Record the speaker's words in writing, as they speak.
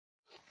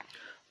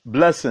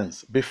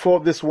Blessings. Before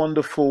this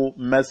wonderful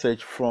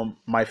message from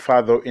my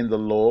father in the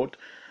Lord,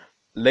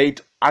 late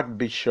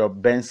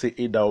Archbishop Benson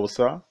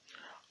Idahosa,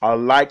 I'd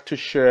like to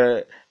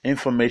share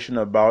information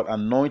about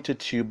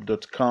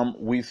AnointedTube.com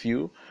with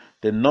you,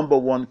 the number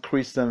one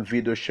Christian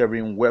video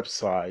sharing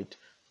website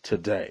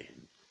today.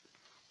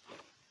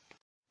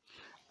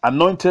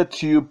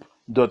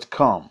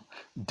 AnointedTube.com.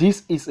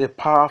 This is a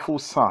powerful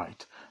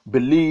site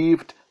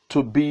believed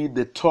to be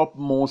the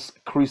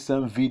topmost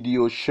Christian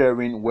video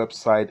sharing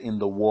website in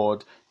the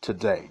world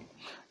today.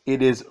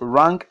 It is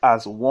ranked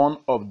as one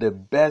of the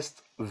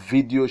best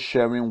video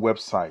sharing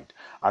websites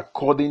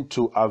according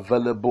to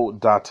available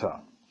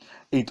data.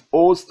 It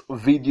hosts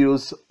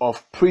videos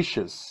of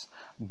preachers,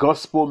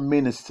 gospel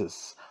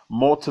ministers,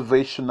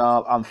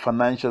 motivational and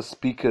financial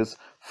speakers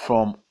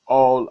from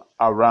all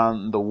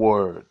around the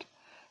world.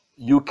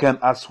 You can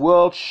as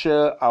well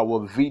share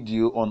our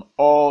video on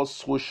all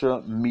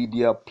social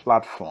media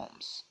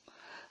platforms.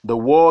 The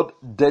world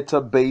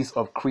database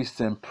of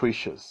Christian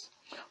preachers,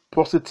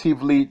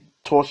 positively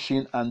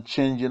touching and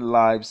changing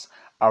lives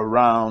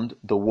around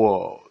the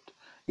world.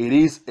 It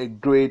is a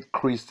great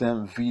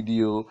Christian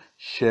video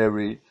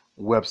sharing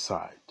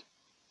website.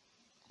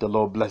 The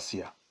Lord bless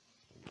you.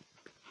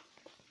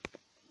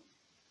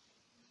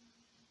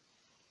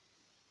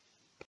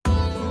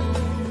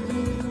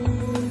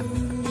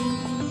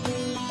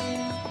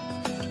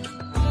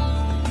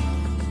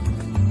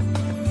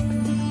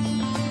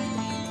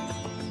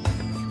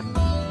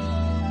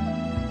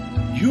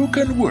 You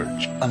can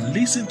watch and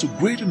listen to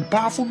great and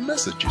powerful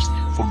messages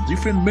from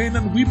different men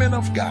and women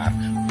of God,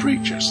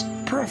 preachers,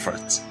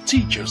 prophets,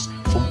 teachers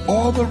from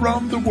all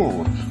around the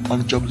world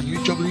on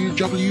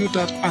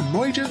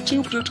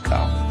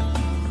www.anointedtube.com.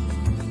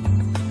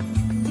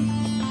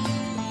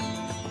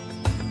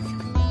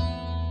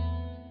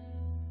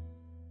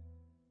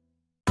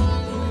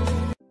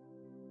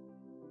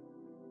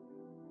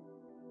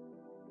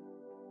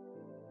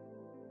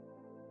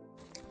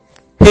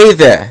 Hey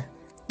there,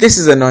 this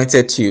is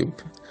Anointed Tube.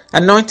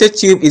 Anointed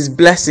Tube is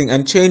blessing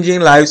and changing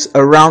lives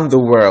around the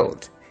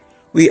world.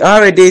 We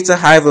are a data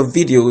hive of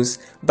videos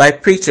by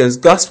preachers,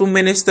 gospel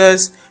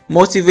ministers,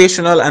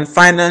 motivational and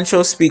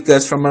financial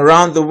speakers from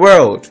around the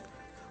world.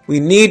 We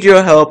need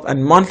your help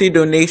and monthly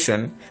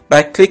donation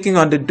by clicking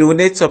on the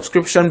donate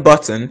subscription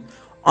button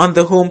on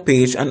the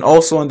homepage and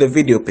also on the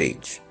video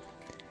page.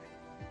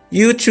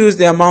 You choose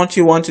the amount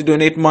you want to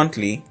donate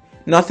monthly.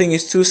 Nothing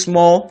is too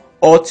small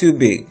or too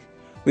big.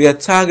 We are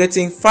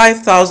targeting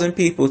 5,000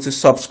 people to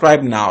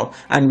subscribe now,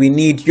 and we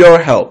need your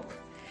help.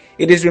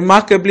 It is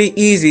remarkably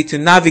easy to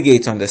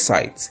navigate on the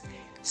site.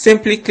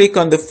 Simply click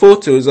on the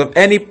photos of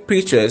any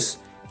preachers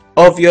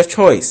of your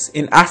choice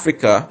in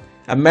Africa,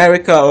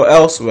 America or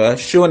elsewhere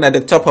shown at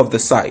the top of the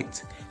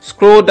site.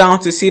 Scroll down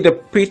to see the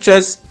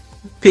preachers'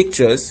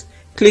 pictures.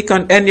 Click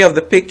on any of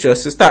the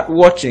pictures to start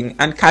watching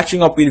and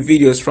catching up with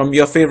videos from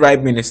your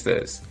favorite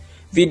ministers.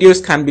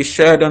 Videos can be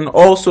shared on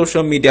all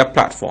social media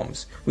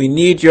platforms. We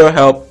need your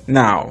help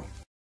now.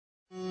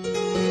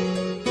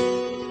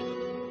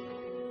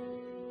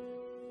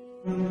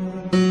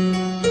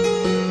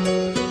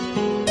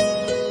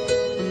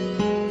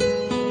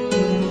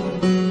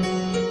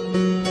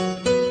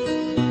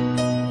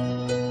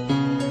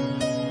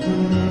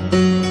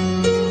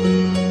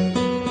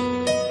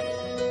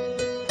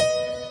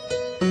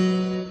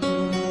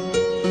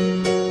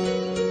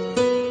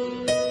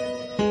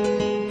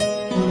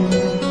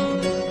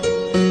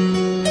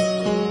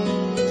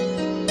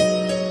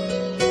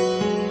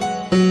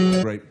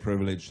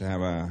 Privilege to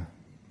have our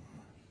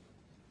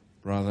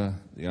brother,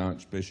 the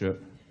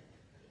Archbishop,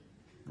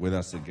 with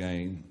us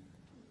again.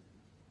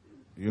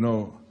 You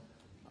know,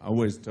 I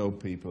always tell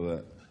people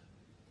that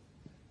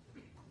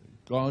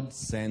God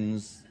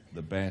sends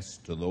the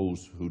best to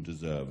those who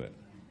deserve it.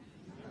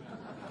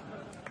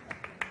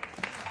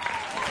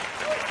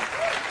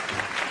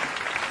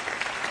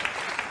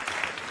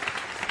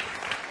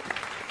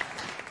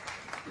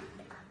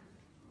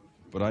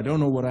 But I don't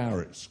know what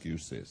our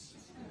excuse is.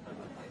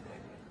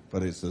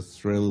 But it's a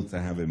thrill to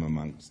have him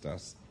amongst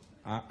us.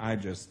 I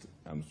just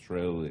am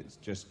thrilled. It's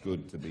just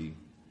good to be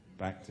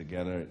back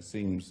together. It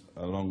seems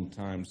a long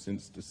time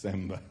since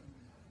December.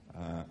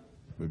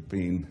 We've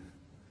been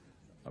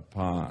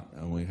apart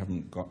and we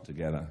haven't got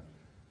together.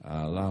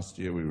 Last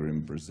year we were in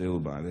Brazil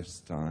by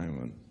this time,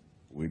 and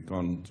we'd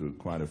gone to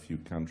quite a few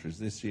countries.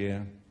 This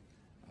year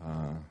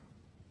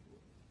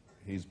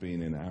he's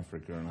been in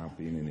Africa and I've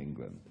been in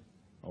England,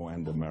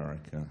 and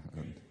America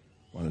and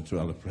one or two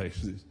other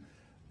places.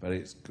 But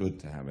it's good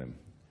to have him.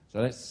 So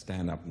let's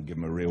stand up and give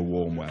him a real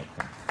warm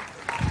welcome.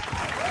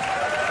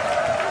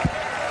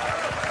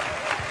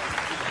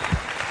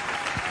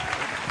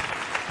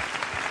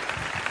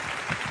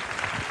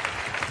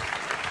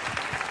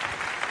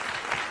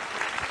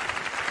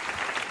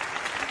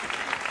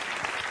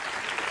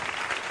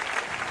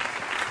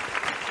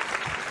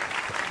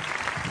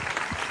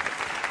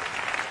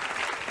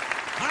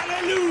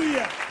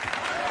 Hallelujah!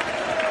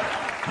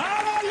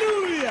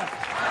 Hallelujah!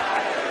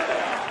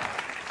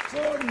 So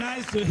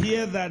nice to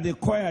hear that the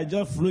choir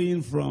just flew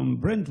in from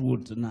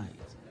Brentwood tonight.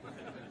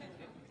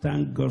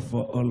 thank God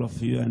for all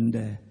of you.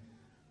 And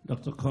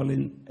Dr.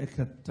 Colin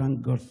Eckert,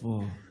 thank God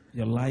for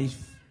your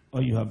life,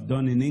 all you have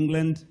done in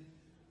England.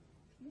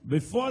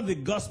 Before the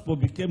gospel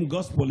became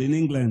gospel in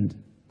England,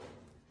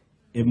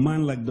 a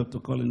man like Dr.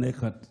 Colin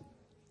Eckert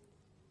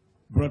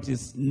brought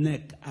his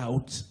neck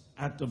out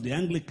of the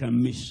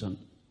Anglican mission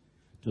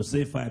to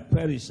say, if I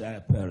perish, I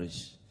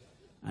perish.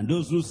 And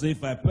those who say,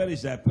 if I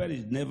perish,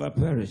 never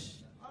perish.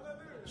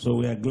 So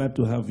we are glad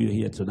to have you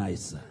here tonight,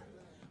 sir.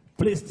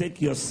 Please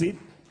take your seat.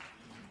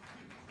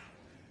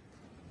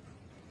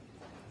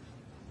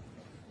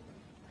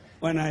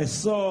 When I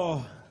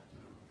saw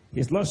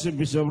His Lordship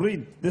Bishop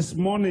Reed this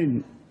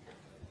morning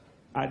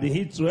at the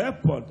Heathrow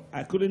Airport,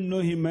 I couldn't know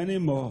him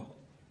anymore.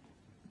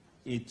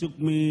 It took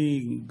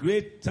me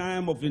great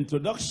time of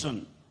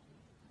introduction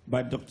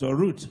by Dr.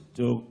 Ruth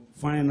to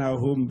find out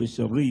whom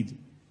Bishop Reed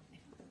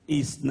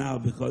is now,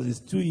 because it's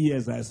 2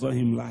 years I saw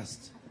him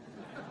last.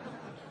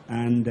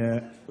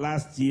 And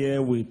last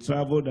year we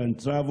traveled and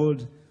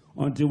traveled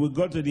until we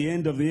got to the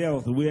end of the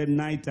earth, where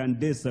night and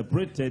day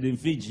separated in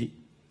Fiji.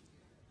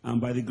 And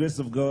by the grace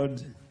of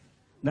God,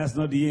 that's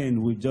not the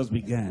end, we just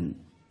began.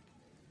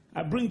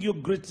 I bring you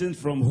greetings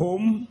from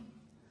home,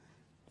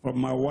 from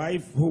my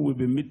wife, who will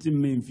be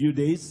meeting me in a few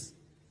days.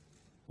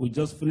 We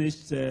just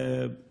finished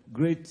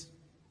great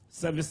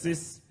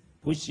services,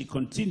 which she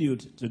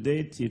continued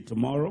today till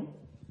tomorrow,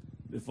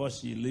 before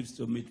she leaves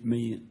to meet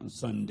me on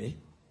Sunday.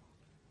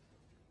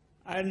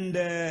 And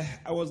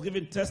I was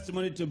giving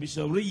testimony to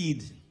Bishop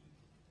Reed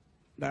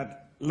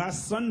that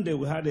last Sunday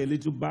we had a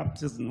little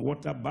baptism,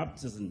 water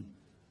baptism,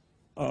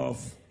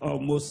 of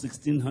almost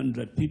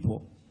 1,600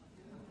 people.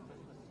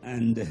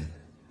 And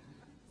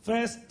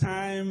first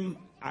time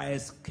I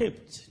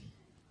escaped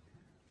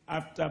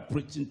after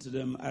preaching to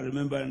them. I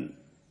remember a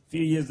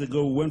few years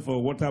ago we went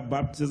for water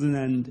baptism,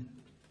 and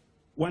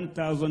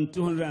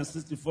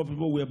 1,264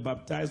 people were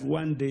baptized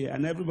one day,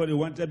 and everybody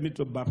wanted me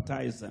to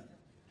baptize them.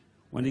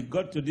 When it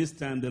got to this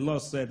time, the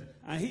Lord said,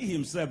 and he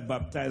himself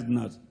baptized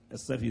not,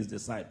 except his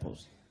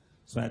disciples.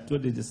 So I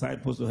told the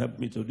disciples to help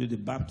me to do the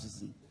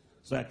baptism,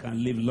 so I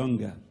can live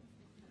longer.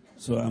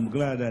 So I'm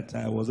glad that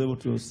I was able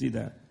to see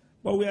that.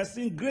 But we are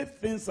seeing great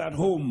things at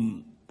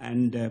home.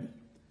 And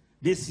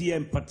this year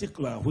in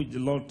particular, which the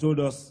Lord told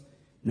us,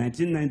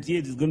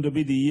 1998 is going to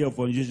be the year of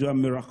unusual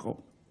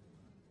miracle.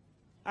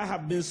 I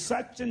have been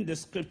searching the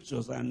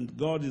scriptures, and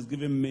God is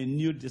giving me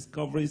new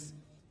discoveries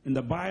in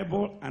the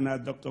Bible. And as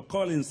Dr.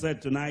 Collins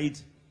said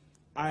tonight,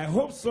 I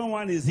hope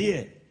someone is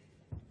here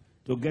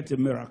to get a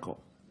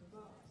miracle.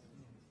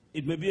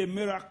 It may be a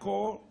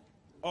miracle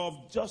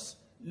of just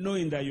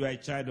knowing that you are a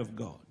child of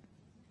God.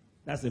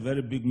 That's a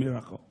very big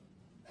miracle.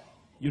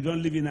 You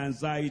don't live in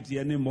anxiety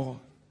anymore.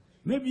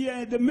 Maybe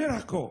the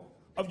miracle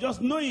of just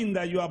knowing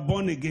that you are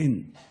born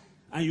again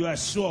and you are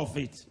sure of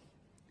it.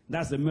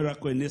 That's a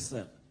miracle in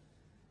itself.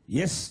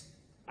 Yes,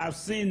 I've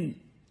seen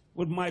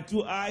with my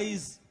 2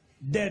 eyes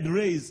dead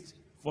raised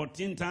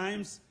 14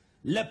 times,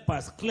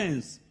 lepers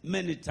cleansed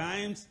many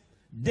times,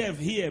 deaf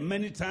hear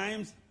many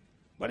times.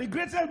 But the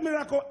greatest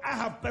miracle I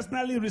have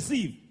personally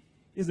received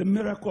is a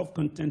miracle of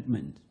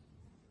contentment.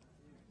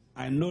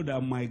 I know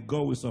that my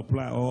God will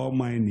supply all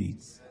my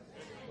needs,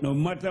 no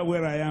matter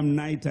where I am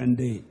night and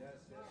day.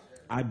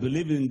 I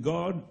believe in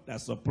God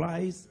that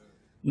supplies,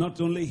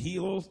 not only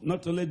heals,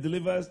 not only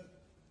delivers.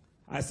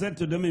 I said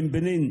to them in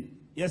Benin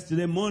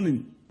yesterday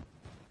morning,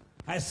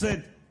 I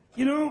said,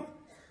 you know,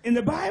 in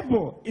the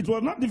Bible, it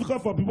was not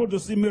difficult for people to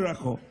see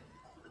miracle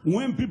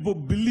when people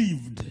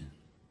believed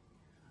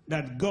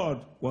that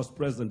God was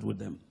present with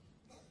them.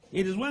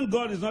 It is when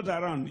God is not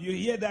around. You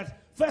hear that.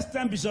 First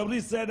time Bishop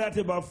Lee said that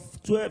about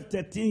 12,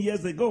 13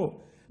 years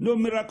ago. No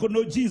miracle,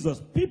 no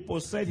Jesus. People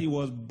said he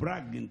was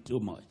bragging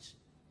too much.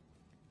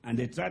 And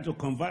they tried to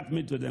convert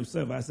me to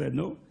themselves. I said,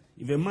 no.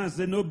 If a man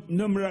said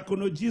no miracle,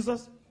 no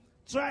Jesus,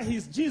 try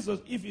his Jesus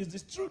if it's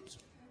the truth.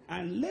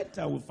 And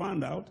later we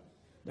found out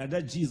that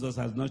that Jesus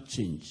has not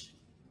changed.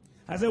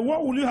 I said,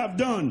 what would you have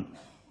done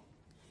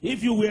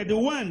if you were the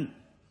one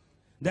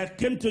that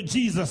came to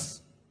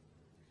Jesus,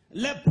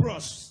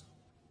 leprous?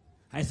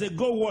 I said,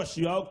 go wash,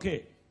 you are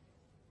okay.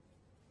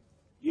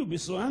 You'll be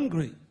so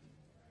angry.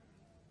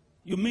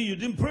 You mean you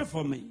didn't pray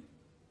for me?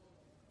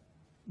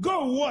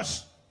 Go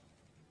wash.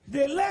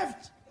 They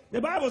left. The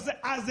Bible says,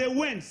 as they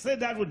went, say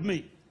that with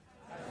me.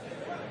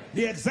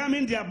 They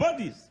examined their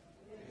bodies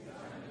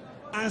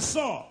and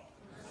saw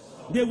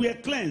they were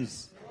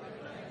cleansed.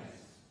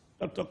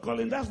 Dr.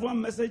 Colin, that's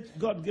one message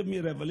God gave me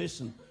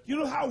revelation. You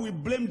know how we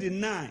blame the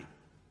 9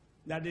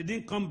 that they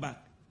didn't come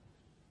back?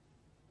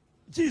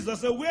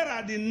 Jesus said, where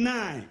are the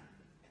 9?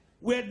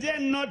 Were there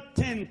not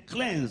 10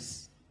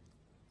 cleansed?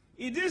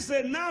 He didn't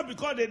say now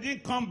because they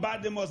didn't come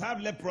back, they must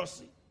have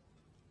leprosy.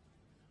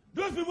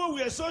 Those people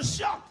were so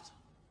shocked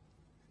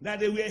that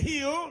they were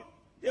healed,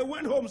 they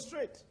went home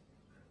straight.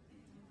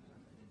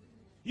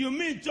 You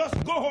mean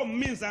just go home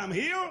means I'm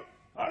healed?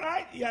 All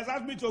right, he has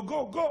asked me to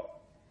go, go.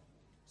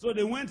 So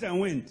they went and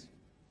went.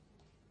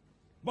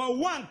 But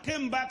one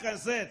came back and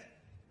said,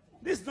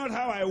 this is not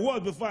how I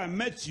was before I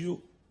met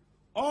you.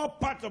 All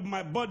part of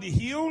my body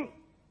healed,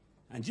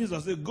 And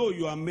Jesus said, go,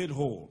 you are made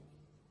whole.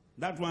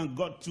 That one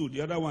got 2,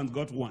 the other one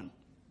got 1.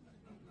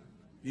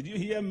 Did you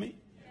hear me?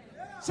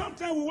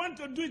 Sometimes we want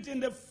to do it in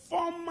the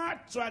former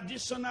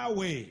traditional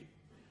way.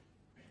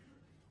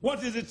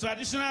 What is the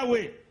traditional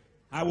way?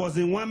 I was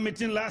in one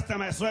meeting last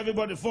time, I saw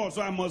everybody fall,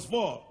 so I must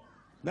fall.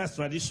 That's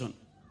tradition.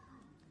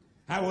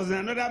 I was in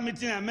another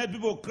meeting, I met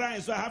people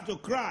crying, so I have to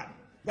cry.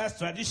 That's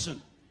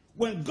tradition.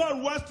 When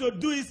God wants to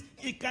do it,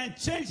 he can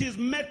change his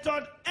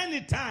method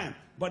anytime,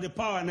 but the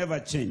power never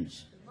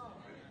changes.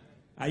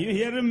 Are you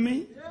hearing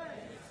me?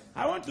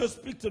 I want to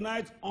speak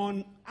tonight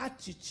on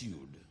attitude.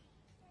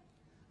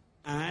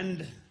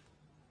 And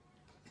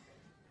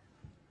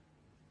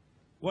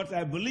what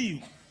I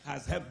believe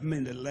has helped me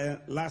in the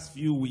last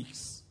few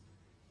weeks.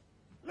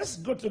 Let's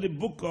go to the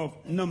book of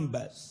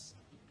Numbers.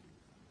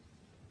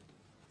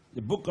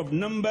 The book of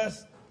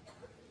Numbers,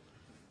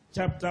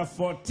 chapter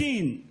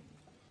 14.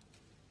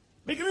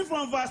 Beginning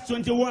from verse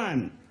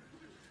 21.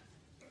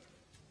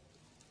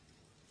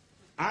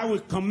 I will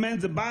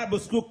commence the Bible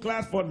school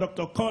class for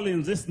Dr.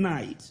 Collins this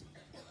night.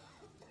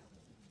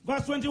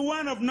 Verse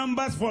 21 of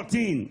Numbers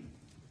 14.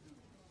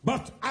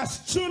 But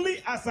as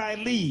truly as I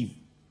live,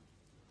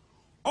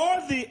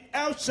 all the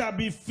earth shall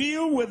be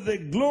filled with the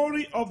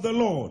glory of the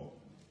Lord.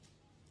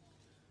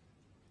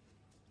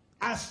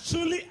 As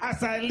truly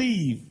as I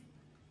live,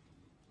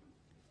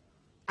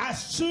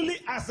 as truly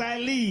as I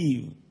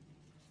live,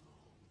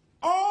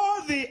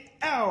 all the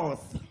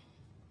earth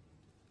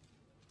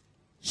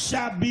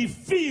shall be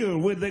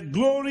filled with the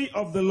glory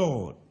of the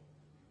Lord.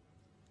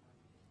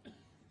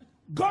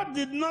 God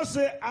did not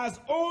say, as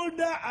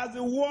older as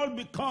the world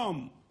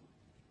become,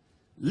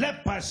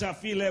 lepers shall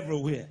fill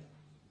everywhere.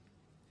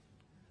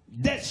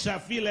 Death shall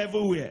fill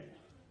everywhere.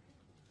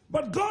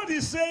 But God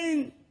is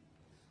saying,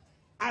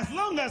 as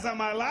long as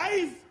I'm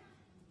alive,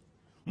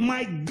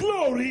 my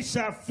glory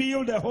shall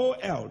fill the whole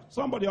earth.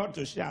 Somebody ought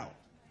to shout.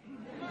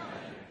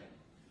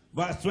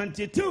 Verse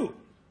 22.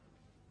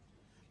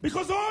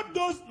 Because all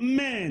those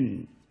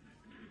men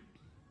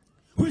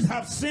which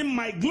have seen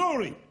my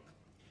glory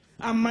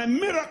and my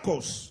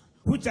miracles,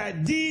 which I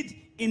did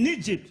in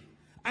Egypt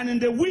and in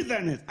the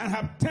wilderness, and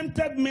have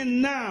tempted me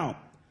now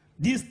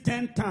these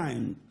 10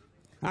 times,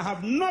 I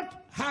have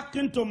not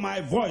hearkened to my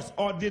voice,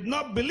 or did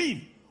not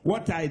believe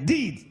what I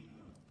did.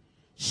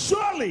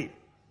 Surely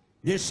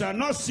they shall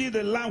not see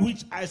the land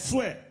which I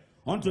swear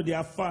unto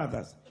their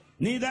fathers,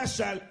 neither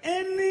shall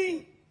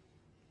any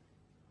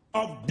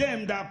of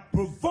them that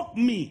provoke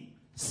me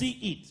see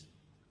it.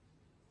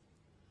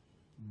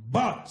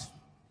 But,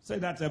 say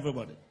that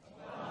everybody.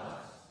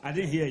 I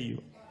didn't hear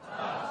you.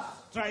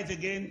 Try it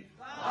again.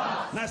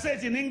 Now say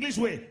it in English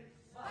way.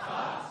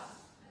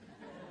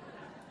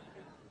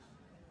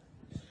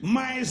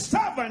 My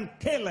servant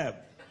Caleb,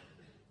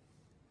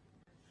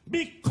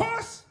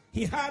 because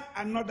he had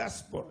another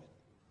spirit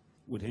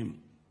with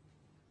him,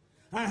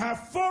 and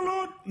have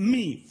followed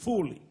me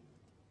fully,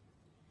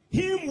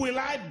 him will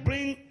I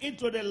bring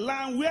into the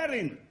land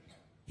wherein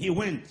he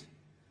went,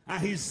 and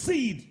his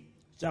seed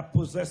shall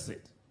possess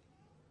it.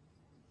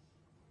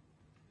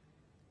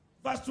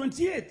 Verse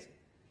 28,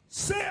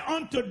 say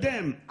unto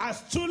them,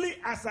 as truly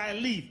as I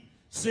live,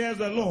 says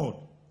the Lord,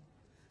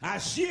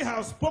 as she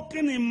has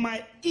spoken in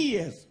my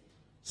ears,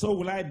 so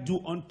will I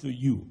do unto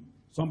you.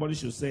 Somebody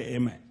should say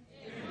amen.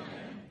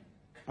 Amen.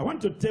 I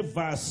want to take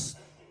verse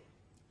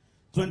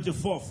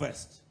 24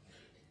 first.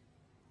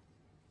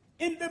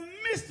 In the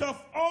midst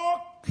of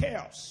all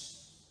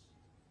chaos,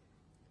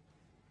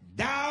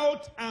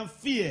 doubt and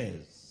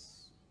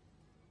fears,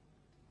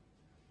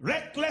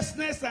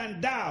 recklessness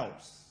and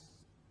doubts,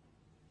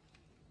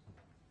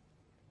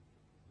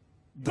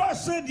 God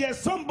said there's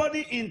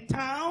somebody in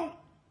town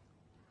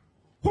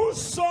who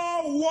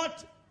saw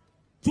what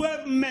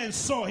 12 men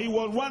saw. He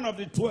was one of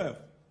the 12.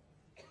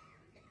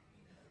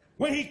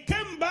 When he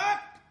came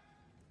back,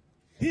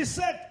 he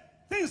said,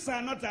 things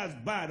are not as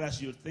bad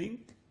as you think.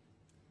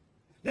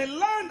 The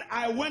land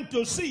I went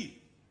to see,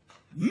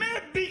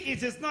 maybe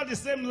it is not the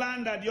same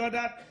land that the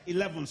other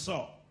 11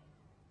 saw.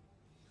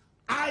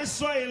 I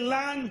saw a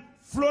land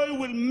flowing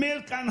with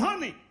milk and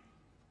honey.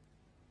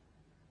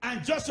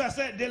 And Joshua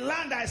said, the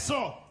land I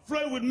saw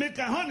flowing with milk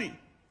and honey.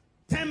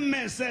 10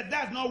 men said,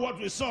 that's not what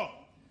we saw.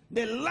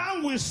 The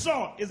land we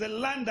saw is a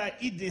land that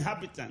eats the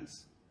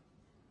inhabitants.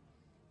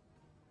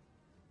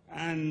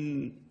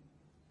 And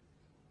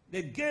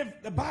they gave,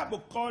 the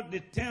Bible called the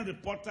 10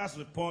 reporters'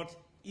 report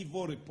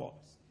evil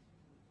reports.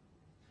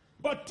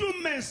 But 2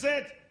 men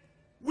said,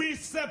 we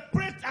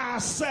separate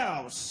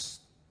ourselves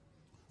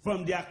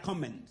from their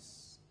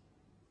comments.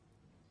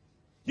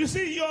 You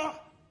see, your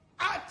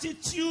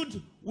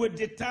attitude will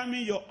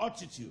determine your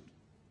attitude.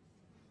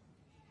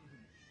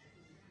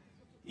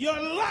 Your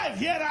life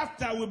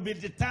hereafter will be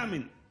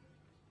determined.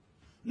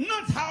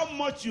 Not how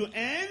much you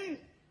earn,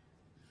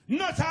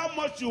 not how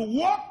much you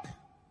work,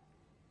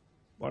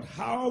 but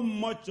how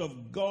much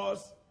of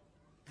God's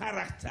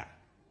character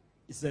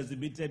is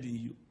exhibited in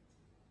you.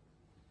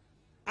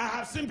 I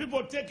have seen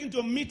people taken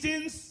to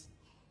meetings,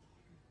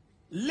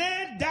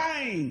 lay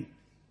dying.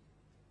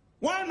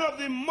 One of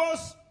the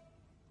most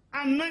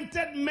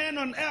anointed men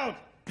on earth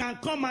can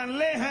come and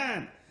lay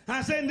hands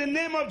and say, in the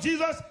name of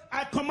Jesus,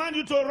 I command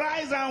you to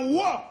rise and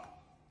walk.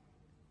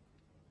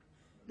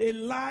 They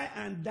lie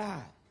and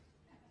die.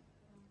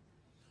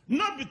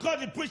 Not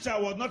because the preacher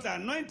was not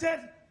anointed,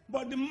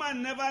 but the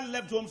man never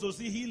left home to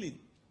see healing.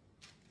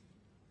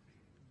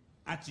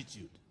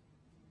 Attitude.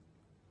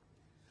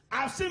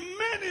 I've seen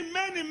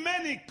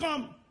many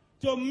come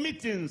to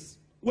meetings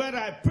where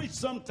I preach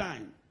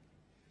sometime.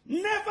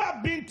 Never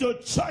been to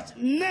church,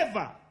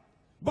 never.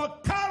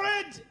 But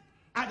carried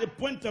at the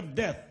point of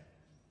death.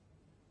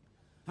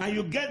 And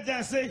you get there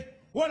and say,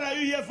 what are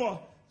you here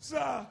for?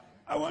 Sir,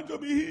 I want to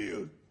be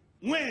healed.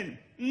 When?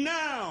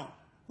 Now.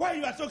 Why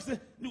you are talking?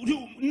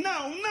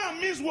 Now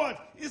means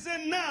what? He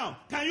said, now.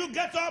 Can you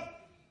get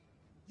up?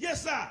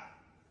 Yes, sir.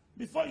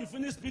 Before you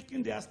finish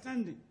speaking, they are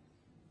standing.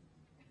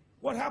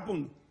 What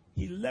happened?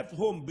 He left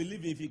home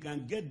believing if he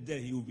can get there,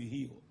 he will be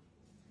healed.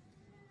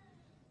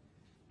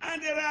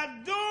 And there are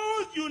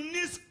those you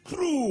need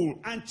screw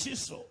and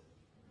chisel.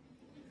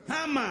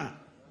 Hammer.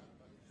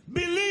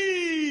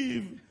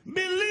 Believe.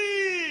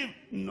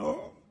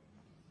 No.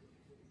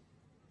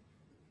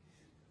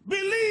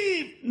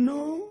 Believe.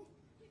 No.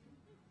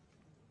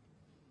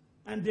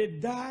 And they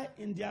die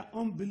in their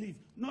unbelief.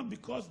 Not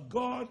because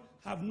God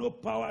have no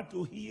power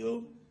to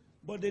heal,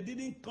 but they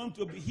didn't come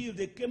to be healed.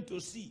 They came to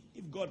see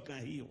if God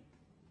can heal.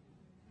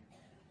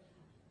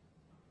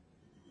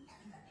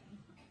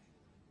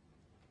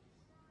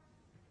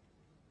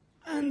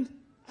 And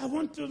I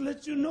want to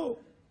let you know,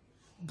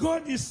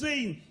 God is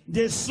saying,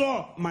 they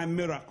saw my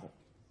miracle.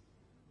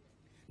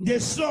 They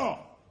saw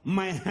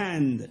my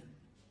hand.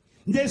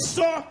 They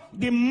saw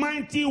the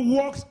mighty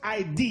works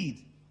I did.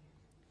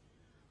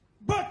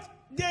 But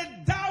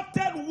they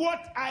doubted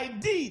what I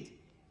did.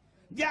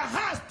 Their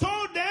hearts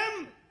told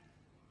them,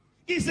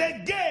 it's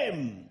a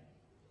game.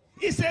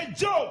 It's a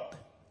joke.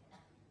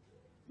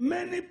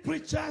 Many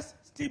preachers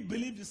still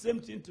believe the same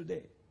thing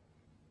today.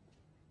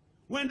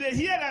 When they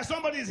hear that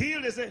somebody is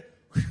healed, they say,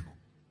 whew.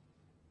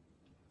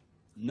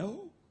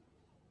 No.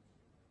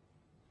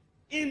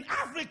 In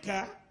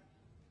Africa,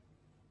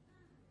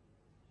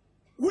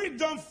 we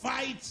don't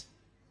fight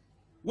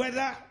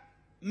whether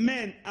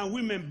men and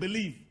women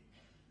believe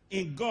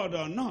in God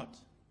or not.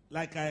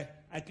 Like I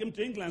came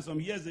to England some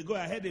years ago,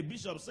 I heard a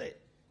bishop say,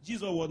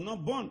 Jesus was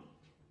not born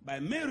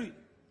by Mary,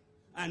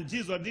 and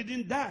Jesus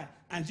didn't die,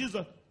 and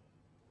Jesus,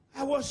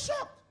 I was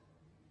shocked.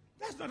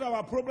 That's not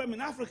our problem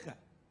in Africa.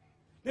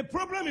 The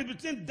problem is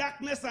between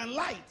darkness and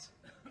light.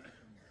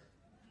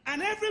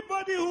 And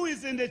everybody who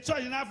is in the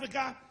church in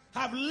Africa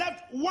have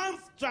left one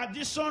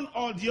tradition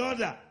or the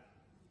other.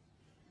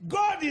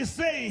 God is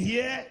saying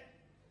here,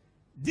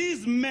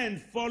 these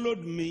men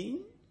followed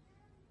me.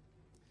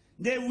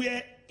 They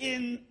were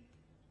in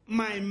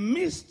my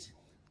midst.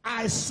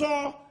 I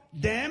saw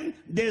them.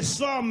 They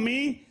saw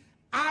me.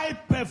 I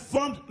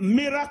performed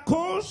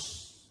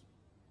miracles.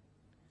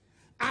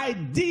 I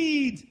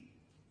did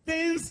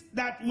things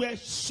that were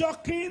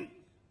shocking,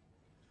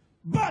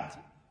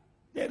 but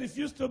they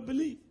refused to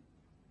believe.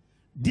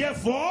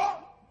 Therefore,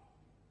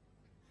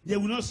 they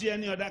will not see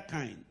any other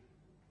kind.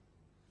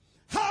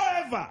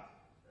 However,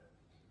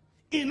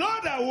 in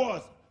other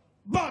words,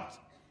 but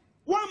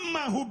one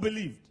man who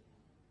believed,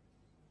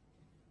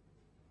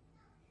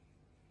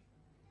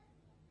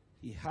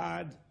 he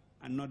had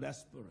another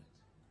spirit.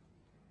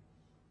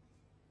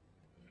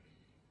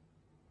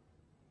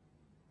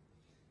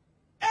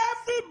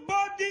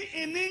 Everybody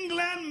in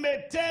England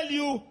may tell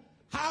you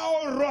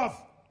how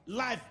rough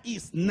life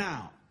is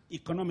now,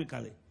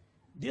 economically.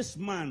 This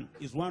man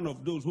is one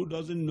of those who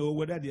doesn't know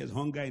whether there's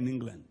hunger in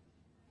England.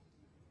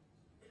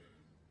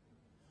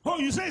 Oh,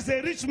 you say he's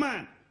a rich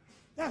man.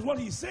 That's what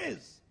he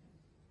says.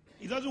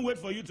 He doesn't wait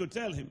for you to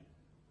tell him.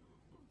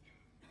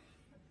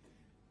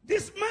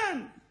 This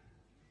man,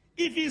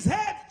 if his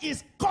head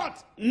is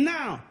cut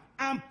now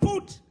and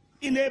put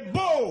in a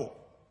bowl,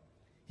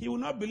 he will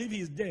not believe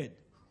he's dead.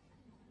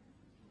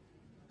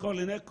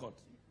 Colin Eckert.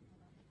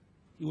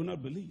 He will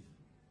not believe.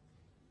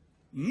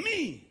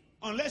 Me,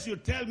 unless you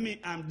tell me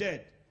I'm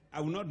dead,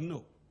 I will not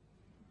know.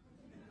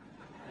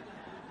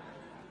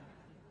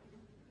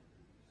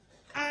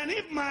 And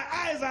if my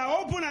eyes are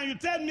open and you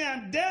tell me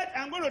I'm dead,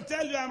 I'm going to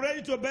tell you I'm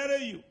ready to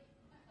bury you.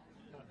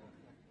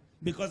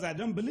 Because I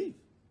don't believe.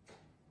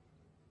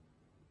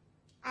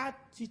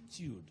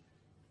 Attitude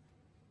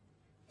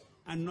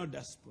and not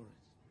the spirit.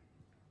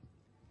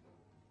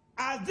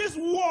 As this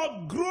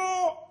world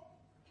grows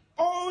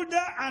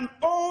older and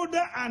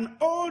older and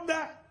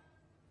older,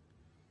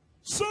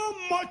 so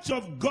much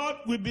of God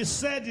will be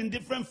said in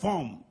different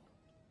form.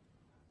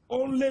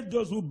 Only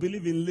those who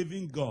believe in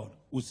living God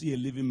will see a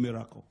living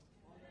miracle.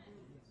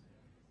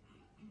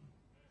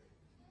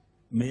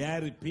 May I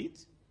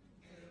repeat?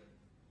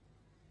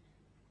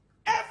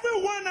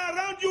 Everyone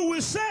around you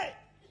will say,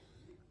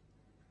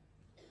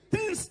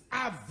 things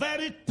are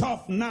very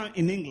tough now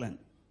in England.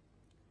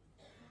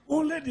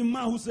 Only the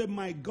man who said,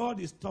 my God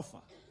is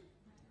tougher.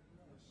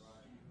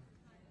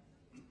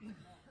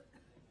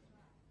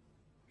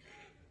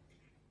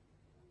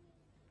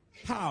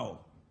 How?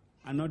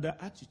 another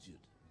attitude,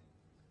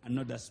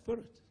 another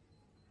spirit.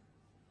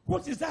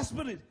 What is that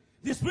spirit?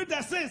 The spirit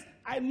that says,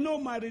 I know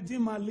my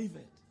Redeemer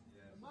liveth.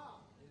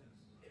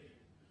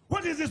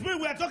 What is the spirit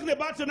we are talking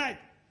about tonight?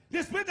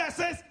 The spirit that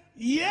says,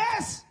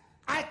 yes,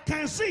 I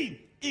can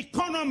see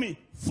economy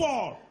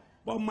fall,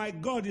 but my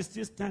God is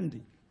still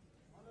standing.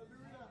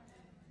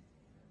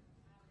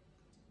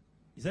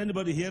 Is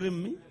anybody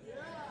hearing me?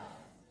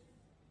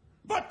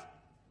 But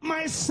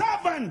my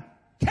servant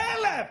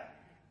Caleb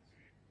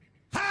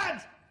had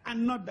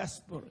another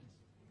spirit.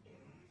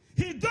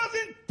 He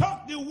doesn't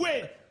talk the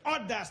way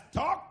others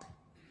talk.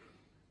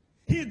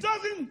 He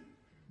doesn't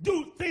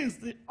do things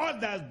that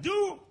others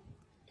do.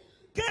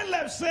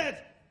 Caleb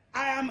said,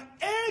 I am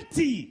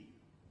 80.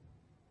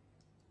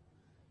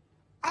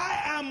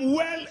 I am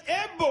well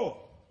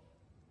able.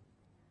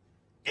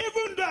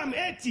 Even though I'm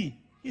 80,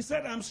 he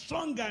said, I'm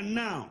stronger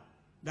now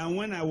than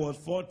when I was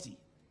 40.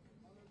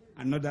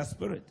 Another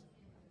spirit.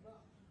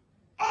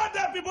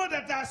 Other people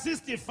that are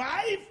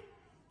 65,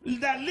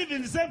 that live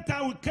in the same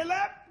town with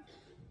Caleb.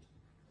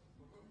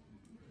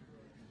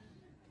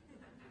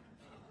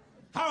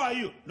 How are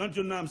you? Don't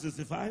you know I'm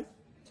 65?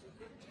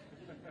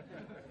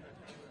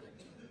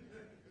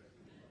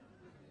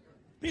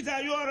 Peter,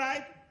 are you all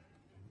right?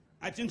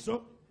 I think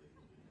so.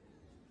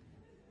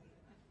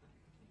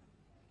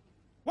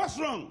 What's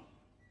wrong?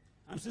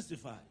 I'm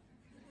 65.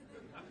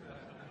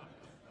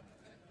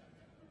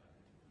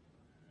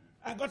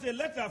 I got a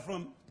letter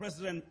from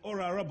President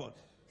Ora Robert.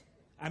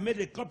 I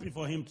made a copy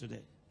for him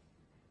today.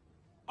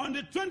 On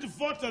the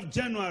 24th of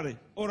January,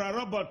 Ora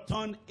Robert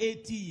turned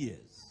 80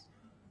 years.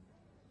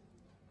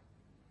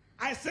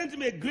 I sent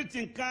him a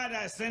greeting card.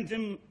 I sent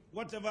him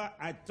whatever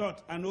I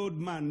thought an old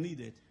man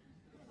needed.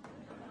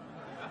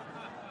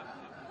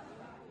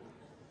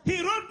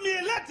 He wrote me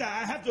a letter.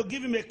 I have to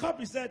give him a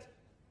copy. He said,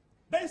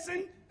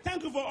 Benson,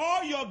 thank you for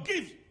all your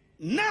gifts.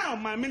 Now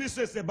my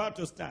ministry is about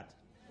to start.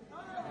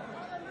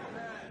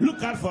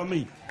 Look out for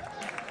me.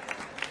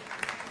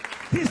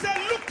 He said,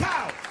 look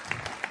out.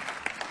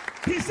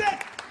 He said,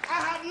 I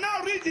have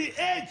now reached the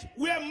age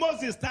where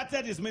Moses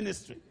started his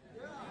ministry.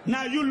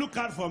 Now you look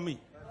out for me.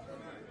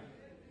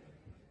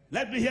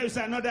 Let me hear you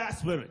say another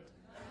spirit.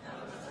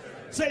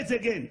 Say it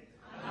again.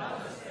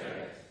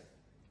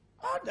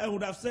 I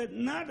would have said,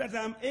 now that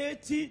I'm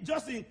 80,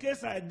 just in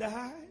case I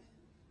die,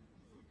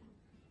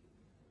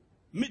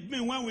 meet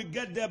me when we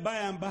get there by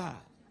and by.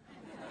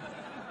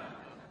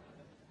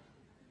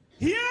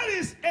 Here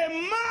is a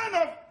man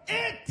of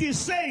 80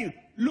 saying,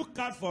 look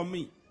out for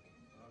me.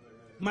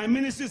 My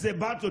ministry is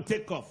about to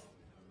take off.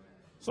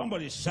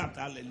 Somebody shout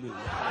hallelujah.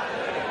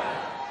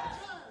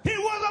 He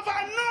was of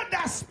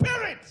another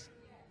spirit.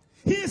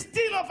 He is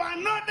still of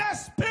another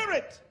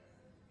spirit.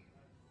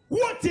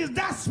 What is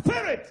that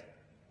spirit?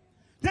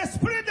 The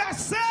spirit that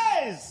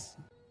says,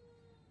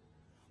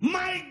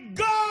 my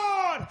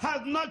God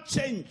has not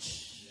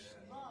changed.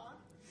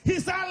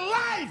 He's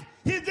alive.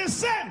 He's the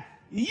same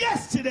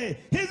yesterday.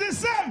 He's the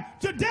same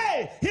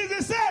today. He's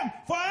the same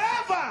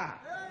forever.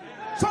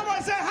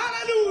 Someone say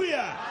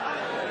hallelujah.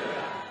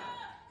 Hallelujah.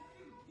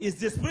 It's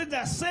the spirit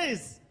that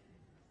says,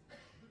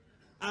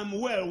 I'm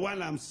well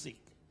while I'm sick.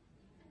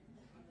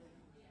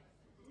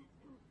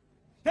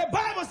 The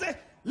Bible says,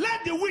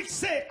 let the weak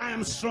say, I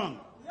am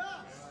strong.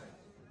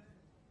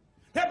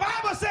 The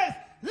Bible says,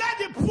 let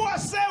the poor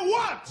say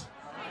what?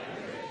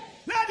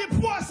 Let the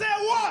poor say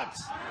what?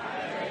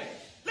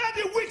 Let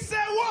the weak say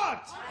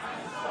what?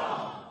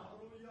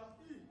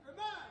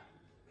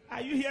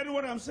 Are you hearing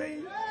what I'm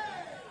saying?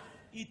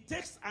 It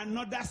takes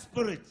another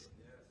spirit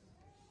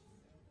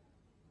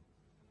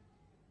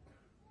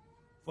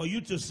for you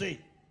to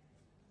say,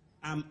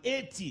 I'm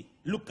 80,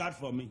 look out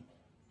for me.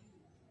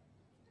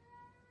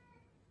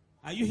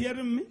 Are you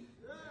hearing me?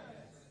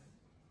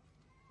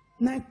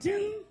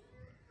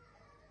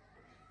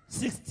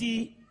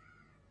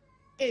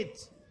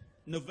 1968,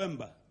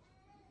 November.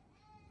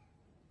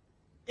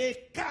 A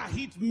car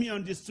hit me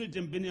on the street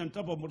in Benin on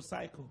top of a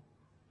motorcycle.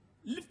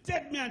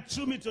 Lifted me and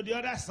threw me to the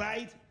other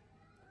side.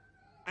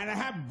 And I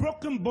had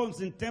broken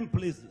bones in 10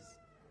 places.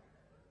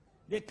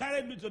 They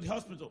carried me to the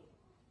hospital.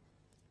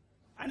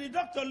 And the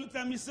doctor looked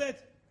at me and said,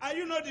 are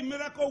you not the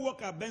miracle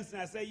worker, Benson?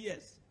 I said,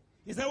 yes.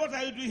 He said, what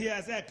are you doing here?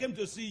 I said, I came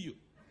to see you.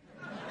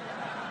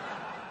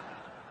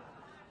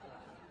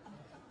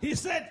 He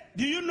said,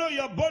 do you know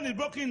your bone is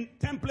broken in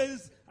 10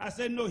 places? I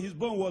said, no, his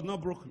bone was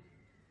not broken.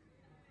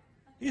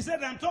 He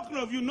said, I'm talking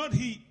of you, not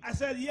he. I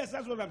said, yes,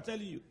 that's what I'm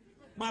telling you.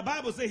 My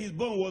Bible says his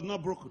bone was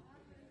not broken.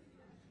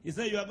 He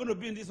said, you are going to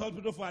be in this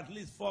hospital for at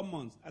least 4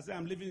 months. I said,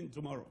 I'm leaving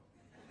tomorrow.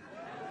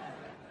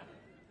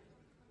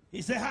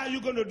 He said, how are you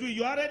going to do it?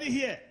 You're already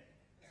here.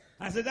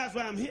 I said, that's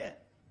why I'm here.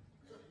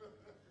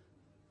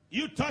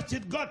 You touch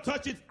it, God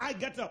touch it, I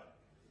get up.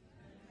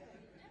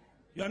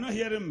 You are not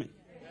hearing me.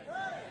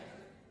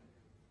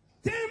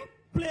 10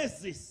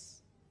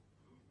 places.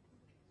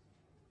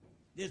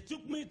 They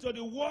took me to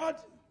the ward,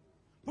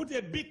 put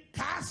a big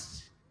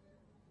cast,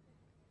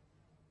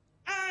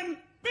 and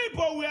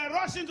people were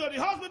rushing to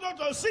the hospital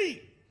to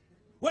see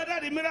whether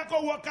the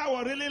miracle worker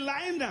was really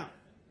lying down.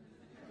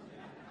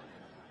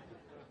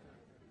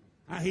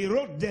 And he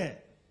wrote there,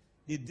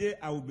 the day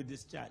I will be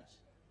discharged.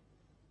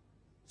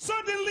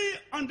 Suddenly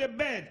on the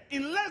bed,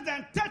 in less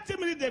than 30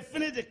 minutes, they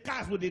finished the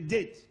cast with the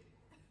date.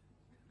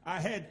 I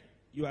heard,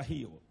 you are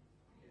healed.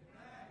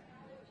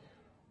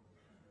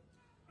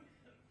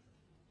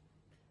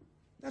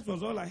 That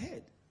was all I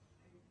heard.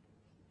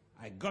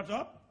 I got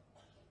up.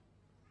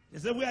 They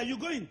said, where are you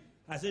going?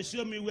 I said,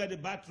 show me where the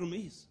bathroom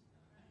is.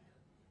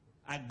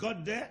 I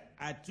got there.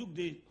 I took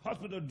the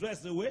hospital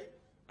dress away.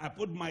 I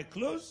put my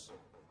clothes.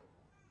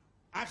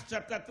 Acts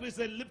chapter 3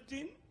 said,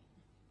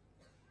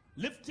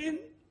 lifting,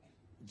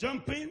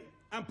 jumping,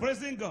 and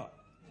praising God.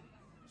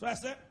 So I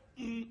said,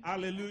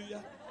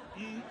 hallelujah.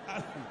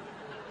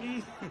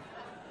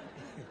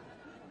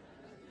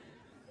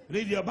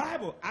 Read your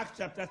Bible, Acts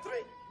chapter 3.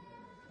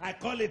 I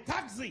call it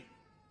taxi.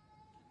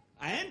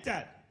 I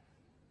entered.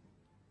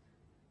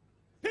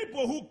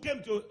 People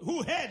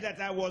who heard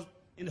that I was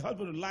in the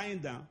hospital lying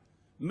down,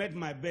 met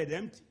my bed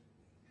empty.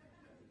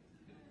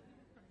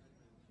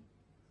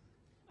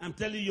 I'm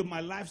telling you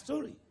my life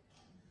story.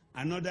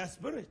 Another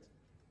spirit.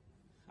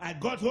 I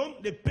got home,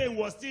 the pain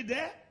was still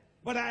there,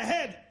 but I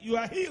heard, you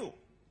are healed.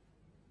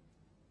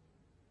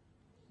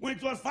 When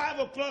it was 5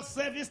 o'clock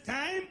service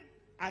time,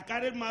 I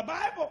carried my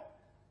Bible.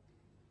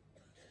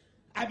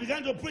 I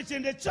began to preach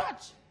in the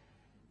church.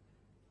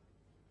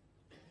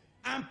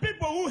 And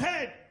people who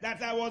heard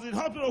that I was in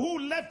hospital, who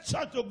left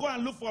church to go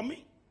and look for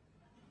me,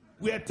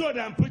 were told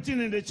I'm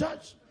preaching in the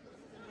church.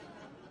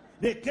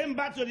 They came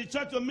back to the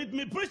church to meet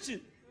me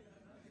preaching.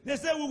 They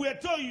said, we were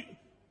told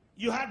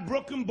you had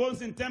broken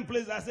bones in 10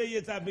 places. I said,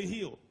 yes, I've been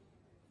healed.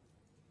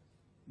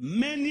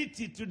 Many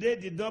till today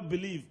did not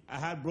believe I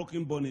had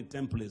broken bone in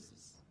 10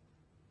 places.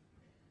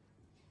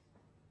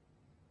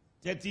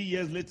 30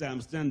 years later, I'm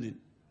standing.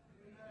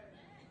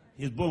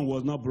 His bone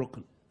was not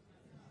broken.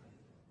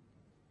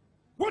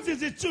 What is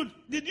the truth?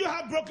 Did you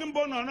have broken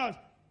bone or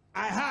not?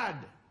 I had.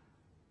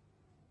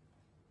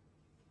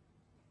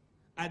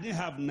 I didn't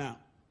have now.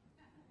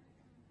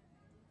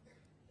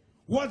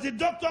 Was the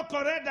doctor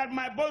correct that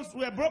my bones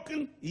were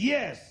broken?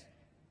 Yes.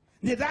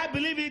 Did I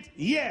believe it?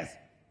 Yes.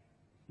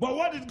 But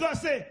what did God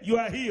say? You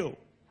are healed.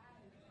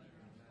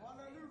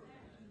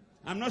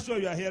 I'm not sure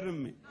you are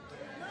hearing me.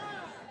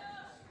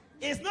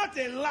 It's not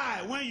a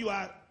lie when you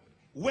are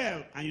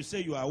well and you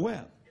say you are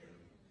well.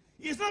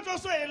 It's not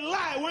also a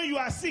lie when you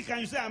are sick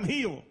and you say I'm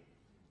healed.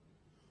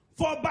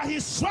 For by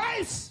his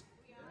stripes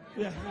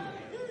we are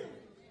healed.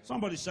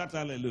 Somebody shout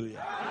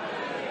hallelujah.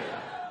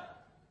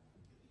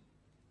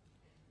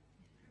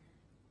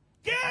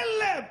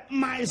 Caleb,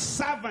 my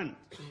servant.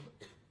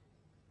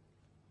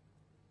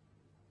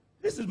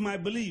 This is my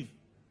belief.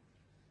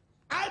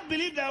 I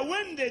believe that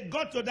when they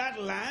got to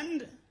that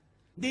land,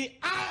 the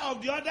eye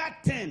of the other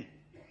 10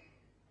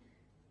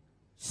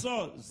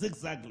 saw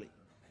zigzagly.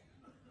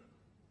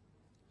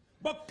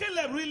 But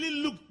Caleb really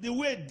looked the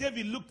way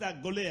David looked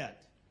at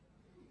Goliath.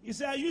 He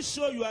said, are you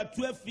sure you are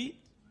 12 feet?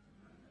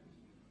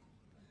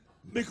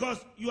 Because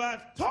you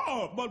are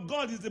tall, but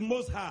God is the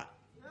most high.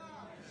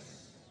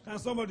 Can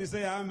somebody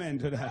say amen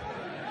to that?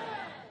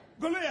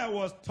 Goliath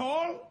was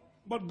tall,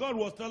 but God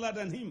was taller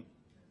than him.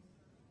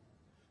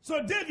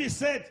 So David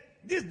said,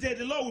 this day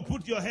the Lord will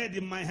put your head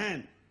in my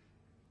hand.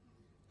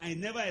 And he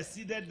never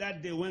exceeded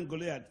that day when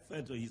Goliath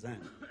fell to his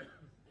hand.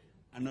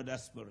 Another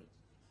spirit.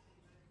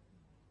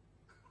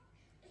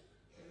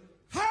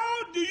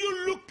 How do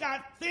you look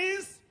at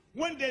things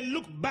when they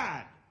look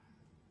bad?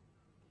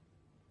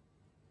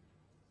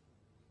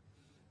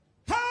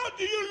 How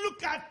do you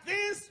look at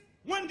things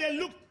when they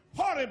look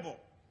horrible?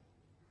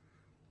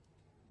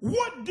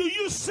 What do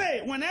you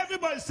say when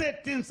everybody says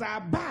things are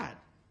bad?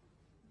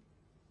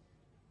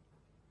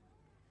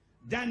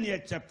 Daniel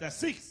chapter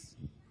 6.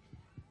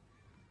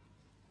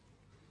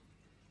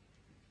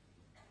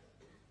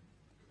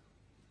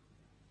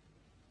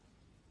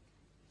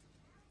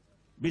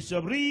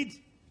 Bishop Reed,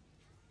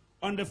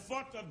 on the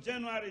 4th of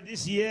January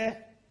this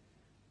year,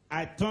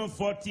 I turned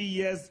 40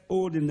 years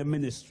old in the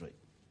ministry.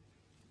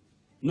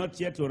 Not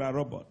yet Ora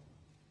Robert.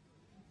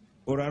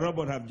 Ora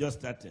Robert have just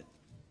started.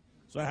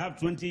 So I have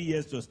 20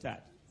 years to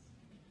start.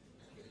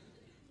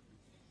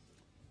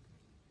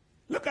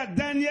 Look at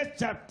Daniel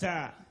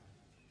chapter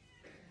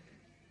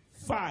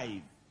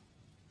 5.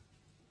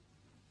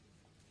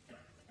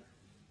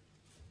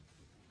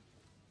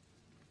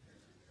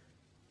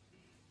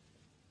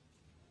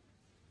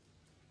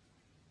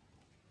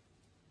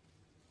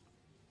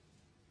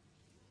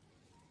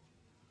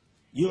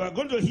 You are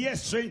going to hear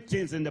strange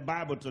things in the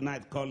Bible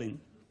tonight, Colin.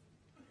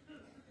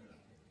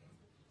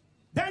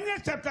 Daniel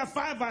chapter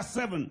 5 verse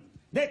 7.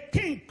 The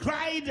king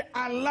cried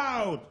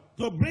aloud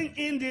to bring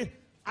in the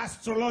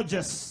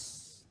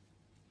astrologers,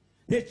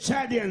 the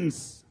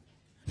Chaldeans,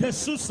 the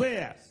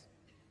soothsayers.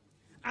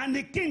 And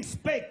the king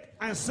spake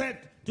and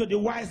said to the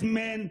wise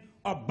men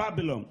of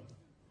Babylon,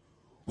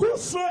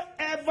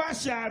 whosoever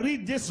shall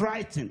read this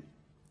writing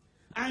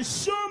and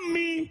show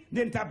me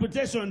the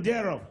interpretation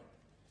thereof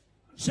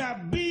shall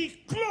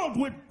be clothed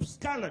with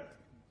scarlet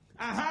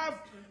and have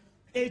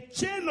a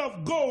chain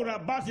of gold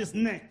about his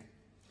neck,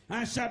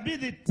 and shall be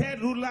the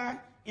third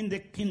ruler in the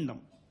kingdom.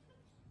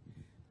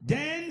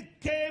 Then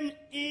came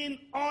in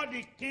all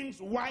the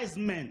king's wise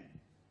men,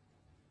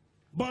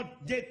 but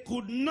they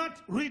could not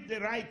read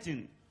the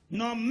writing,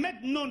 nor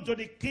make known to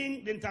the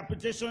king the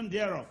interpretation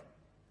thereof.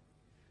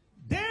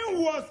 Then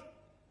was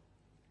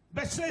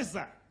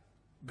Belshazzar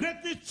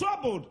greatly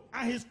troubled,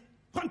 and his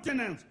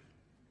countenance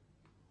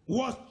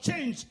was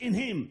changed in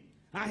him,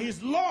 and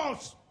his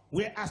lords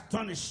were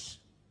astonished.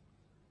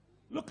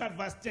 Look at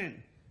verse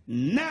 10.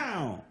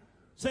 Now,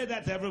 say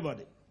that to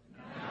everybody.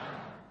 Now.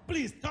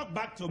 Please talk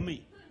back to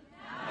me.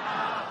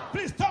 Now.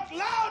 Please talk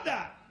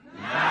louder.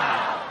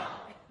 Now.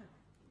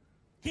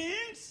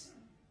 Kings,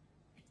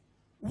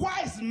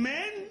 wise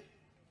men,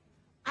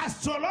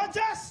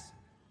 astrologers,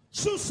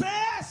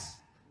 soothsayers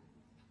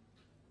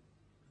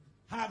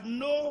have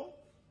no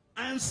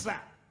answer.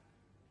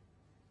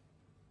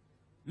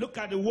 Look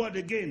at the word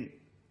again.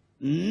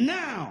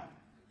 Now,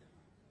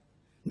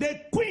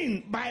 the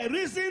queen, by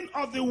reason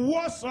of the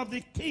words of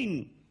the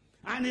king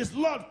and his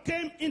lord,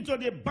 came into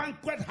the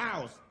banquet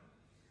house.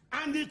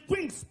 And the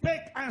queen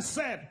spake and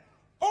said,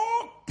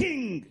 O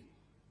king,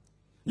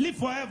 live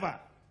forever.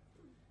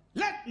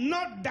 Let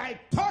not thy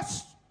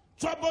thoughts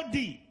trouble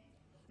thee,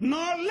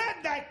 nor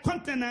let thy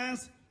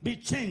countenance be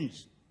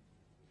changed.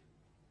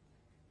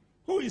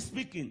 Who is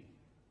speaking?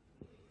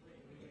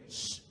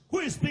 Who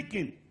is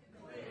speaking?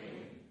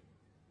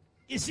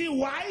 Is she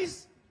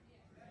wise?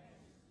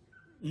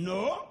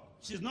 No,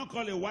 she's not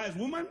called a wise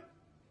woman,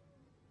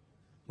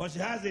 but she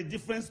has a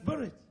different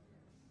spirit.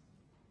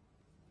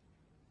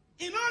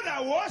 In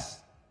other words,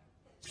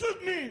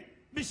 excuse me,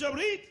 Bishop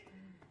Reed,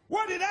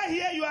 what did I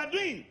hear you are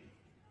doing?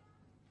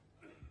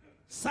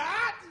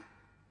 Sad?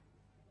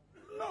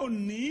 No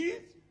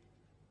need.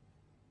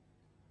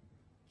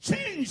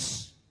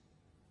 Change.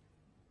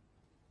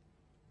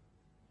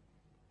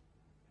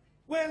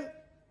 Well,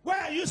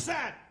 why are you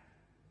sad?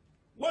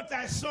 What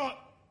I saw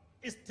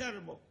is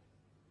terrible.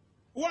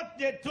 What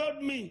they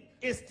told me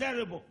is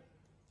terrible.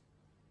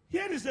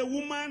 Here is a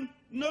woman,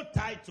 no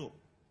title,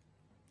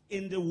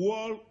 in the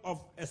world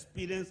of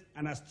experience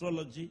and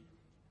astrology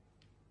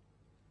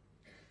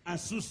and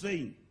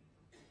soothsaying.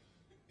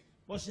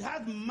 But she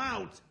has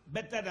mouth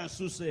better than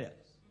soothsayers.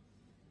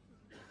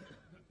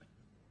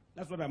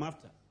 That's what I'm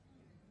after.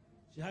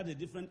 She had a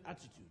different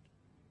attitude.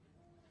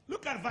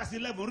 Look at verse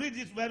 11. Read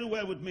it very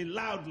well with me,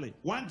 loudly.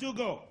 1, 2,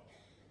 go.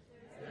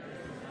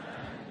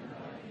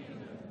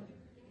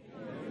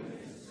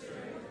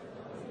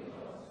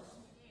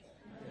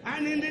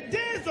 And in the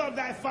days of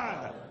thy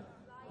father,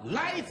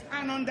 light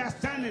and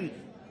understanding,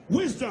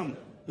 wisdom,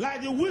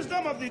 like the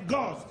wisdom of the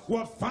gods,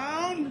 were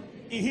found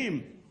in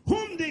him,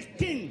 whom the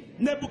king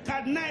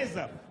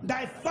Nebuchadnezzar,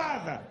 thy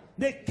father,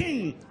 the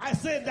king, I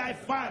say thy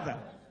father,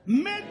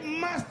 made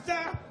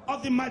master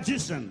of the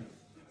magician,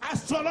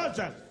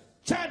 astrologers,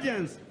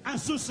 Chaldeans, and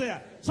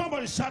soothsayers.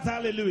 Somebody shout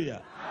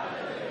hallelujah.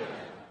 Hallelujah.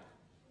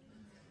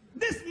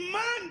 This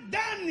man,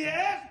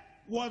 Daniel,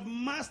 was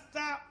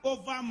master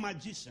over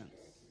magicians.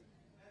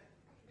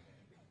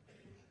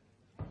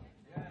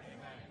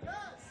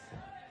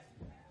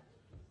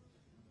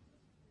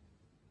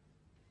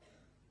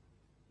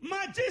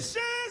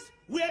 Magicians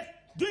were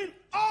doing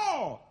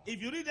all.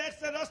 If you read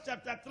Exodus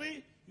chapter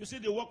 3, you see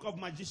the work of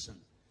magicians.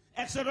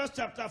 Exodus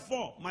chapter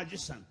 4,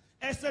 magician.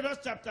 Exodus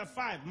chapter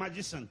 5,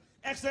 magician.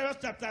 Exodus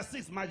chapter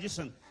 6,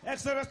 magician.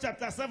 Exodus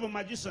chapter 7,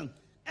 magician.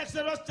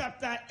 Exodus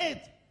chapter 8,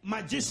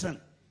 magician.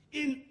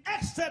 In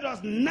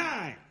Exodus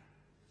 9,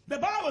 the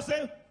Bible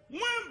says,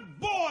 when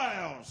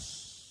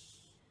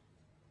boils,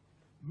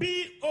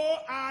 B-O-I-L-S.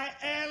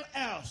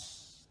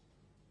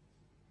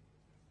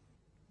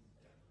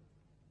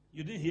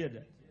 You didn't hear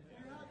that?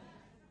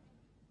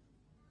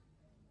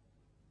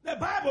 The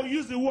Bible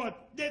used the word,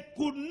 they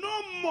could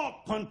no more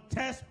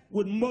contest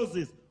with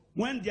Moses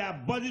when their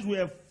bodies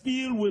were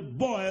filled with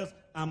boils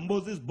and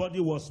Moses' body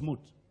was smooth.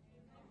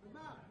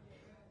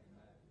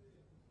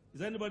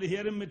 Is anybody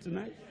hearing me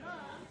tonight?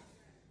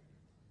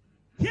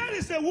 Here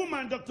is a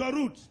woman, Dr.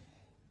 Ruth,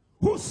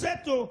 who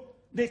said to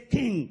the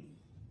king,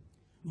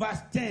 verse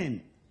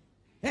 10,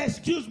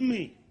 excuse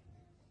me,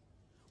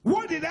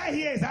 what did I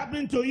hear is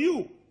happening to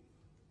you?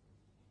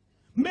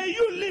 May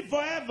you live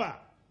forever.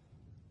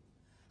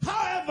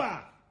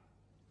 However,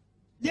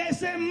 there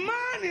is a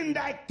man in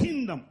thy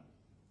kingdom.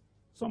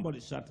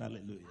 Somebody shout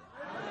hallelujah.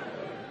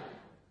 Hallelujah.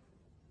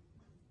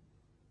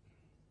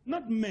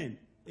 Not men,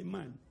 a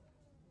man.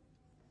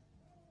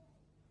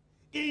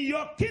 In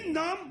your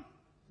kingdom,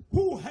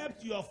 who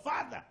helped your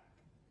father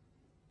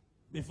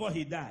before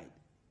he died?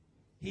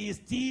 He is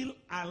still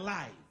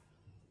alive.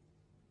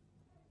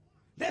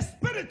 The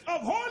spirit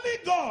of holy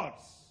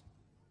gods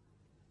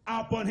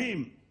are upon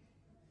him.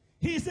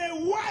 He's a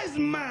wise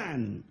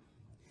man.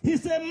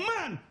 He's a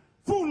man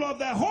full of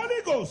the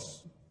Holy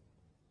Ghost.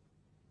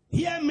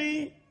 Hear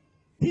me?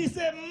 He's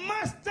a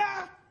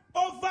master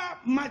over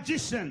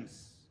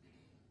magicians.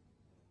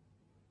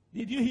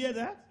 Did you hear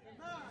that?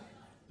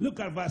 Look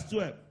at verse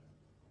 12.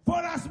 For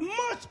as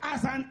much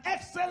as an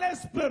excellent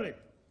spirit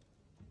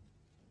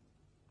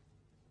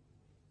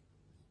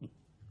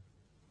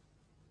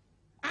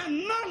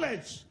and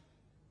knowledge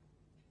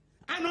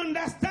and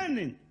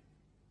understanding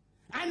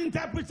and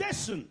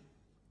interpretation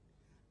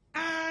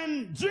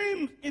and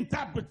dream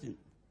interpreting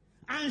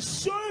and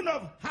showing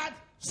of hard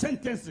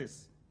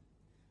sentences.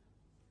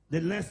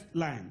 The next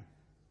line.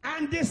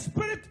 And the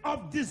spirit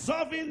of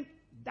dissolving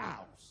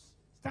doubts.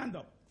 Stand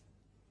up.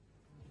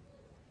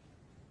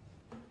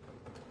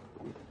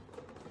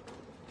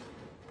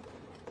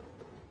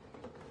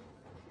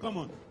 Come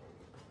on.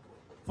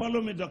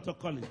 Follow me, Dr.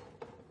 Colin.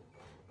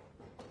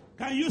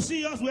 Can you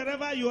see us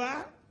wherever you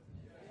are?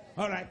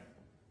 All right.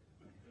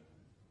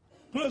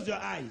 Close your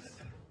eyes.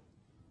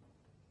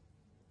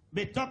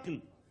 Be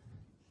talking.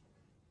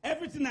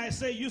 Everything I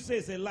say, you say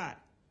is a lie.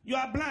 You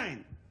are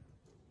blind.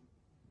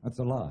 That's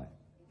a lie.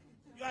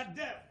 You are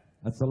deaf.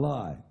 That's a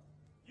lie.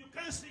 You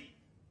can't see. I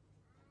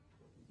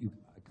You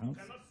can't.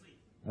 cannot see.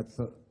 That's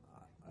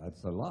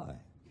a lie.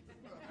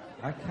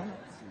 I can't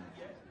see.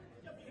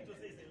 You begin to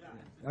say it's a lie.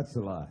 That's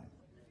a lie.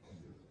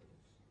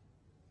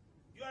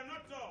 You are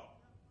not tall.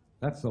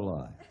 That's a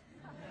lie.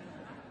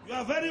 You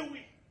are very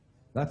weak.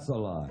 That's a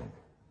lie.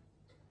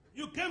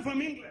 You came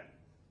from England.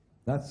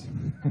 That's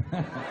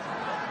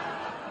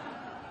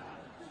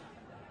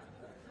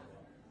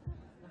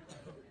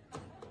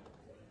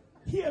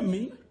Hear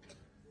me.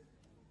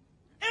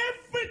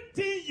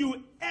 Everything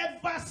you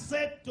ever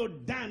said to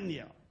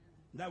Daniel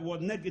that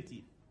was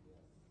negative,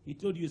 he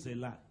told you it's a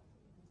lie.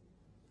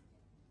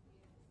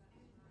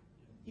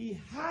 He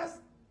has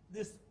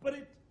the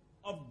spirit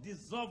of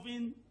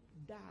dissolving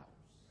doubts.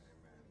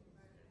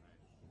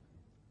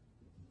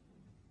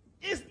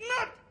 It's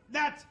not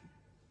that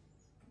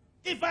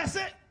if I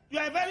say you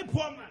are a very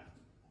poor man,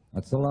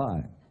 that's a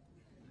lie.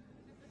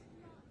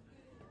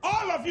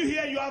 all of you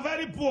here, you are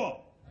very poor.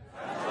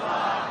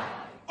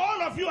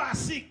 All of you are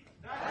sick.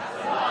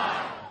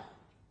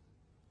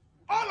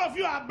 All of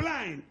you are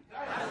blind.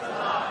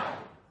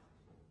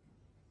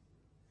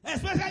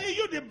 Especially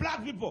you, the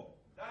black people.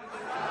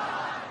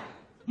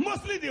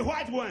 Mostly the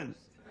white ones.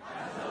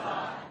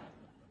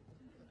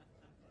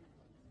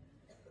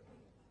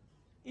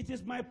 It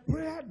is my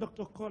prayer,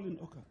 Dr. Colin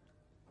Oka,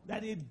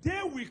 that a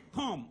day will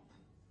come,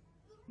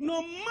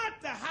 no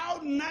matter how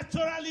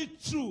naturally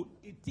true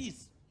it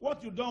is,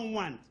 what you don't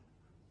want,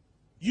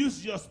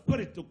 use your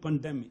spirit to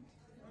condemn it.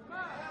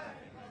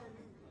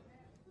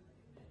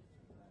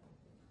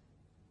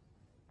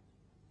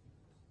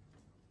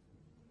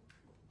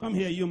 Come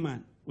here, you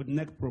man, with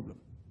neck problem.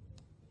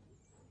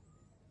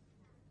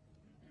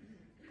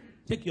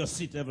 Take your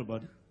seat,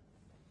 everybody.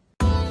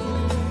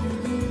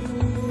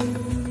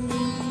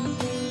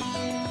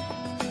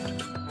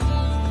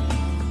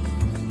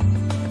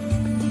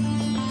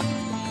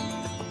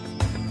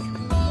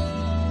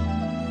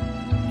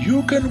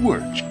 You can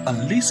watch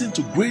and listen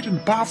to great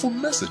and powerful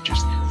messages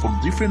from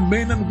different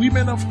men and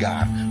women of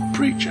God,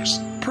 preachers,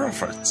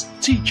 prophets,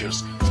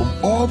 teachers from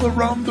all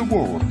around the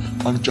world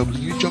on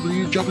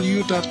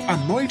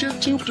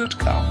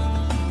www.anointedtube.com.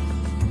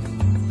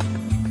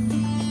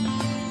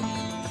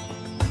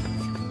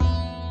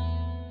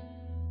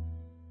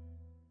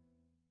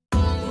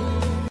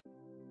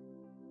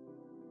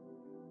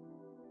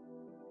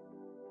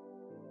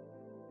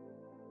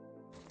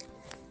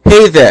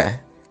 Hey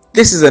there,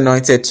 this is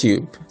Anointed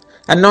Tube.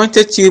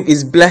 Anointed Tube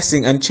is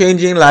blessing and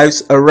changing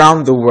lives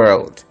around the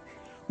world.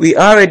 We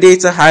are a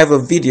data hive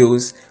of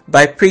videos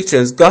by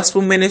preachers,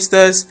 gospel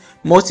ministers,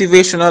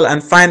 motivational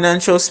and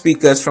financial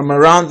speakers from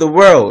around the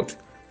world.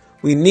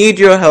 We need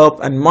your help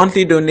and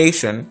monthly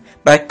donation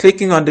by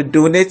clicking on the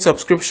donate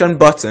subscription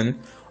button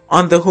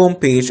on the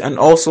homepage and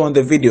also on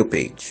the video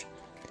page.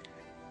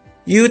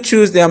 You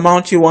choose the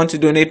amount you want to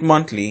donate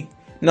monthly.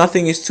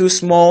 Nothing is too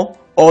small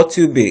or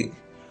too big.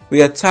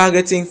 We are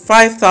targeting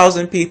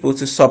 5,000 people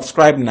to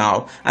subscribe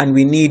now, and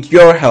we need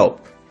your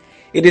help.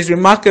 It is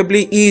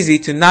remarkably easy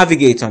to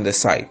navigate on the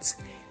site.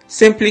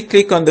 Simply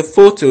click on the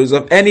photos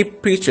of any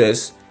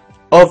preachers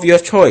of your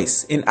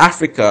choice in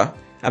Africa,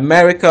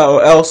 America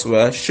or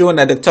elsewhere shown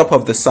at the top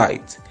of the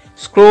site.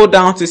 Scroll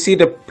down to see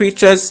the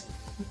preachers'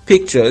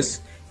 pictures.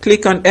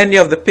 Click on any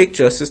of the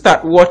pictures to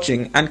start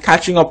watching and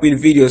catching up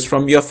with videos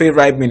from your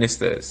favorite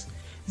ministers.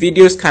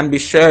 Videos can be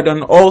shared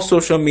on all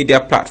social media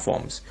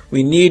platforms.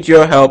 We need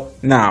your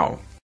help now.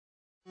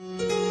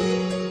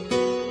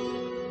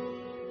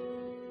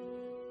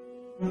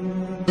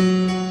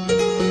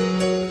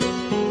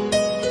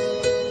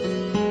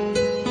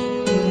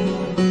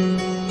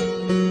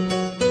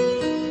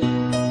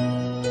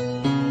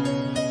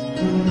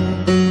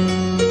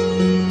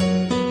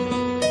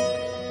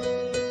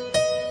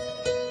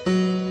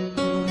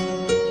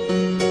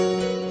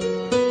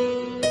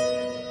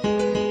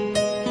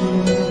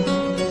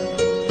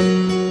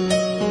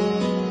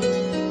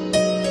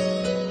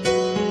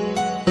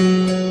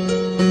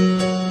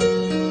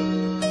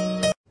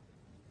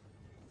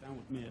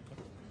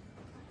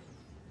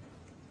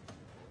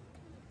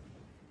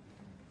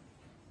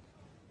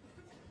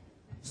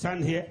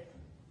 Stand here.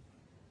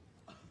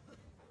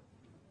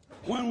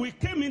 When we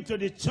came into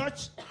the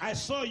church, I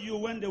saw you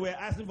when they were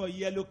asking for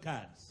yellow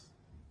cards.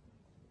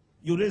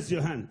 You raised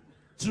your hand.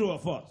 True or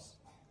false?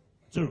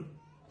 True.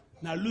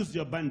 Now lose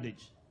your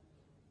bandage.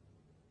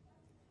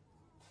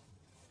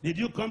 Did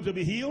you come to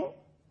be healed?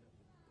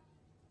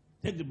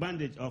 Take the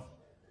bandage off.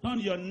 Turn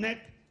your neck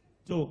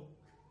to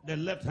the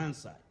left-hand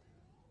side.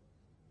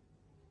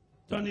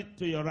 Turn it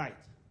to your right.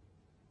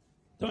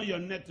 Turn your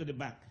neck to the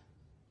back.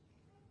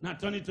 Now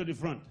turn it to the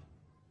front.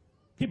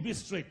 Keep it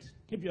straight.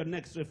 Keep your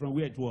neck straight from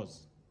where it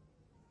was.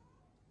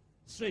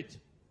 Straight.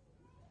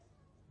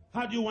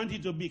 How do you want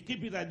it to be?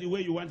 Keep it at the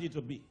way you want it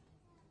to be.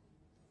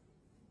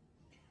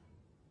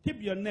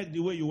 Keep your neck the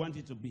way you want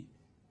it to be.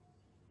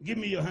 Give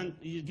me your hand.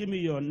 Give me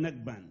your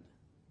neck band.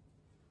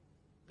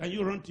 Can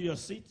you run to your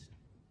seat?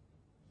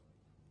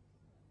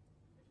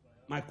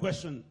 My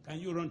question, can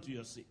you run to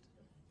your seat?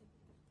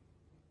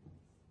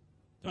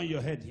 Turn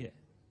your head here.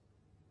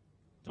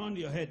 Turn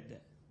your head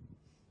there.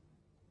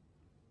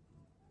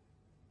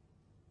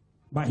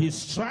 By his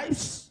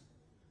stripes,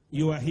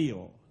 you are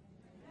healed.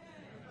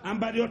 And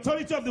by the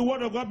authority of the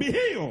word of God, be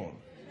healed.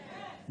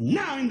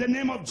 Now in the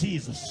name of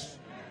Jesus.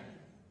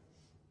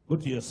 Go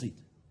to your seat.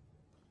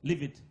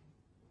 Leave it.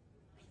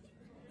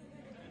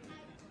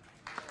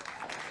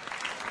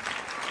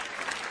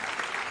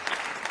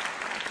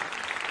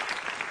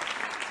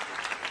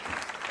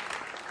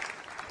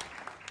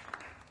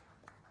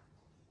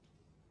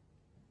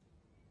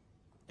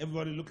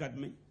 Everybody look at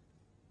me.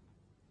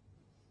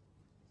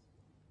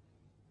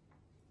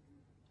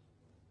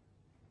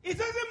 It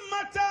doesn't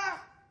matter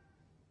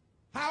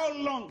how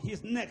long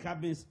his neck has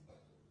been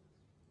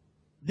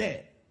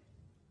there.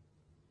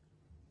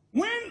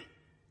 When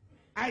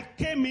I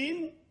came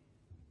in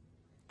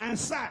and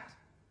sat,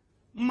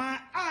 my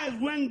eyes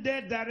went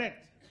there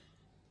direct.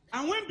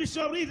 And when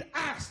Bishop Reed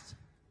asked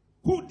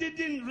who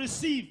didn't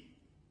receive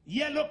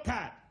yellow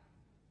card,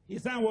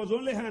 his hand was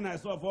only hand I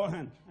saw, 4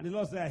 hands. And the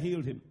Lord said, I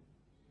healed him.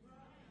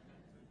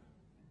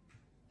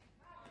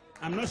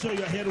 I'm not sure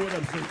you're hearing what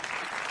I'm saying.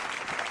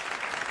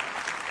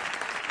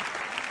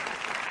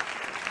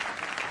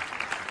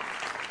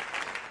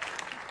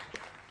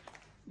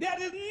 There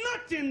is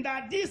nothing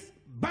that this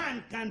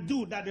band can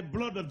do that the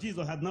blood of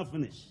Jesus has not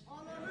finished.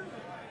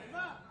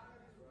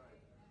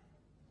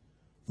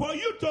 For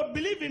you to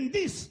believe in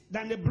this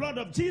than the blood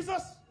of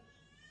Jesus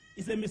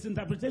is a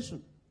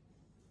misinterpretation.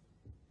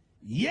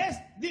 Yes,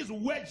 this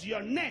wedge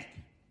your neck,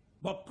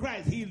 but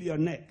Christ healed your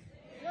neck.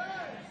 Yes.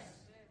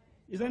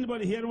 Is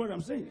anybody hearing what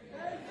I'm saying?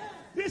 Yes.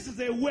 This is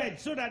a wedge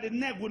so that the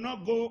neck will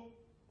not go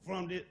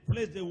from the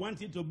place they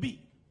want it to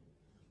be.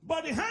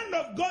 But the hand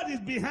of God is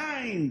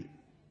behind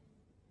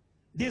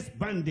this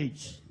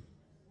bandage.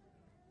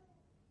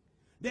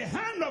 The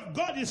hand of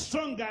God is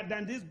stronger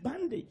than this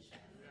bandage.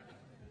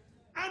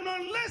 And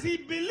unless he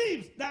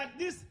believes that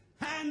this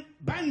hand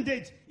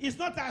bandage is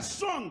not as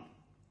strong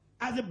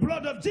as the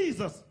blood of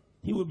Jesus,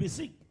 he will be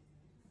sick.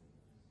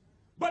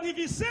 But if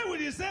he say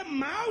with his same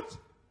mouth,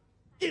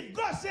 if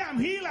God say I'm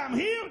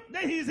healed,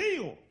 then he's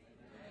healed.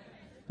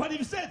 But if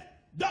he says,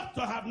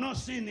 doctor have not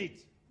seen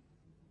it,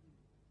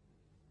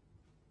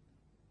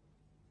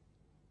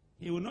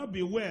 he will not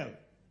be well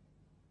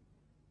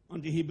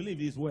until he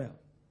believes he's well.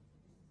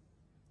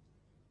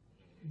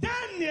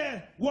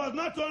 Daniel was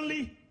not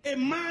only a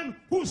man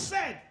who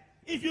said,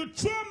 if you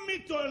throw me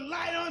to a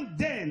lion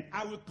den,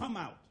 I will come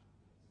out.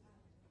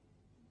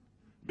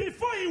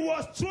 Before he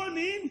was thrown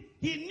in,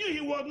 he knew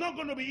he was not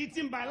going to be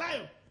eaten by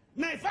lion.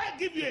 Now, if I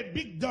give you a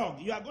big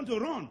dog, you are going to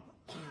run.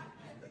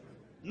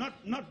 Not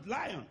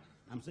lion.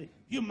 I'm saying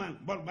human.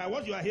 But by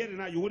what you are hearing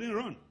now, you wouldn't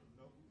run.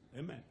 No.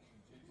 Amen.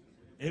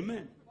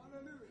 Amen.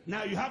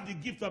 Now you have the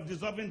gift of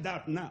dissolving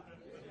doubt now.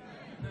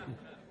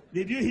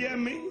 Did you hear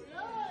me?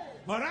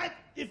 All right.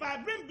 If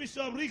I bring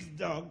Bishop Rick's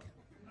dog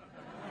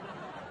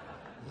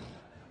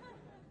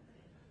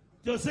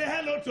to say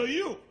hello to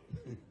you,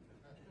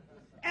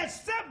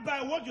 except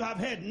by what you have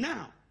heard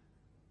now,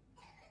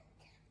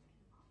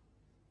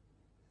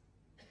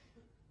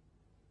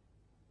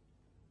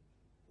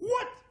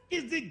 what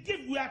is the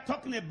gift we are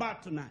talking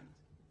about tonight?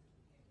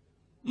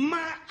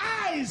 My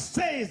eyes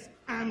says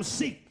I'm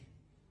sick.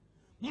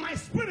 My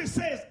spirit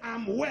says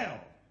I'm well.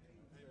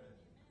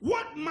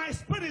 What my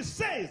spirit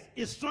says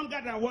is stronger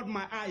than what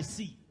my eyes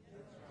see.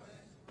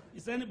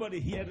 Is anybody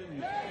hearing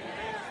me?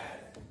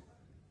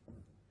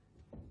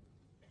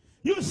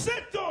 You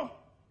said to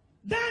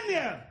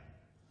Daniel,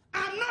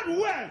 I'm not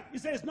well. He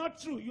said, it's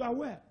not true. You are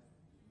well.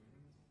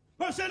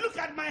 But he said, look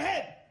at my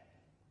head.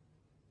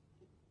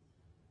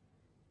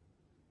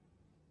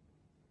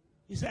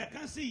 He said, I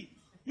can't see.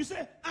 You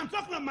say, I'm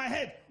talking about my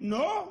head.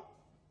 No.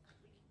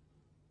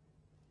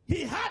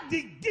 He had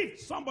the gift.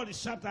 Somebody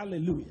shout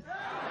hallelujah.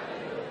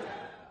 Hallelujah.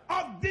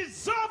 Of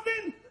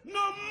dissolving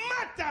no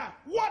matter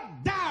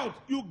what doubt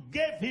you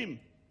gave him.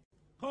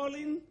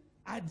 Colin,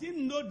 I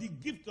didn't know the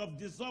gift of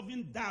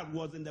dissolving doubt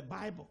was in the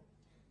Bible.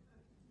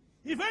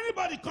 If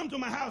anybody come to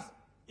my house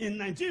in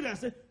Nigeria and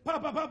say,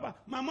 Papa,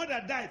 my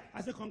mother died,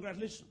 I say,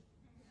 congratulations.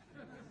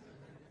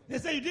 They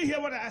say, you didn't hear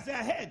what I said?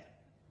 I heard.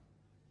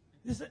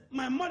 They say,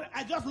 my mother,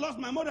 I just lost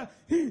my mother.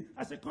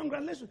 I said,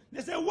 congratulations.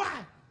 They say,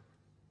 why?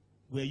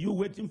 Were you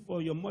waiting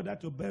for your mother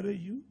to bury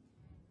you?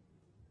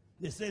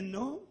 They say,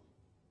 no.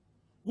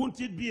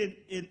 Won't it be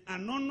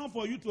an honor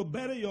for you to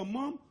bury your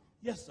mom?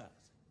 Yes, sir.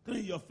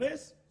 Clean your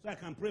face, so I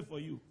can pray for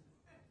you.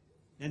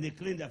 And they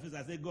clean their face.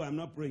 I say, go, I'm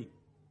not praying.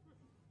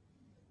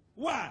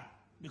 Why?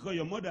 Because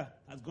your mother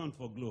has gone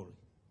for glory.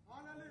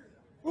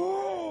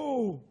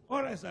 Oh,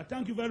 all right, sir.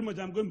 Thank you very much.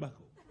 I'm going back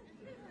home.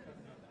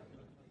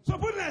 So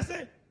I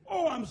say,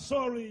 oh, I'm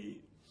sorry.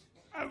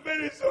 I'm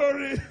very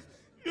sorry.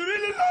 You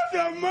really lost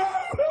your mom.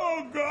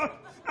 Oh, God.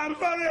 I'm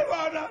sorry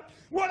about that.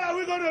 What are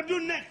we going to do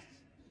next?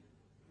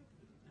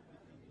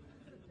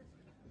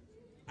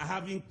 I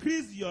have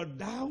increased your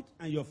doubt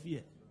and your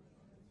fear.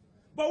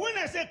 But when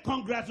I say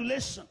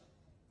congratulations,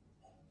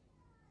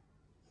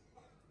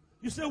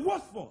 you say,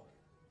 what for?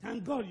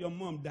 Thank God your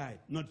mom died,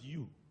 not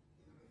you.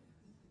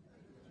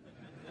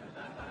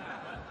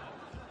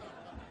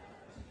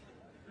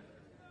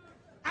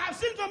 I've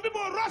seen some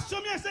people rush to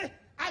me and say,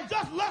 I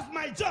just lost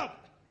my job.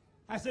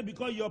 I said,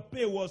 because your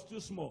pay was too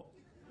small.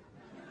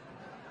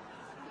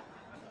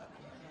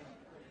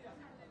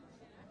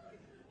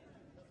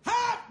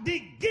 Have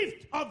the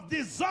gift of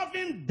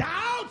dissolving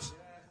doubt,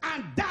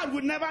 and doubt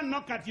will never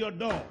knock at your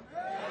door.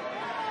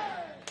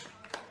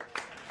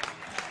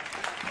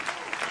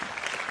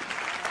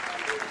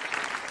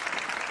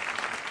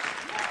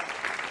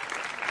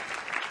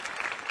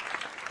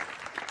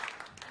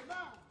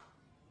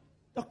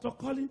 Dr.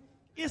 Colin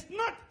is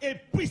not a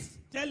priest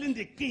telling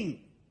the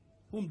king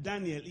whom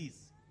Daniel is.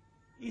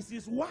 It's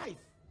his wife.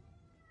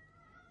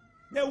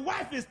 The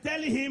wife is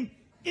telling him,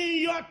 in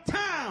your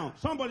town,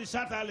 somebody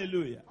shout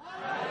hallelujah.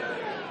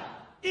 Hallelujah.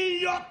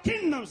 In your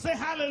kingdom, say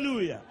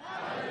hallelujah.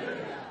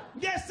 Hallelujah.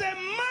 There's a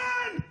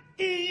man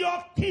in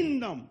your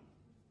kingdom.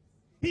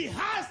 He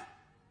has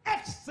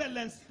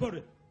excellent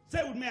spirit.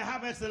 Say with me, I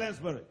have excellent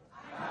spirit.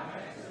 I have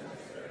excellent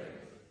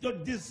spirit.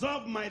 To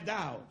dissolve my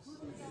doubts.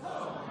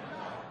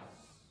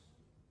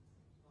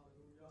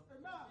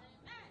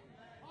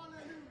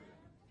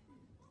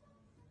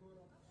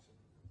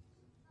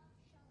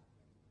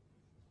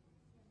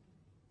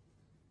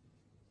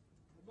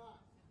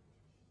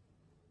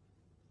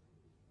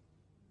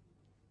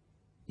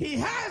 He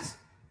has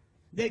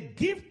the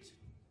gift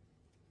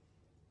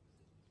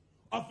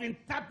of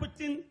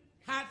interpreting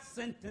hard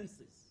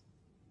sentences.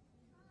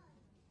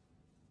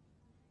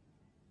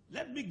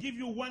 Let me give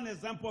you one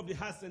example of the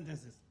hard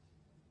sentences.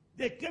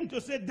 They came to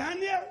say,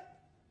 Daniel,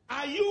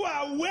 are you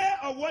aware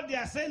of what they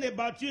are saying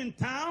about you in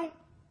town?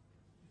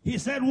 He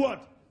said,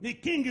 what? The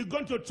king is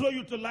going to throw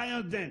you to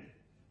lion's den.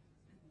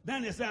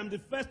 Daniel said, I'm the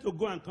first to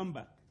go and come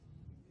back.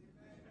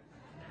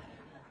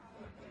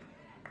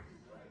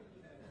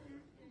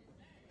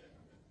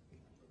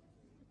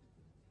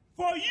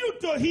 For you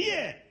to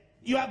hear,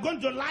 you are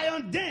going to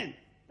lion den.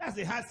 That's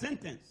a hard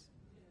sentence.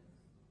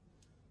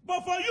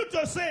 But for you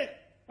to say,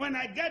 when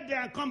I get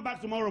there and come back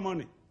tomorrow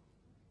morning.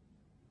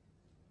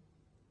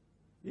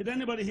 Did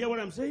anybody hear what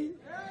I'm saying?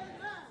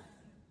 Amen.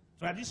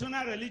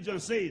 Traditional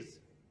religion says,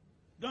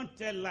 don't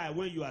tell lie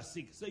when you are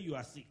sick. Say you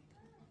are sick.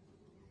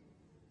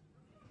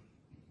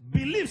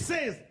 Belief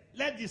says,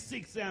 let the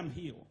sick say I'm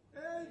healed.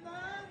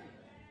 Amen.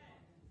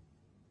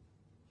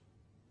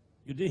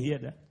 You didn't hear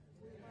that?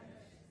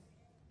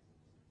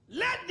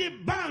 Let the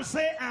bound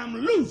say, I'm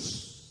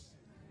loose.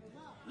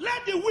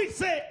 Let the weak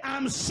say,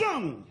 I'm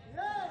strong.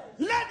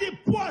 Let the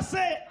poor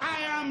say,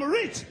 I am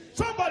rich.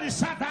 Somebody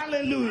shout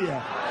hallelujah.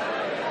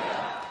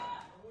 Hallelujah.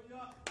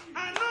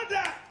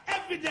 Another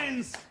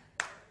evidence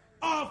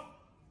of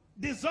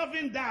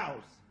dissolving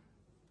doubts.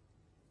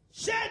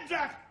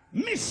 Shadrach,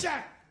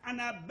 Meshach, and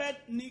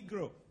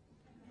Abednego.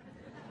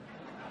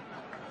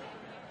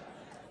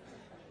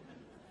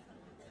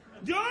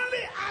 The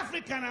only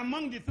African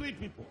among the three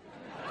people.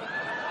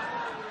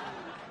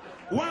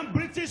 One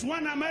British,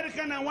 one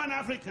American, and one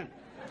African.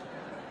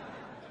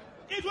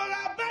 It was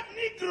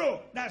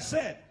Abednego that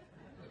said,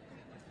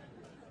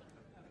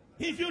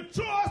 if you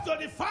throw us to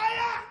the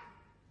fire,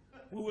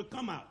 we will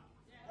come out.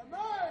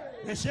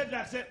 Then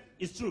Shadrach said,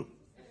 it's true.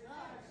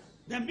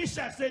 Then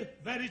Meshach said,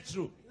 very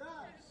true.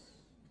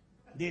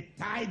 They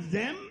tied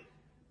them.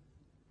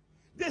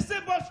 They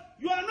said, but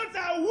you are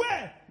not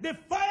aware the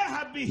fire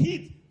had been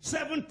hit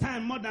 7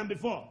 times more than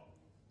before.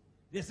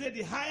 They said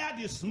the higher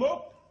the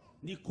smoke,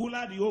 the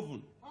cooler the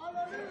oven.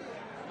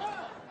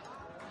 Hallelujah.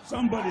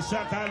 Somebody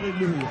shout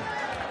hallelujah.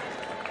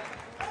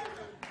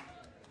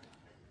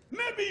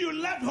 Maybe you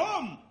left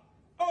home.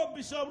 Oh,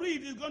 Bishop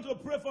Reed is going to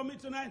pray for me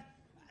tonight.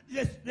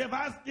 They've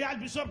asked the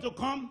Archbishop to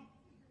come.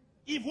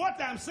 If what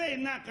I'm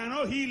saying now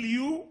cannot heal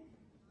you,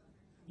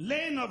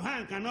 laying of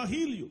hand cannot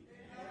heal you.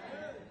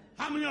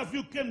 How many of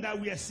you came that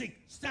were sick?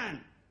 Stand.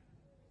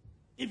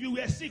 If you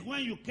were sick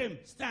when you came,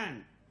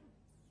 stand.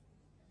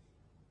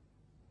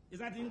 Is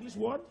that an English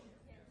word?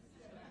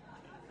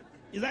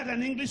 Is that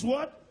an English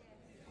word?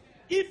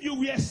 If you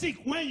were sick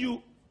when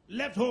you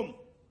left home,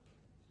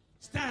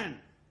 stand.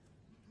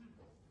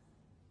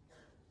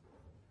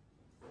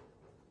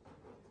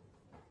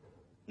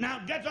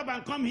 Now get up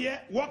and come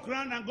here, walk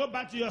around and go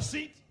back to your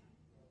seat.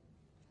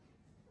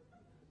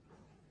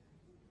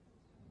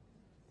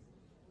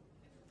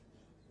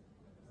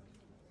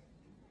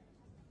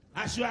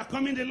 As you are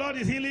coming, the Lord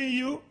is healing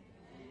you.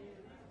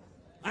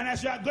 And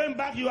as you are going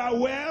back, you are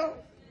well.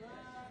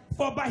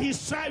 For by his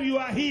stripe you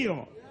are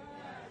healed.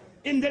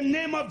 In the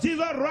name of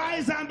Jesus,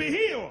 rise and be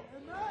healed.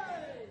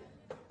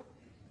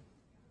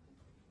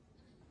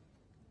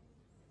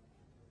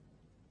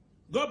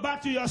 Go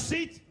back to your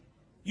seat.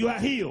 You are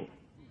healed.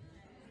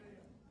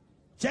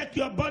 Check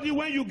your body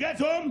when you get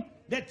home.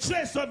 The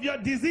trace of your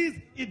disease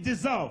is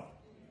dissolved.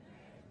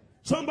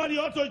 Somebody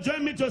ought to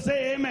join me to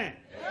say amen.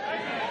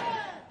 Amen.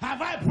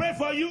 Have I prayed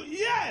for you?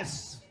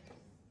 Yes.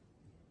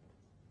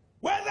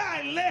 Whether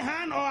I lay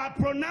hand or I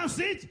pronounce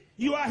it,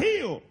 you are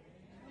healed.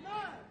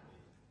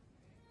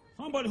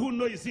 Somebody who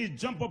knows you see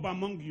jump up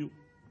among you.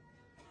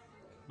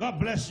 God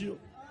bless you.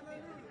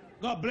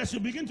 God bless you.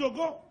 Begin to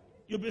go.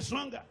 You'll be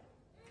stronger.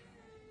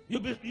 You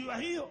are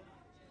healed.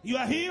 You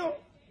are healed.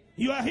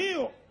 You are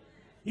healed.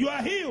 You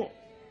are healed.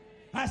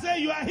 I say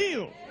you are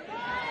healed.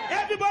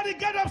 Everybody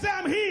get up, say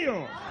I'm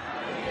healed.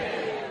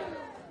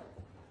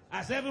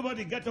 I say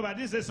everybody get up. I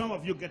didn't say some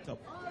of you get up.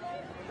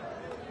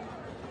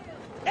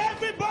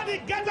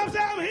 Everybody get up, say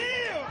I'm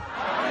healed.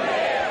 I'm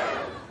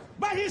healed.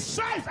 By his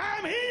stripes I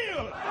am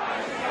healed.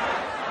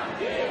 I'm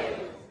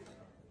healed.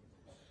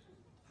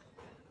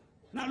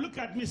 Now look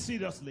at me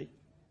seriously.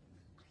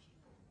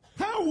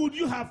 How would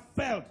you have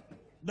felt,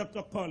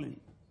 Dr.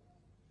 Collins,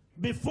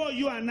 before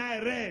you and I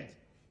read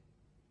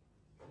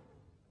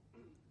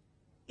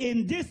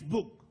in this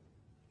book,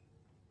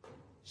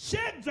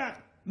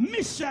 Shadrach,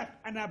 Meshach,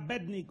 and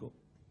Abednego?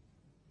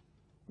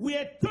 We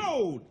are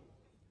told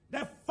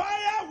the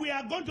fire we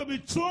are going to be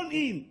thrown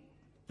in,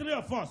 3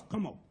 of us,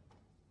 come up.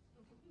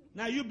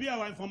 Now you be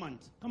our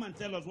informant. Come and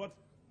tell us what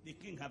the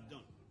king have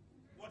done.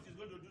 What he's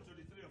going to do to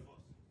the 3 of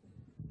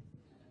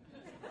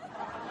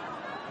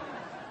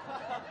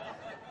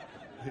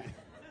us.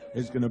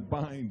 He's going to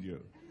bind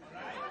you.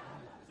 Right?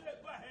 So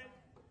go ahead.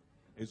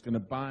 He's going to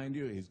bind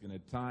you, he's going to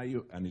tie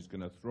you, and he's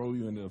going to throw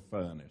you into the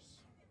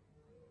furnace.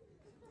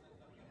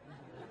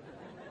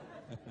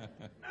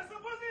 Now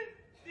supposing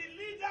the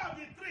leader of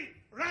the 3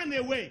 ran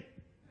away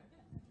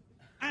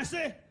and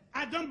said,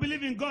 I don't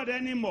believe in God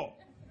anymore.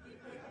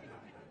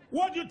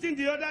 What do you think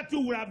the other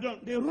 2 would have done?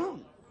 They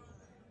run.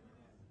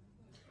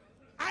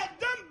 I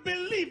don't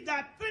believe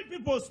that 3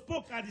 people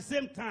spoke at the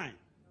same time.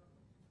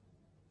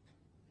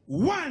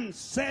 One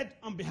said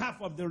on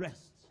behalf of the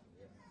rest.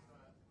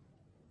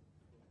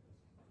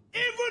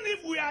 Even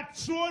if we are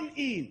thrown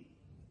in,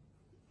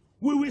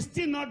 we will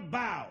still not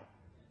bow.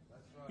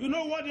 You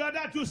know what the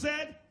other 2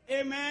 said?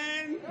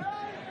 Amen.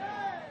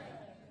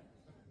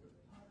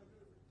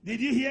 Did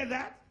you hear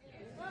that?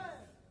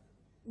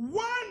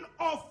 One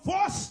of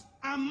us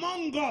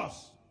among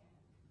us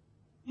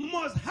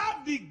must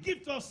have the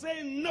gift of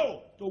saying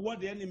no to what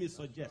the enemy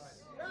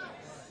suggests.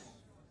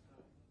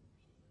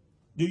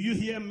 Do you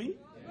hear me?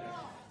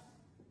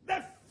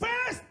 The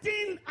first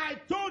thing I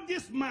told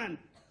this man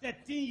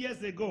 13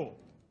 years ago,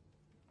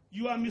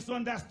 you are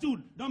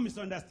misunderstood. Don't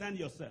misunderstand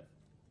yourself.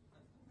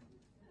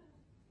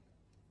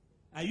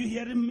 Are you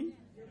hearing me?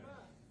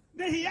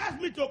 Then he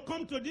asked me to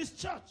come to this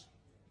church.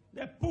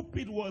 The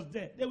pulpit was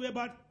there. There were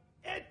about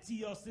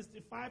 80 or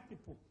 65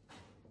 people.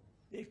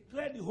 They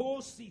cleared the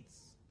whole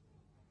seats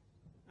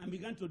and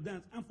began to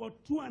dance. And for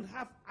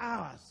 2.5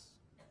 hours,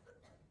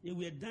 they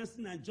were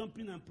dancing and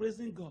jumping and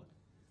praising God.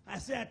 I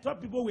said, I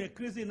thought people were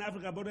crazy in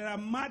Africa, but there are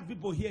mad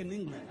people here in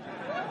England.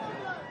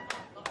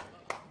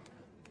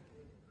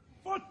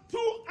 For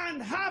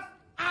 2.5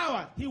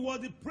 hours, he was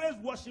the praise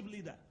worship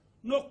leader.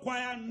 No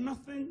choir,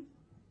 nothing.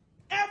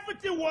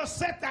 Everything was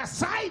set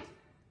aside.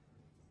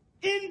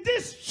 In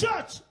this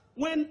church,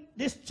 when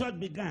this church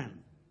began,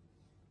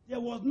 there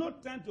was no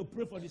time to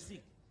pray for the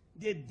sick.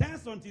 They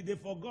danced until they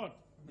forgot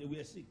they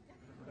were sick.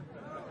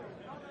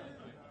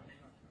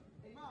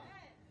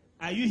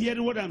 Are you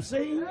hearing what I'm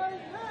saying?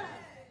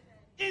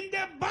 In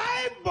the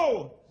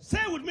Bible, say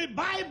with me,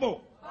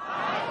 Bible.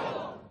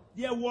 Bible.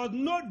 There was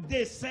no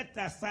day set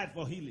aside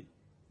for healing.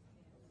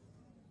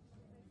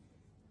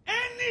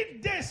 Any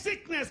day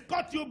sickness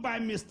caught you by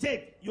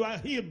mistake, you are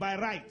healed by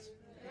right.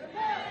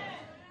 Amen.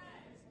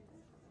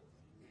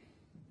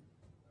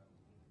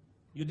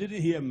 You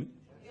didn't hear me?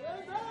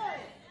 Amen.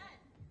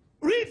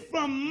 Read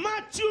from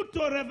Matthew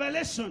to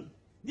Revelation.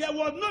 There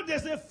was no,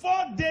 there's a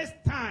 4 days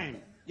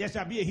time. There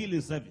shall be a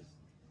healing service.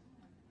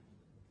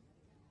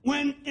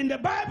 When in the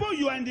Bible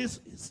you are in this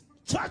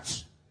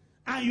church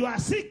and you are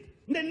sick,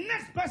 the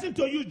next person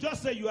to you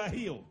just say you are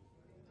healed.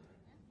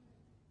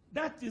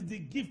 That is the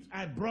gift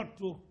I brought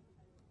to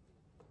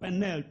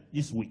Peniel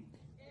this week.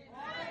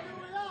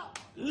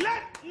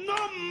 Let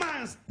no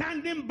man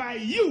standing by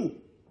you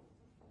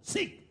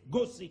sick,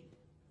 go sick.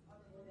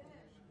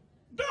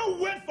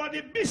 Don't wait for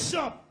the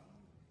bishop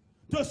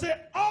to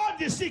say all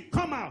the sick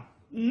come out.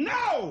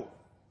 No.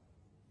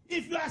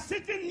 If you are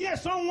sitting near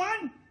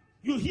someone,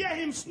 you hear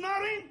him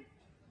snoring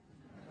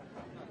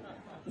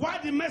while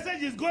the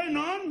message is going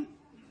on,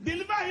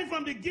 deliver him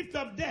from the gift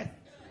of death.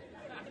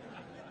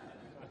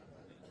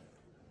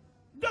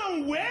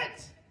 Don't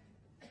wait,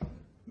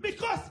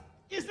 because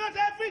it's not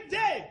every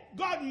day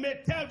God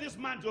may tell this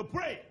man to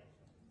pray,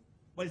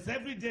 but it's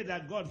every day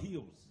that God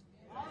heals.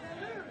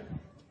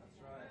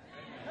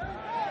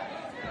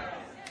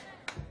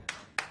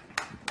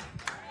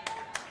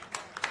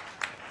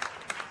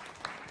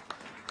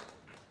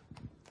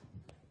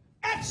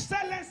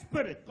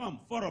 Spirit, come.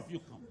 4 of you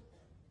come.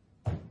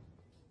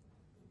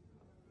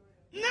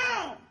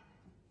 Now,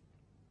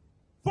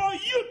 for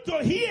you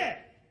to hear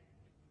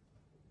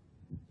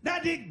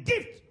that the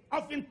gift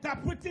of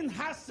interpreting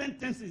hard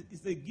sentences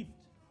is a gift.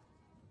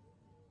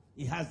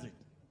 He has it.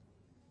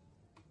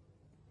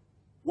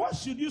 What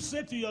should you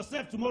say to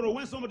yourself tomorrow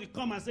when somebody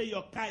come and say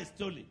your car is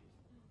stolen?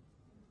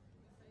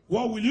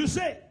 What will you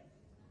say?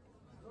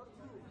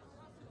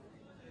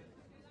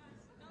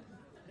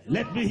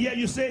 Let me hear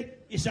you say,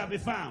 it shall be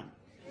found.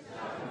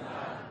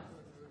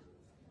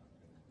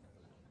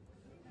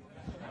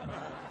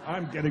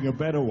 I'm getting a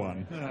better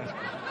one.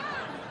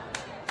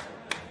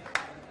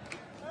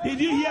 Did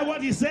you hear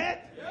what he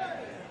said?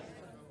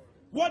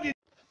 What did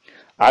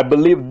I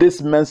believe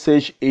this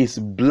message is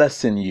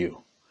blessing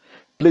you.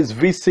 Please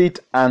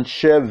visit and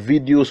share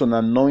videos on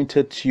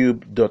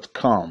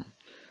anointedtube.com,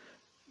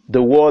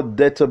 the world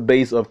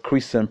database of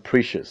Christian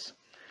preachers,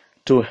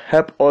 to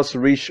help us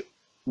reach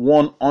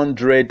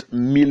 100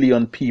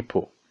 million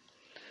people.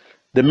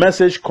 The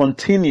message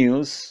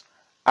continues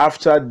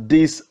after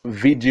this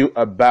video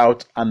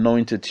about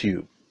Anointed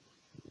Tube.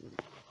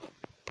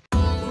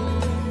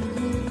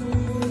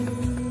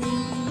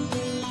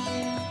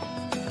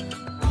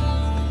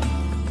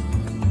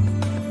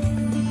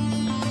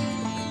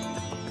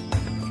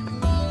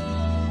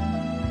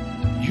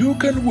 You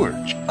can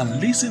watch and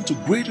listen to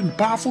great and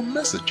powerful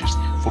messages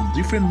from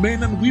different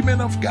men and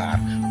women of God,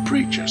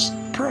 preachers,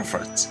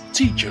 prophets,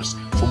 teachers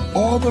from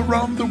all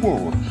around the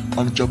world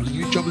on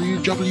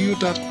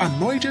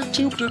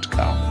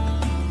www.anointedtube.com.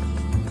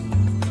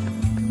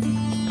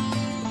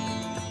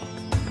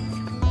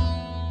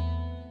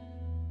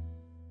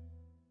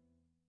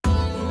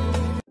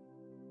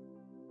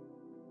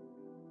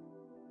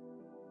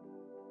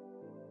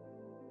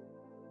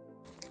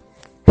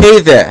 Hey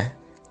there,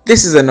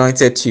 this is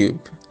Anointed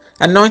Tube.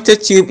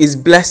 Anointed Tube is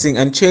blessing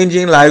and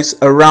changing lives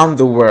around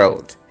the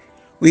world.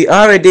 We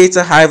are a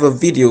data hive of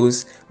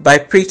videos by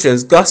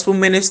preachers, gospel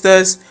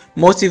ministers,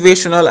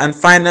 motivational and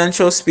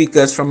financial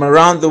speakers from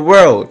around the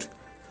world.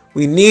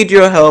 We need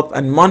your help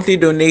and monthly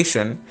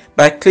donation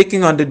by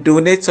clicking on the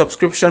donate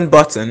subscription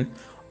button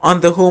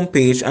on the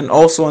homepage and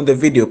also on the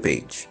video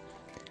page.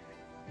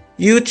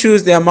 You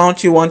choose the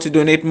amount you want to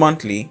donate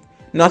monthly.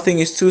 Nothing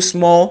is too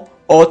small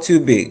or too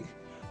big.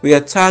 We are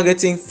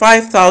targeting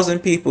 5,000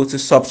 people to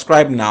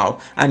subscribe now,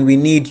 and we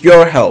need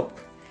your help.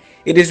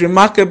 It is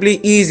remarkably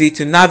easy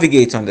to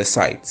navigate on the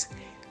site.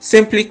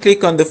 Simply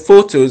click on the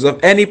photos of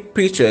any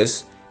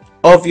preachers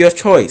of your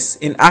choice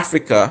in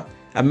Africa,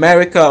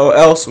 America or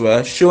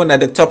elsewhere shown at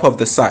the top of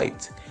the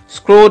site.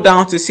 Scroll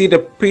down to see the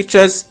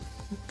preachers'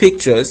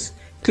 pictures.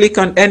 Click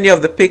on any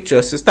of the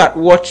pictures to start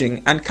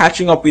watching and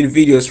catching up with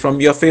videos from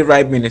your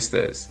favorite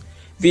ministers.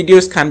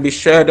 Videos can be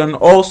shared on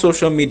all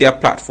social media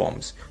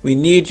platforms. We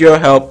need your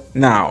help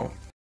now.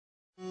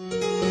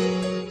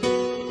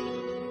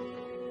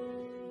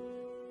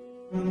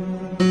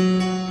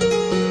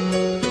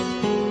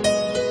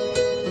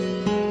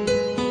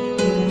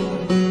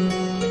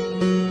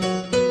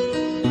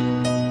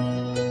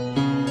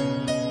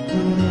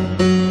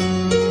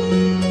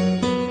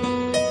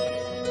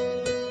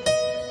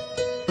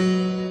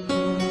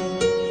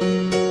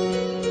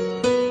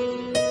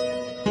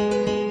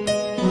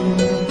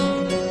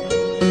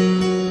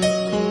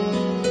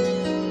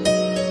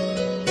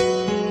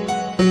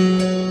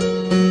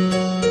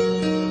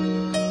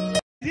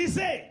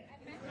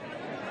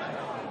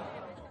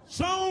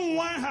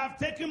 Someone have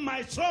taken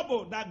my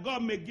trouble that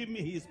God may give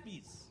me his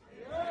peace.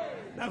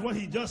 That's what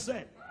he just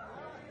said.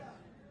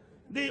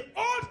 The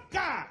old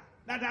car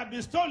that had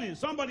been stolen,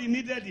 somebody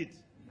needed it.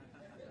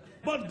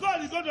 But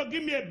God is going to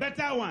give me a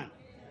better one.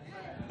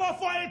 But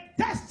for a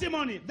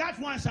testimony, that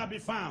one shall be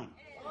found.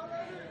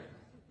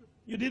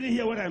 You didn't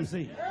hear what I'm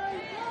saying?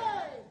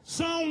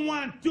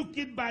 Someone took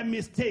it by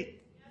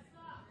mistake.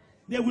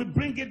 They will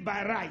bring it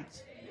by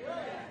right.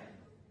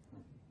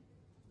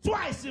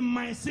 Twice in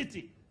my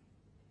city.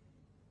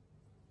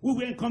 We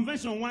were in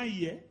convention 1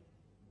 year.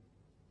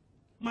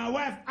 My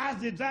wife asked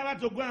the driver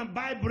to go and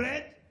buy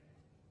bread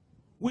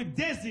with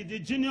Daisy, the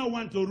junior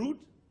one, to root.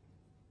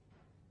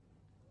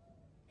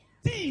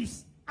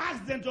 Thieves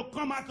asked them to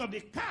come out of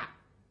the car,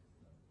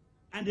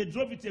 and they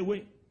drove it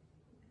away.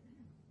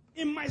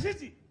 In my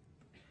city,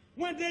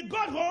 when they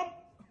got home,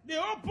 they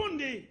opened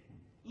the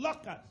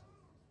lockers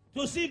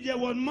to see if there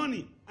was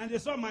money, and they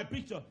saw my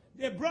picture.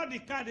 They brought the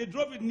car, they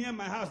drove it near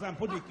my house and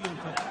put the key on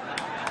top.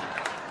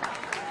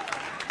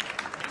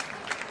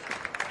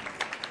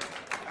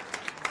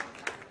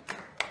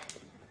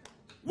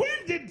 When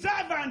the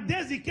driver and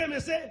Daisy came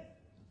and said,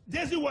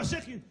 Daisy was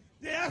shaking,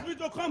 they asked me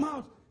to come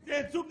out.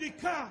 They took the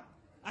car.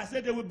 I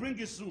said they will bring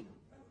it soon.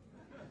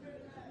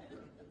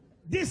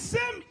 The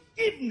same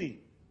evening,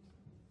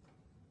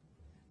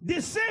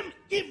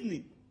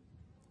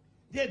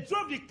 they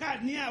drove the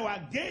car near our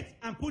gate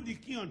and put the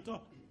key on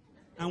top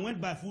and went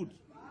by foot.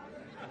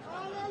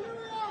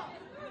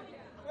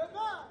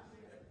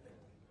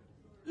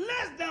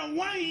 Less than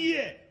 1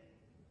 year,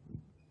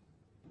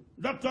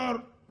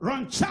 Dr.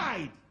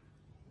 Ronchide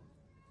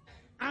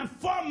and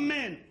 4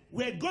 men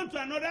we're going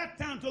to another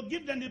town to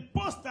give them the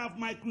poster of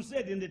my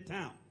crusade in the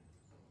town.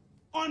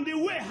 On the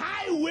way,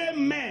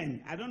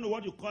 highwaymen, I don't know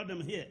what you call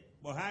them here,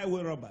 but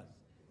highway robbers,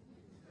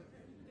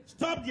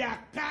 stopped their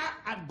car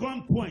at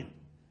gunpoint,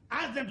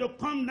 asked them to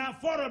come down,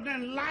 4 of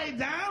them lie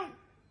down.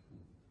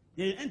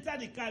 They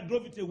entered the car,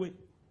 drove it away.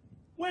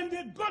 When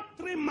they got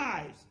 3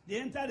 miles, they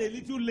entered a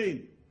little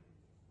lane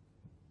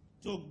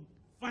to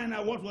find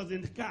out what was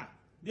in the car.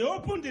 They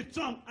opened the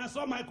trunk and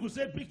saw my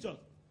crusade pictures.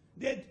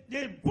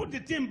 They put the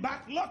thing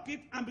back, locked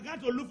it, and began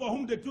to look for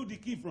whom they took the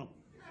key from.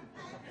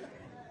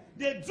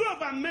 They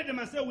drove and met them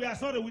and said, we are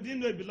sorry, we didn't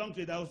know it belonged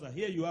to the house.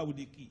 Here you are with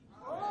the key.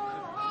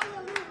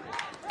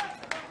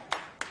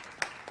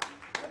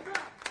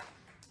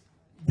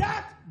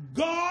 That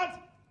God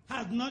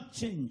has not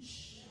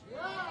changed.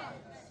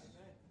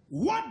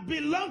 What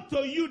belongs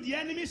to you, the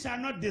enemy shall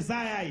not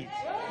desire it.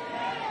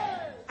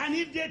 And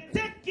if they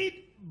take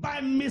it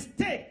by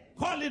mistake,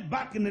 call it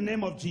back in the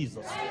name of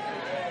Jesus.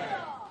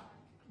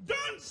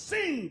 Don't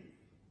sing.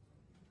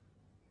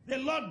 The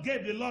Lord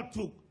gave, the Lord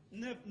took.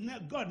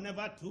 God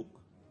never took.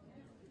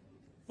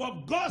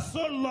 For God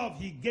so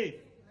loved, he gave.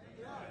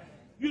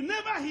 You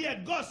never hear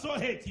God so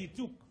hate, he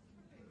took.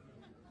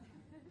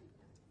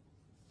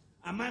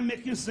 Am I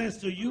making sense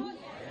to you?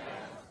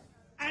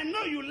 I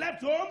know you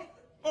left home.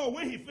 Oh,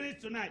 when he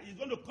finished tonight, he's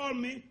going to call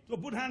me to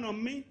put hand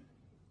on me.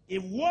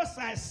 If words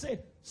I say,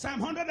 Psalm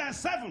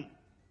 107,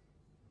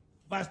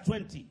 verse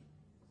 20.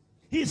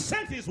 He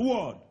sent his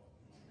word.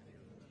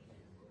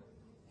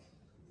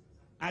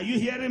 Are you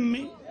hearing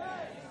me?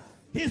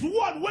 His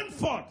word went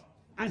forth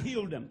and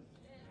healed them.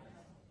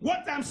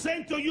 What I'm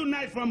saying to you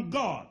tonight from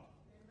God,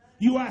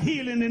 you are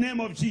healed in the name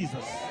of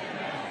Jesus.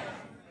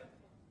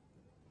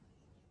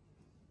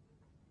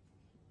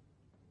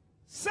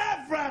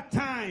 Several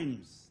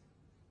times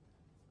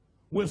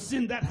we've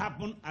seen that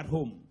happen at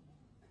home.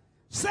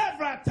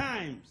 Several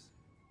times.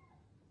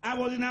 I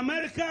was in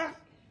America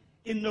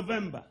in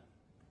November.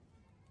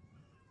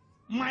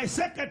 My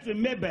secretary,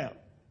 Mabel,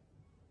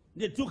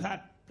 they took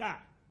her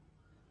car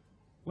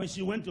when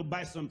she went to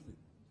buy something.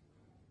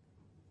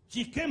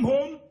 She came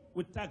home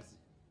with taxi.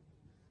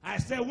 I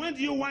said, when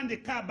do you want the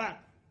car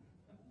back?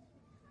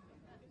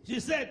 She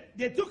said,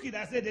 they took it.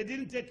 I said, they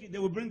didn't take it. They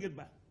will bring it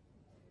back.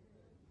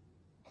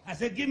 I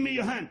said, give me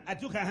your hand. I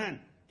took her hand.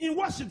 In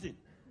Washington,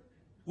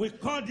 we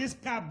called this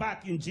car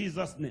back in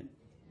Jesus' name.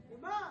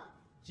 Amen.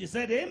 She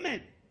said,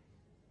 amen.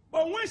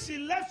 But when she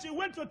left, she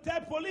went to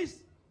tell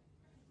police.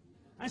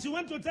 And she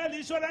went to tell the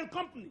insurance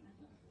company.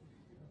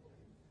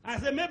 I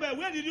said, maybe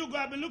where did you go?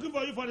 I've been looking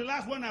for you for the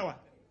last 1 hour.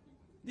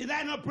 Did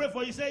I not pray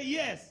for you? She said,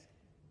 yes.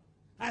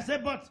 I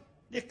said, but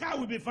the car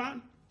will be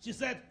found. She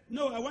said,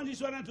 no, I want the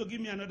insurance to give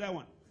me another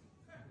one.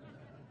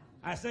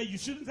 I said, you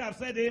shouldn't have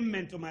said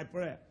amen to my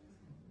prayer.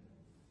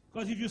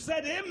 Because if you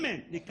said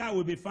amen, the car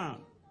will be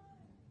found.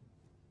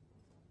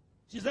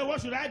 She said, what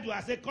should I do?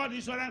 I said, call the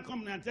insurance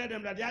company and tell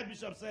them that the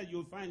Archbishop said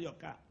you'll find your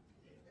car.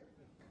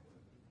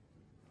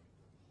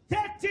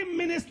 30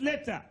 minutes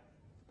later,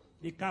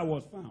 the car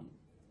was found.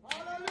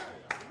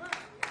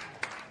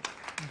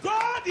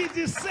 God is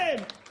the same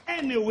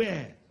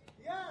anywhere.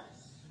 Yes.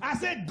 I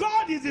said,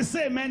 God is the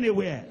same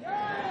anywhere.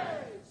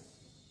 Yes.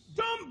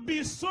 Don't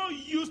be so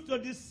used to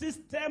the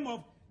system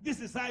of this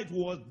is how it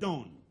was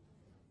done.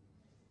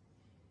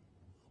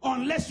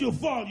 Unless you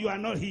fall, you are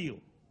not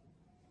healed.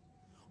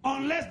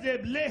 Unless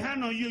they lay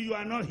hand on you, you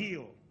are not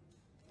healed.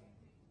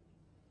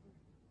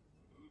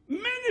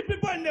 Many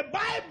people in the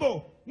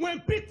Bible, when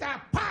Peter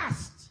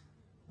passed,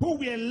 who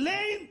were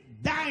laying,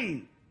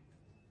 dying,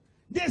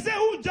 they say,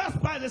 who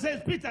just passed? They say,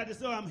 it's Peter. They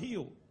say, oh, I'm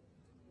healed.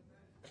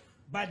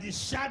 By the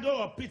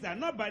shadow of Peter,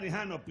 not by the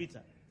hand of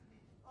Peter.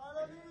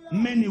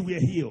 Many were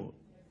healed.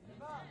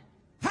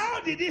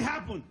 How did it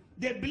happen?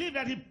 They believe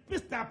that if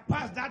Peter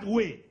passed that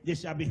way, they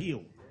shall be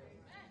healed.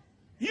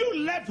 You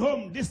left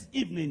home this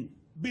evening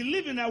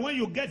believing that when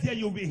you get here,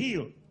 you'll be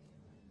healed.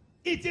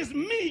 It is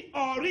me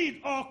or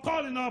Reed or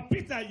Colin or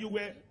Peter you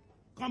were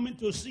coming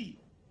to see.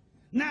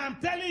 Now I'm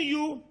telling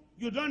you,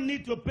 you don't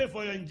need to pay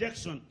for your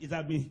injection. It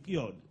has been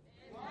cured.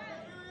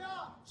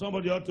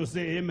 Somebody ought to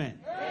say amen.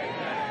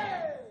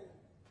 Amen.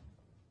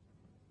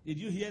 Did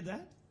you hear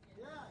that?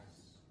 Yes.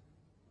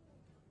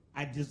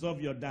 I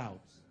dissolve your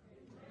doubts.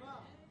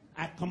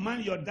 I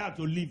command your doubt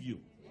to leave you.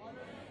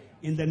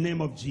 In the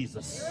name of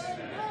Jesus.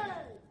 Amen.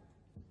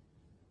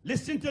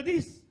 Listen to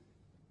this.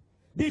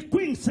 The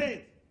queen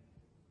said,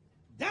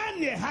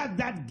 Daniel had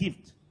that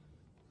gift.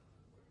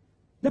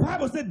 The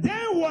Bible said,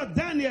 then was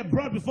Daniel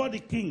brought before the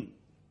king.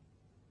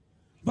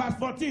 Verse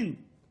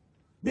 14.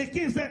 The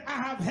king said, I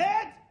have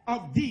heard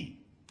of thee,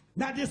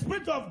 that the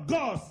Spirit of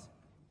God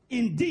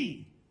in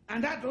thee,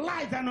 and that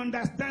light and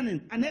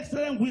understanding and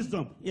excellent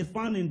wisdom is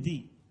found in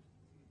thee.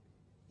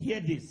 Hear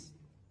this.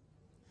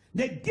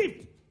 The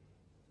gift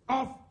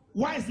of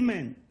wise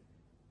men,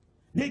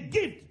 the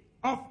gift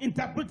of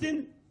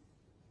interpreting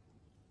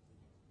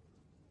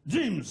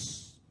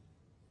dreams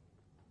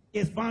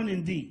is found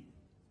in thee.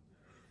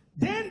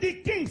 Then the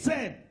king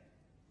said,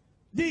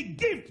 the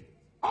gift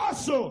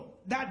also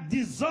that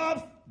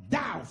dissolves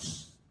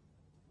doubts.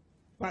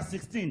 verse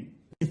 16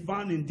 is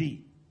found in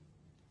thee.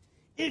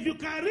 If you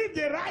can read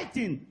the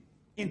writing,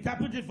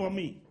 interpret it for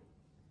me.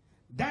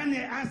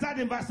 Daniel answered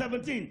in verse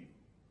 17,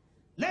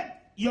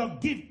 let your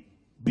gift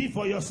be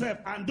for yourself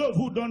and those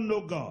who don't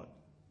know God.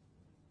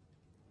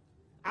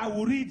 I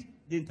will read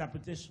the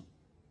interpretation.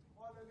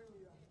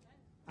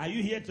 Are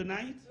you here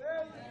tonight?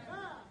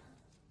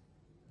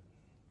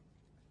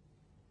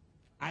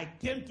 I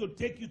came to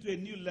take you to a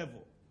new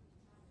level.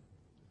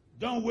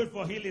 Don't wait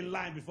for healing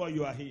line before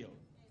you are healed.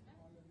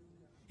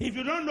 If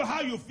you don't know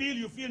how you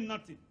feel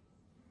nothing.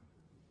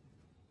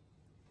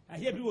 I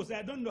hear people say,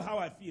 I don't know how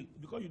I feel,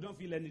 because you don't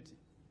feel anything.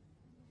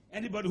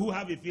 Anybody who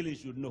have a feeling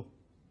should know.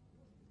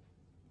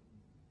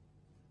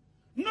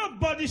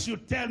 Nobody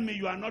should tell me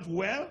you are not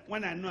well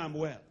when I know I'm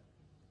well.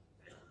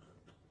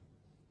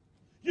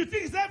 You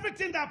think it's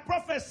everything that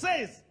prophet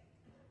says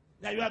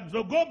that you have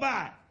to go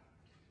by.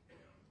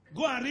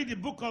 Go and read the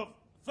book of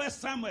 1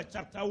 Samuel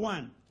chapter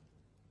 1.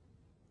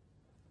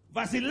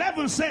 Verse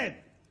 11 said,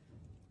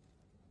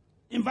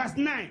 in verse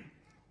 9,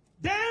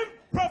 then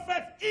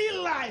prophet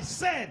Eli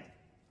said,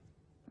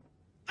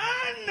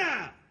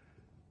 Anna,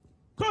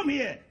 come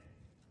here.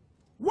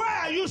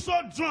 Why are you so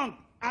drunk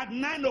at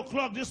 9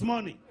 o'clock this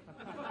morning?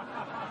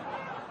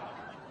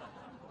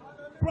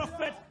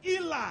 Prophet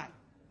Eli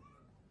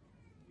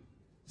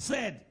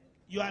said,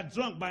 you are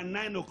drunk by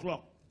 9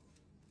 o'clock.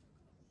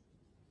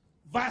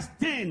 Verse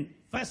 10,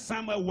 1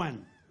 Samuel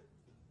 1.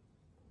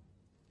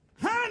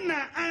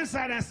 Hannah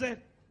answered and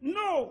said,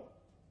 no,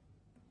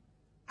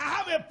 I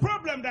have a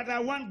problem that I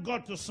want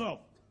God to solve.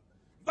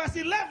 Verse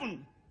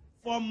 11,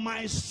 for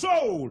my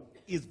soul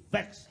is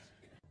vexed,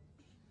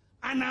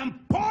 and I'm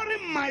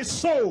pouring my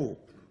soul.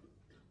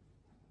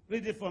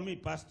 Read it for me,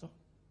 Pastor.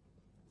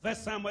 1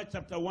 Samuel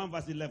chapter 1,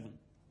 verse 11.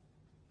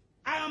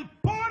 I am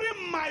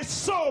pouring my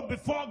soul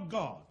before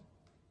God.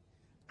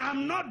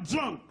 I'm not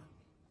drunk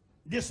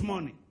this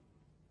morning.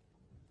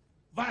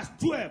 Verse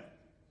 12.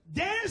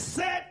 Then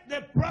said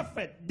the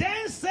prophet,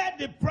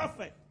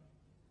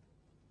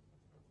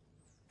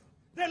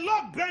 the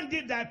Lord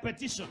granted thy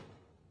petition.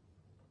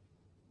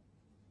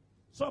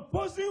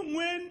 Supposing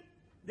when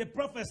the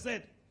prophet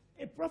said,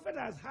 a prophet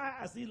as high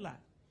as Eli,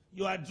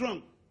 you are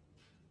drunk,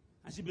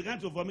 and she began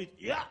to vomit,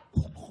 yeah,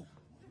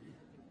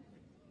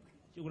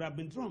 she would have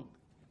been drunk.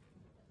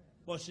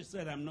 But she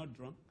said, I'm not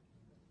drunk.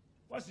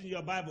 What's in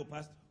your Bible,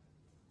 Pastor?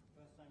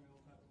 1 Samuel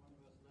 1, verse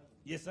 11.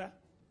 Yes, sir?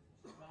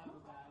 Thou,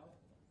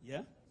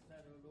 yeah?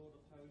 said, O Lord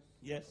of hosts,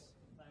 yes,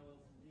 thou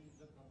wilt indeed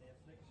look on the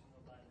affliction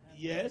of thine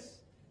handmaid,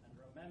 yes, and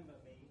remember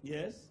me,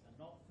 yes, and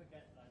not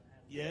forget thine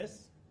handmaid,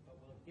 yes, but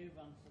will give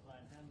unto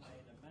thine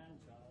handmaid a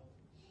man-child,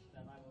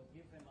 then I will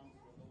give him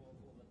unto the Lord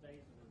all the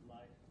days of his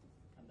life,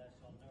 and there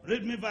shall no...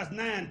 Read me verse 9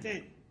 and 10. 9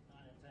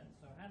 and 10.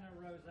 So Hannah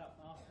rose up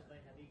after they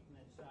had eaten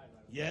in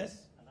Shiloh,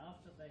 Yes, and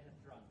after they had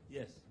drunk.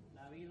 yes,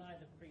 Now Eli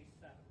the priest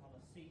sat upon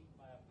a seat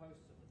by a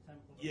post of the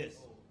temple of Yes.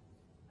 the Lord,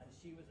 and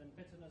she was in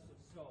bitterness of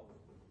soul,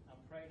 and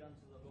prayed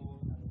unto the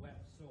Lord, and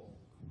wept sore.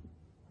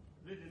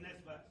 read the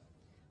next verse.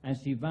 And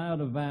she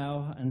vowed a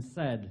vow and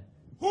said,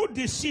 Who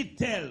did she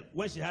tell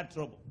when she had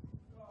trouble?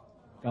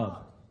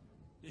 God.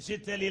 Did she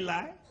tell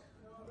Eli?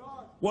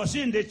 Was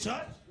she in the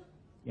church?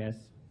 Yes.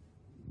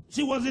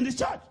 She was in the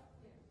church.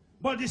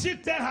 But did she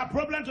tell her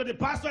problem to the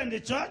pastor in the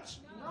church?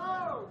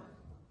 No.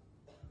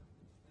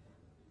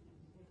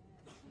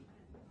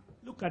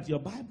 Look at your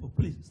Bible,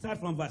 please. Start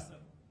from verse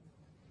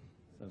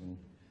 7.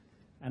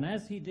 And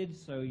as he did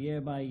so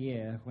year by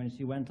year, when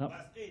she went up,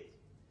 verse 8.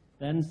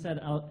 then said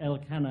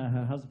Elkanah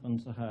her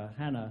husband to her,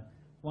 Hannah,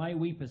 why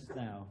weepest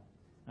thou?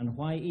 And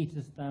why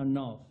eatest thou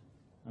not?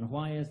 And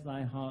why is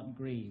thy heart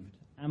grieved?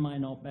 Am I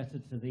not better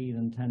to thee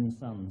than 10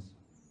 sons?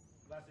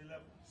 Verse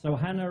 11. So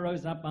Hannah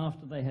rose up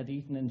after they had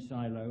eaten in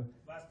Shiloh.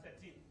 Verse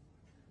 13.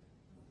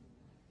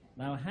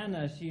 Now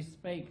Hannah, she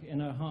spake in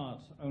her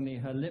heart, only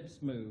her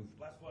lips moved.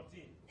 Verse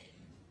 14.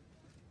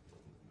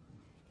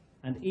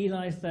 And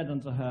Eli said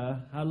unto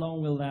her, How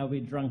long wilt thou be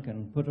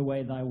drunken? Put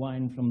away thy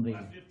wine from thee.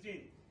 Verse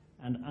 15.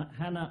 And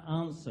Hannah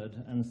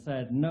answered and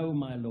said, No,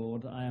 my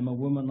lord, I am a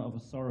woman of a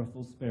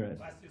sorrowful spirit.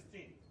 Verse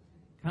 16.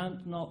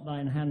 Count not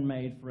thine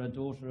handmaid for a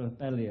daughter of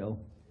Belial,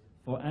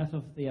 for out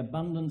of the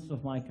abundance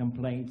of my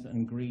complaint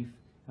and grief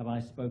have I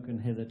spoken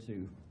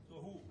hitherto. To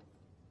who?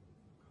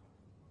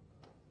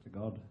 To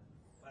God.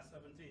 Verse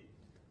 17.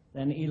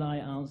 Then Eli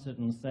answered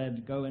and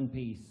said, Go in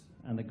peace,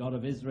 and the God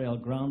of Israel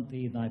grant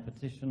thee thy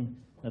petition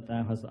that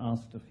thou hast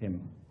asked of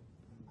him.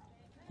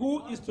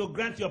 Who is to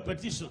grant your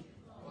petition?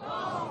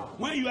 God.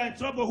 When you are in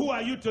trouble, who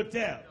are you to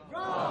tell?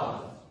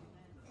 God.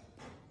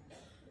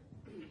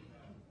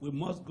 We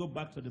must go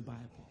back to the Bible.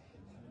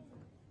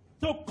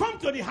 To come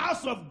to the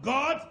house of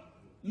God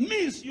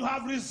means you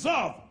have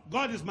resolved,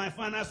 God is my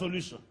final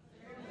solution.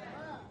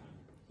 Amen.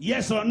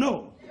 Yes or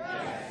no?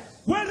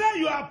 Yes. Whether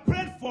you are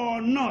prayed for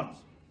or not,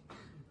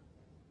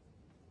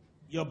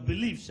 your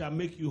belief shall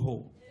make you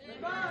whole.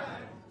 Amen.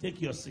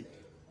 Take your seat.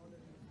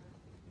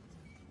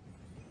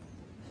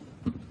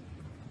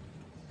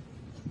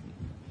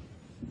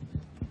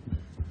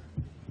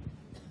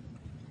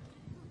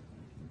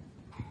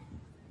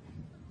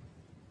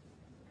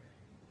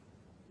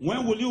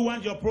 When will you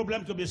want your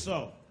problem to be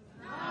solved?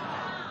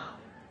 Now.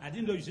 I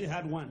didn't know you still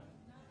had one.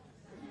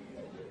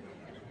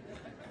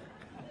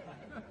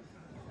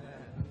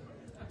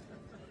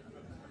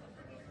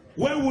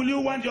 When will you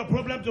want your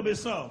problem to be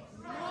solved?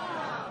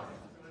 Now.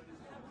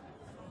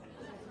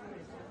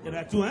 There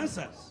are two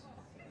answers.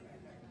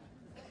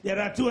 There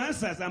are two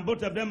answers, and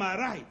both of them are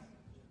right.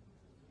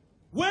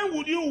 When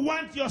would you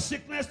want your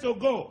sickness to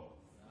go?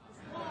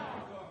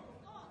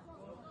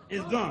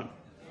 It's gone.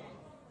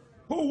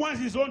 Who wants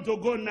his own to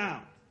go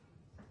now?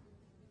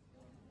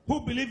 Who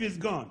believes it's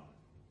gone?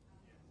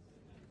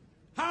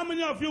 How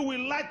many of you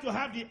will like to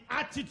have the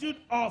attitude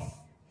of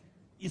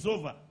it's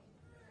over?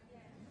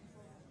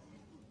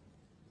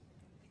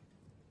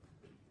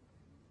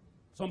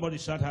 Somebody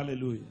shout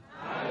hallelujah.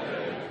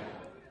 Hallelujah.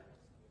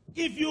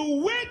 If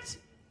you wait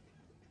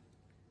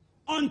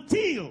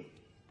until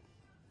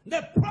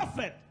the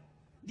prophet,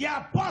 the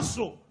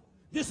apostle,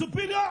 the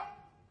superior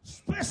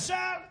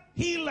special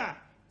healer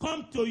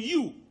come to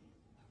you,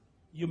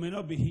 you may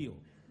not be healed.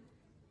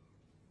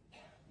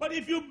 But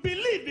if you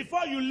believe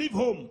before you leave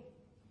home,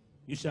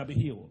 you shall be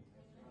healed.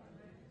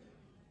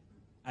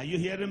 Are you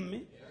hearing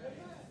me?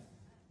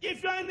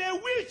 If you're in a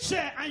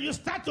wheelchair and you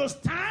start to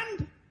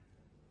stand,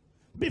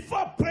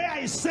 before prayer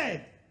is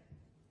said,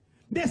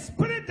 the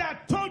spirit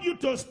that told you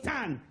to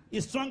stand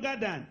is stronger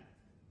than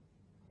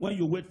when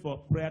you wait for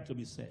prayer to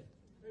be said.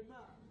 Amen.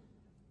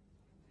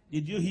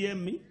 Did you hear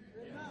me?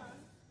 Amen.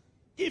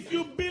 If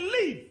you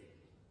believe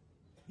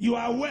you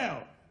are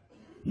well,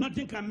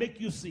 nothing can make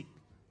you sick.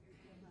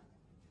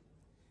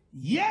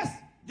 Yes,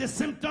 the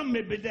symptom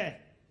may be there.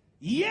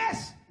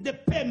 Yes, the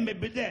pain may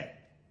be there.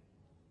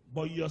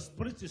 But your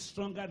spirit is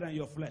stronger than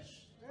your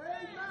flesh.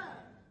 Amen.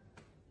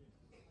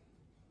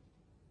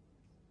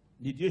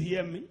 Did you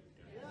hear me?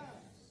 Yes.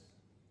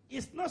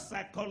 It's not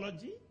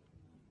psychology.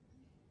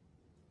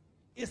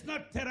 It's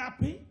not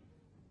therapy.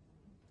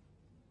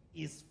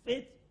 It's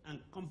faith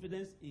and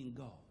confidence in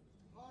God.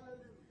 Hallelujah.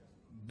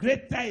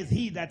 Greater is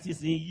he that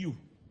is in you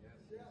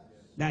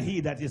than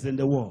he that is in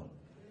the world.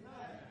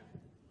 Amen.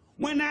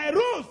 When I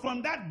rose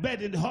from that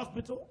bed in the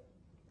hospital,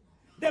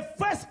 the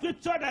first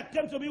scripture that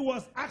came to me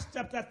was Acts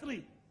chapter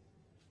 3.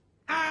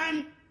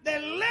 And the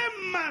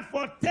lame man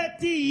for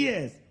 30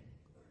 years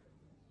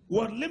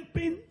was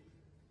limping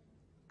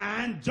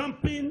and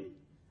jumping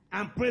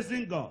and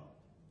praising God.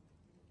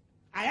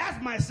 I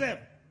asked myself,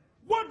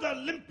 what does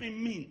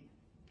limping mean?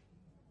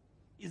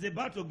 He's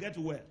about to get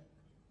well.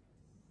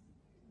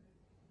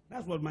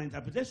 That's what my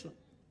interpretation.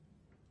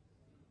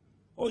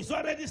 Oh, he's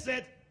already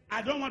said,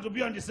 I don't want to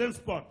be on the same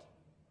spot.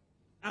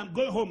 I'm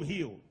going home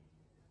healed.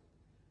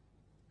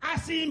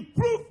 As he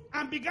improved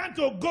and began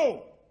to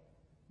go,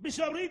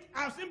 Bishop Reed,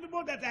 I've seen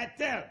people that I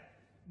tell,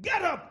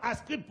 get up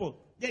as crippled.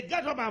 They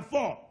get up and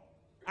fall.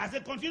 As they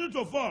continue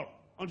to fall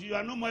until you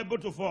are no more able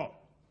to fall.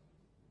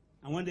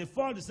 And when they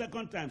fall the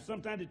second time,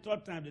 sometimes the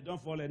third time, they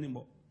don't fall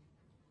anymore.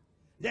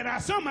 There are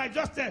some I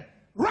just said,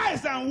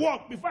 rise and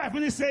walk. Before I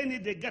finish saying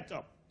it, they get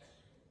up.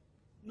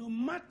 No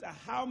matter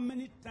how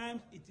many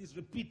times it is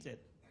repeated,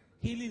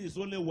 healing is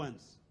only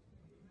once.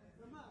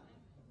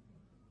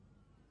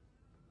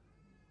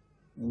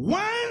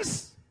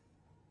 Once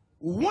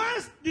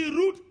the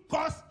root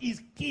cause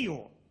is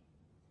killed,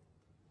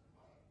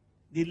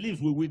 the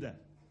leaves will wither.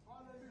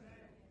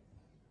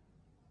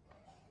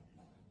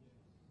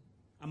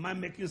 Am I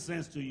making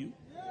sense to you?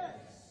 Yes.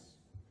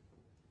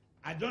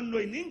 I don't know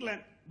in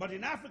England, but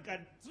in Africa,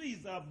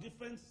 trees are of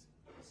different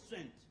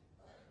strength.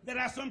 There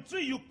are some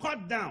trees you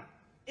cut down.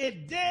 A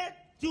day,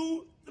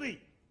 2, 3.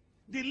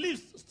 The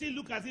leaves still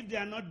look as if they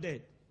are not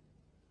dead.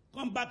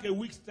 Come back a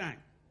week's time.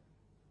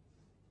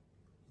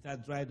 It has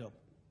dried up.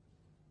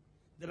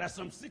 There are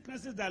some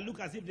sicknesses that look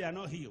as if they are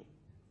not healed.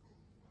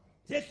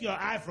 Take your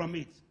eye from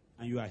it,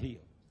 and you are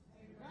healed.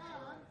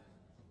 Amen.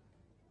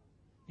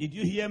 Did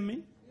you hear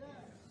me? Yes.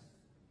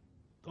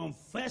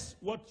 Confess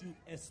what you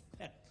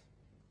expect.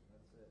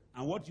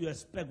 And what you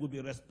expect will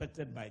be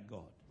respected by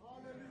God.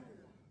 Hallelujah.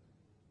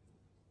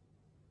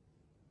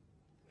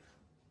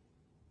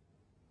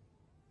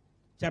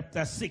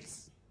 Chapter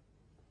 6,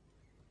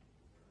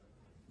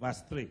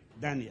 verse 3,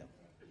 Daniel.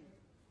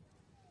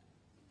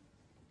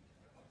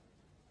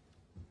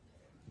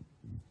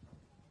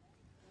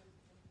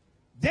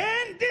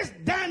 Then this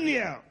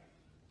Daniel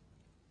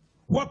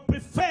was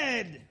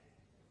preferred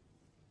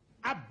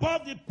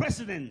above the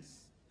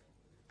presidents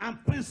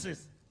and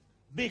princes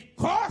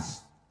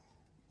because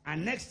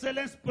an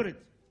excellent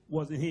spirit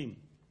was in him.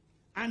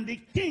 And the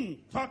king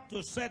thought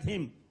to set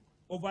him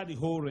over the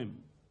whole realm.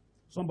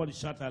 Somebody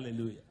shout hallelujah.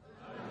 Hallelujah.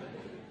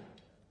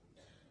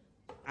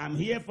 I'm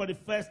here for the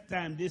first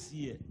time this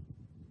year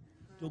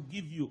to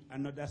give you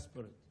another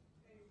spirit.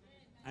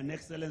 An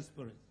excellent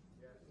spirit.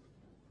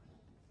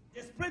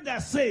 The spirit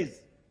that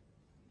says,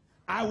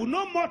 I will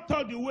no more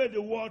talk the way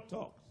the world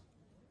talks.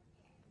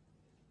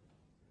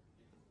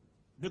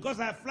 Because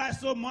I fly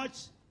so much,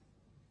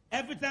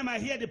 every time I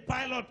hear the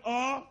pilot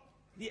or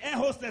the air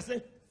hostess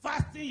say,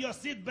 fasten your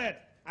seat belt,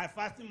 I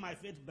fasten my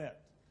faith belt.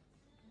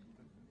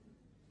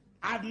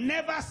 I've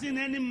never seen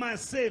any man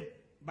saved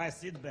by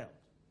seat belt.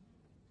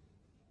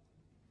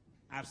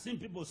 I've seen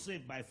people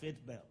saved by faith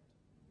belt.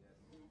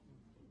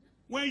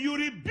 When you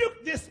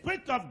rebuke the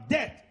spirit of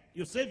death,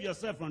 you save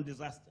yourself from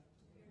disaster.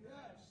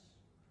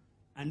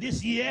 And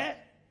this year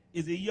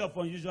is a year of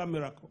unusual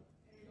miracle.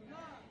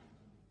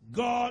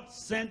 God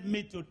sent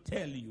me to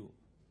tell you,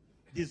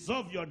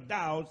 dissolve your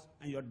doubts,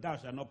 and your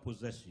doubts shall not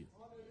possess you.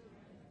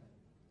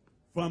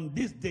 From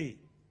this day,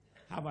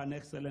 have an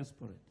excellent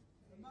spirit.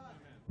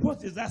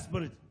 What is that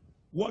spirit?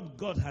 What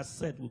God has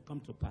said will come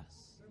to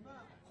pass.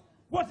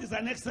 What is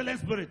an excellent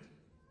spirit?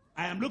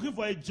 I am looking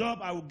for a job,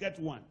 I will get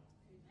one.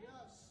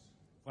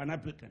 For an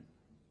applicant.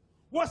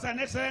 What's an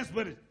excellent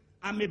spirit?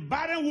 I'm a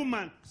barren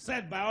woman,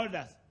 said by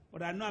others,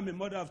 but I know I'm a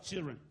mother of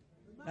children.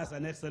 That's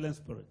an excellent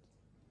spirit.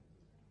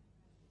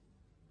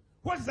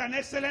 What is an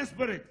excellent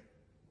spirit?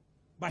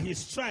 By his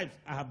stripes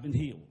I have been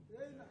healed.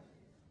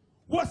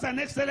 What's an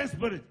excellent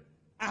spirit?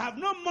 I have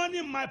no money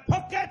in my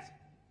pocket,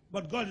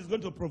 but God is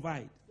going to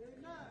provide.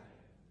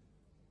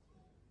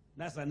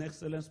 That's an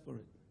excellent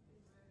spirit.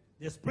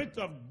 The spirit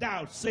of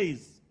doubt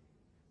says,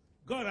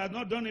 God has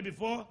not done it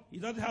before, he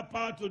doesn't have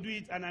power to do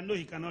it, and I know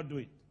he cannot do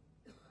it.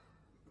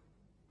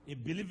 A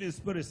believing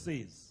spirit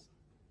says,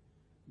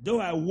 though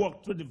I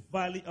walk through the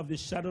valley of the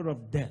shadow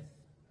of death,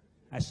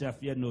 I shall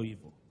fear no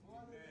evil.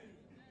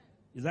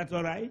 Is that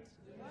all right?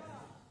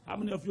 How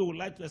many of you would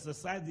like to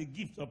exercise the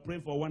gift of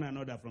praying for one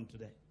another from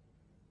today?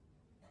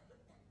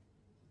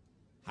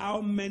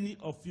 How many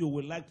of you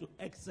would like to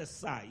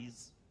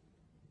exercise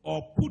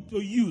or put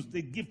to use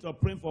the gift of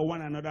praying for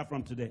one another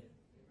from today?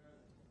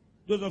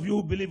 Those of you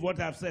who believe what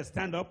I've said,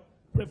 stand up,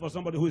 pray for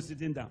somebody who is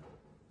sitting down.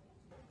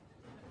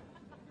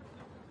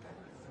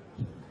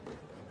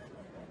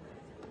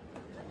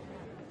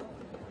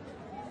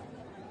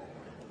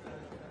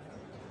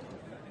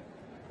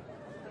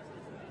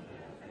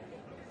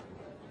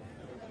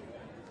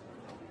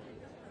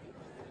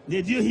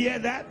 Did you hear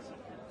that?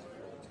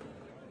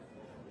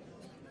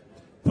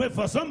 Pray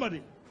for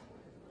somebody.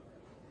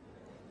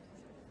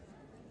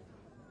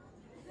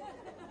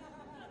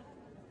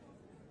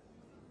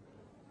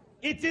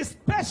 It is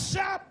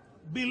special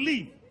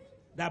belief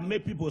that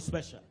make people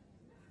special.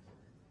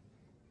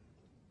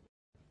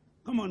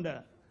 Come on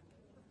there.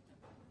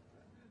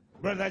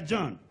 Brother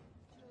John.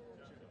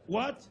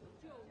 What?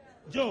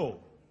 Joe.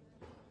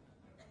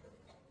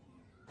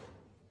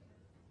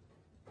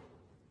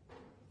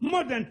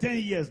 More than 10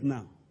 years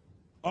now.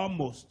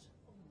 Almost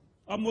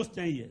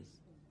 10 years.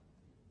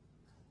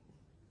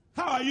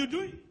 How are you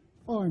doing?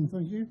 Fine,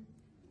 thank you.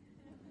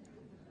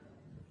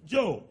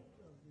 Joe.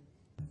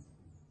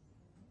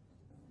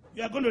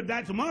 You are going to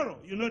die tomorrow.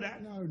 You know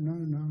that?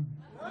 No.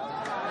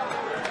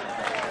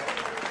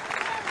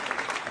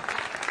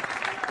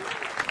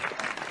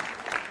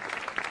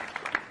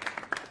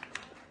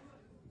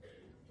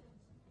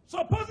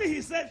 Supposing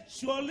he said,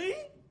 surely,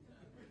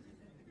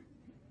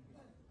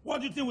 what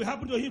do you think will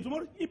happen to him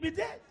tomorrow? He'll be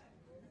dead.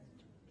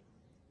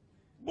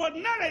 But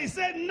now that he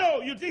said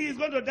no, you think he's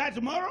going to die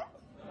tomorrow?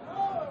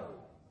 No.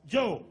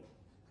 Joe,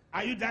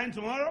 are you dying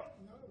tomorrow?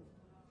 No.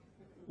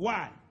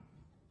 Why?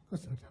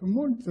 Because I don't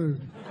want to.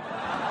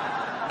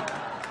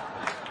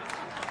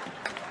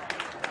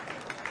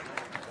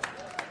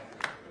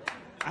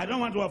 I don't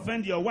want to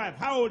offend your wife.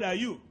 How old are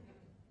you?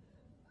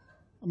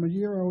 I'm a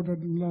year older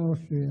than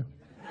last year.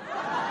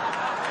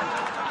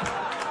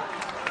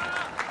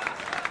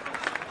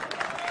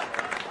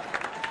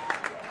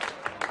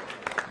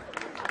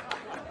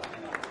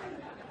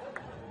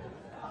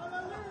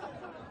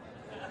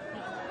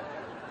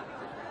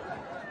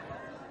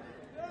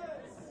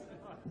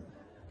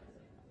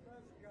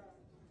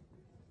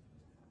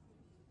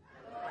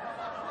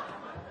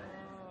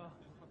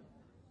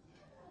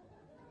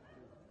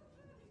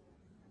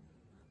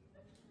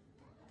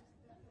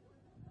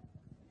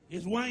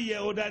 He's 1 year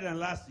older than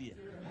last year.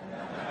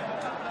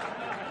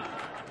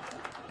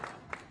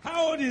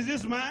 How old is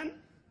this man?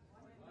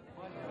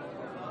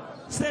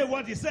 Say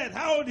what he said.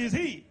 How old is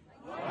he?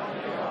 1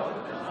 year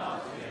older than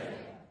last year.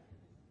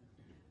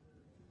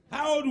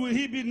 How old will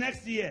he be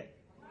next year?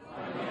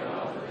 1 year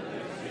older than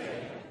this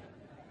year.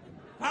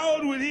 How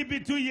old will he be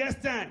 2 years'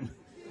 time?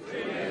 3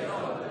 years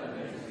older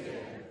than this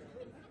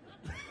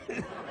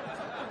year.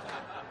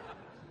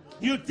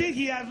 You think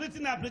he has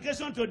written an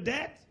application to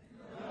death?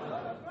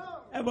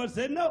 Everybody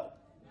say no.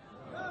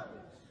 No.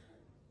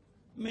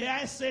 May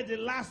I say the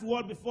last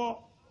word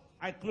before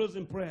I close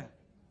in prayer?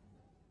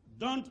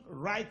 Don't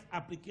write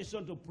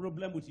application to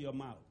problem with your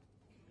mouth.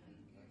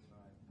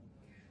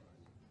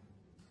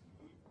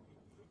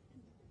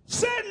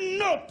 Say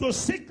no to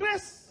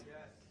sickness.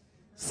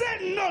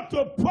 Say no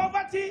to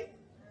poverty.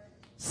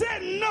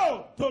 Say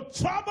no to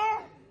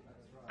trouble.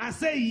 And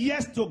say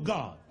yes to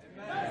God.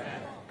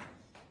 Amen.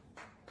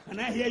 Can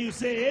I hear you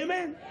say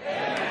amen?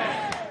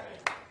 Amen.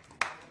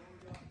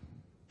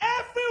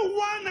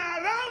 Everyone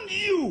around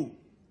you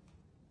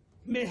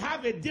may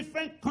have a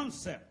different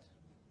concept,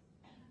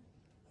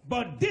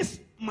 but this,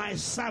 my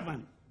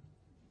servant,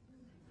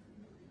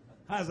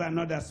 has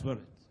another spirit.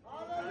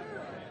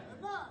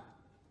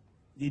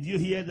 Did you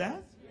hear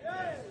that?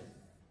 Yes.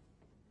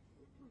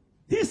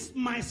 This,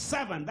 my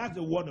servant, that's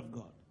the word of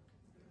God,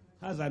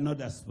 has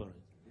another spirit.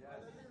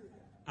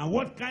 And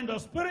what kind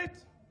of spirit?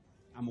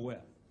 I'm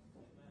well.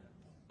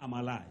 I'm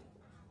alive.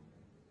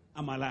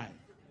 I'm alive.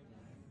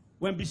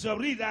 When Bishop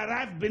Reed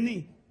arrived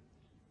Benin,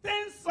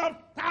 tens of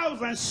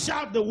thousands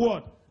shout the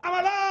word, I'm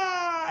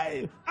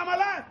alive! I'm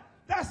alive!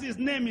 That's his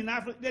name in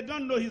Africa. They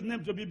don't know his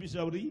name to be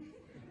Bishop Reed.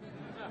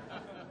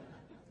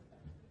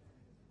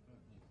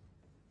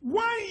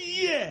 1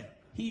 year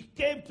he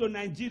came to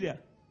Nigeria.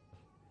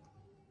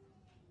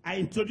 I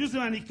introduced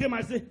him and he came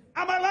and said,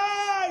 I'm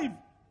alive!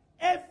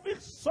 Every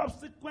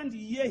subsequent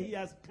year he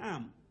has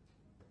come,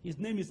 his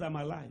name is I'm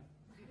alive.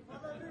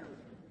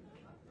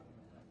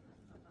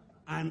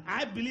 And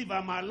I believe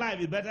I'm alive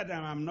is better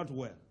than I'm not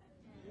well.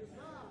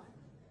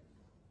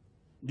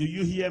 Do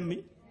you hear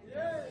me?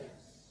 Yes.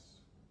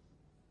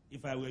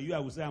 If I were you, I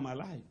would say I'm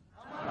alive.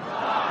 I'm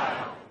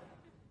alive.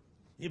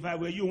 If I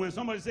were you, when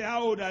somebody say,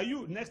 how old are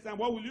you? Next time,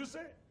 what will you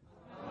say?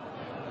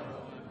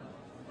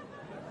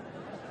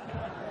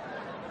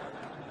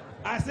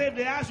 I say, if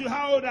they ask you,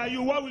 how old are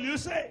you? What will you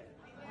say?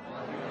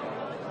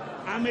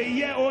 I'm a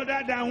year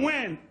older than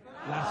when?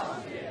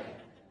 Last year.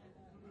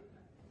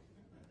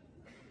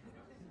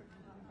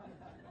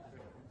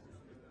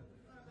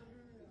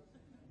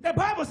 The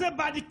Bible said,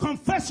 by the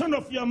confession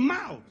of your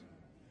mouth,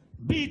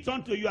 be it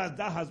unto you as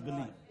thou hast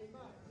believed.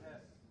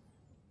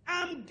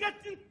 I'm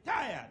getting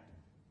tired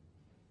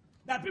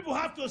that people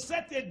have to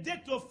set a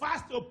day to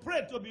fast, to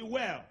pray, to be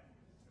well.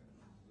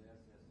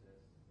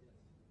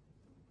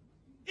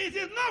 It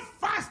is not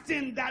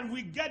fasting that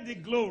we get the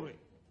glory.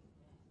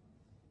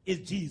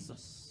 It's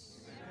Jesus.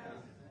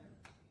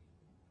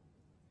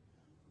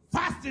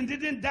 Fasting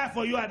didn't die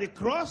for you at the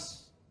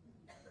cross.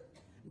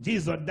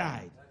 Jesus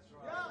died.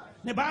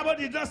 The Bible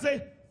did not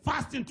say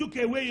fasting took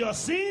away your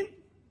sin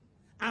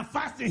and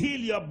fasting healed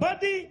your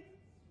body.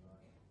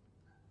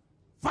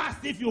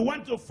 Fast if you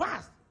want to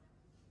fast,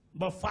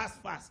 but fast.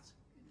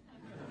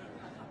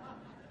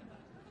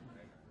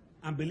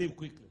 And believe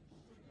quickly.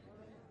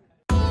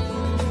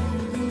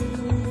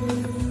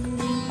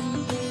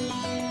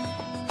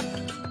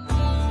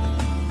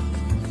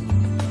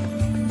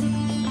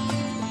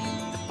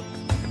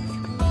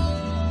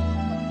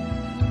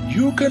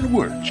 You can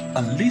watch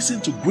and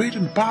listen to great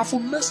and powerful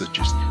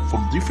messages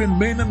from different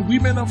men and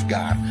women of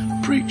God,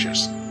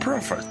 preachers,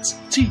 prophets,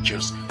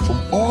 teachers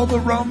from all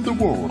around the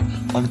world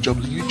on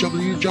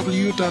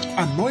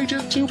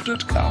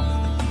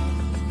www.anointedtube.com.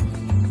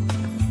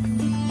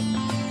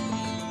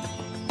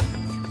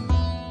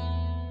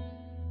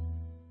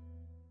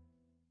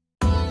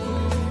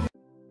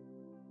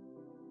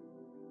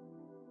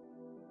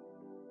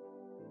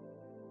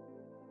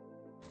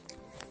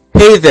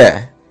 Hey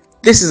there,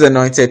 this is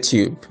Anointed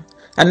Tube.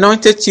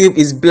 Anointed Tube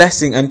is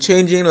blessing and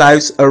changing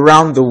lives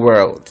around the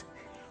world.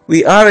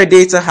 We are a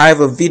data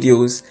hive of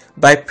videos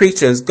by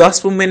preachers,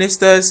 gospel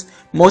ministers,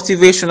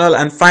 motivational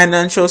and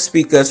financial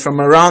speakers from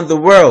around the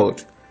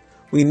world.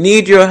 We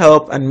need your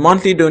help and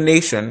monthly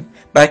donation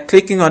by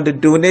clicking on the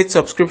donate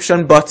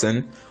subscription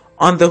button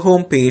on the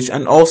homepage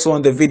and also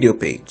on the video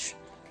page.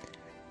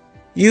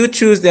 You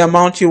choose the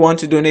amount you want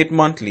to donate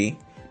monthly.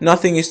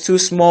 Nothing is too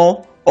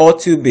small or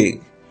too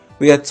big.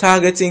 We are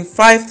targeting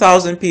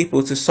 5,000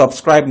 people to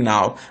subscribe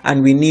now,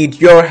 and we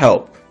need your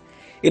help.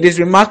 It is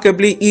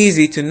remarkably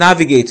easy to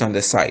navigate on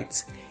the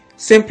site.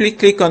 Simply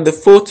click on the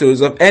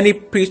photos of any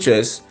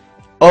preachers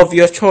of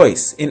your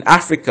choice in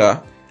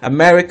Africa,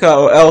 America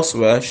or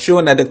elsewhere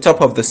shown at the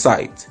top of the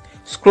site.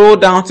 Scroll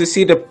down to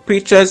see the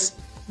preachers'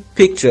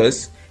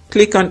 pictures.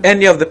 Click on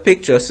any of the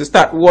pictures to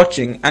start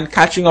watching and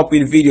catching up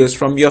with videos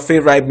from your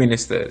favorite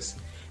ministers.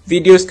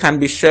 Videos can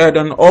be shared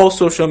on all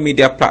social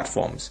media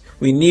platforms.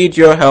 We need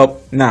your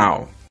help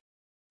now.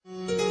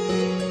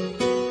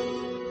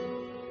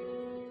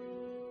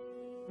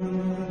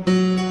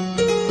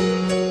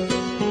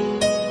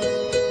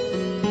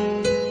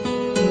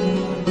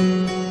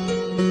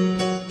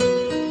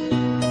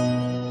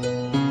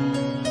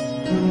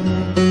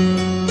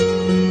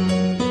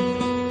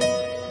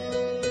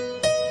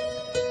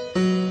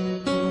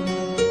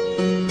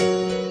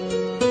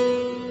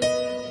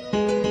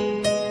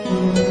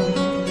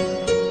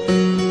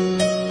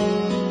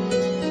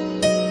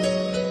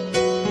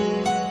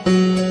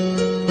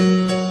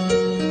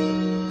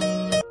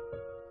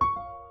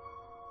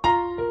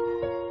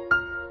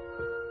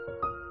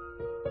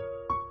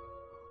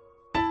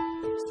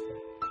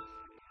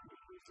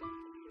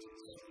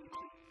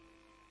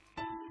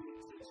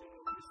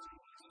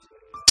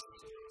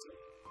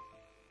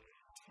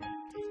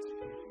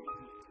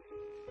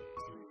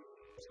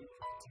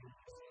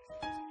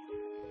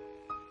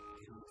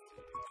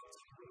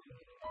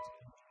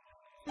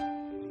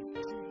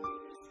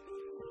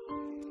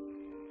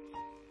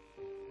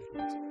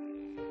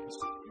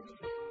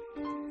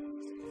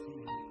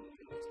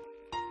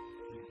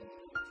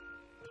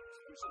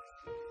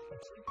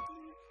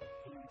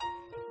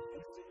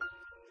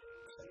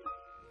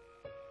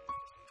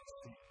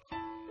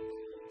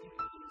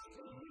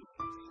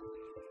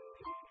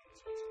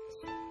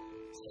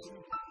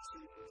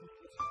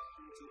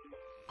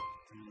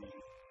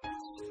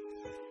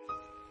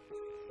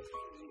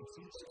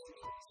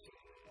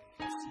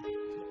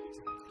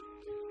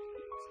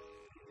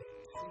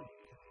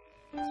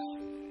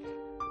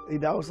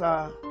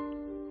 Idahosa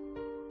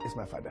is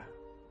my father.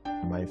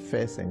 My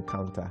first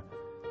encounter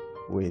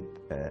with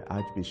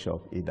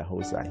Archbishop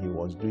Idahosa, he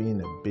was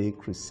doing a big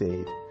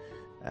crusade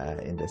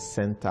in the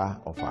center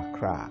of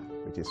Accra,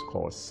 which is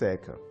called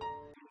Circle.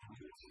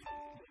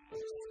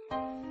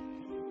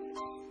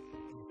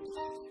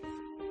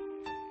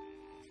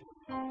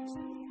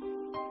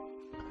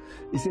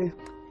 He said,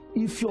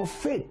 if your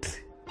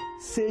faith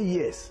say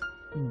yes,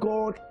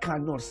 God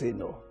cannot say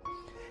no.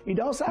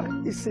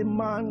 Idahosa is a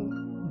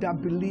man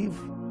that believes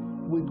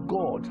with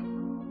God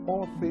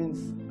all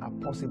things are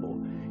possible.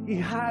 He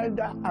had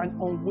an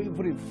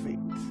unwavering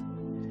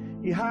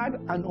faith. He had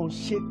an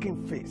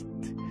unshaking faith.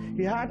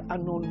 He had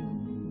an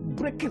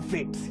unbreaking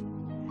faith.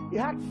 He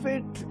had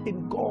faith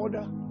in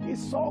God. He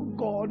saw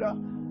God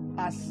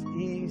as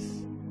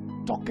he's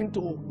talking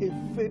to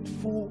a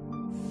faithful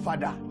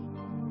father.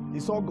 He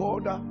saw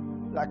God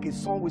like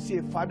his son will see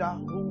a father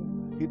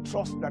who he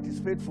trusts that is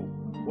faithful.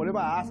 Whatever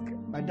I ask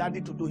my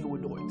daddy to do, he will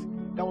do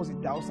it. That was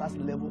Idahosa's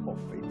level of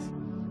faith,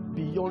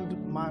 beyond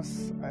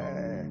mass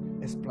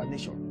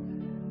explanation.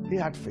 He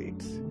had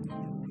faith.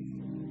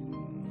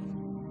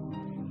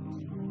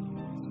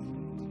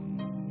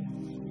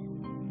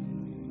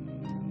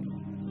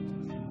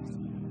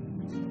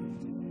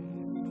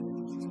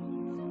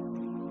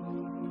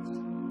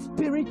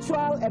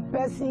 Spiritual a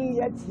person,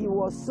 yet he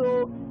was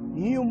so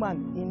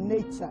human in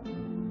nature.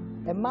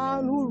 A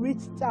man who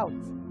reached out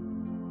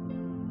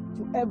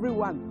to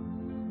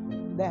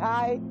everyone, the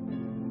high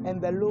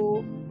and the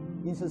low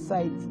in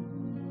society.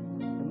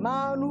 A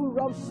man who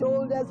rubbed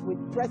shoulders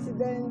with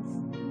presidents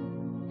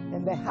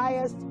and the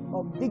highest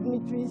of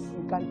dignitaries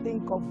you can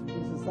think of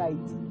in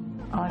society.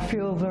 I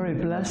feel very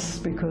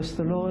blessed because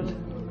the Lord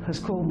has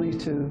called me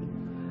to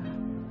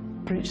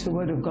preach the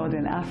Word of God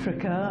in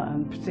Africa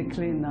and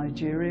particularly in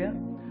Nigeria.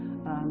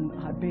 And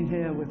I've been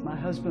here with my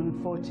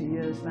husband 40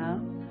 years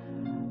now.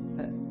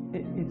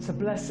 It's a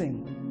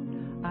blessing,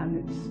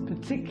 and it's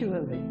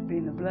particularly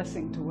been a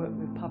blessing to work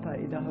with Papa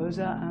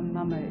Idahosa and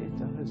Mama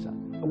Idahosa.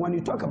 When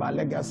you talk about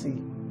legacy,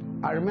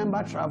 I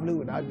remember traveling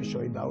with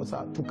Archbishop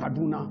Idahosa to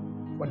Kaduna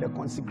for the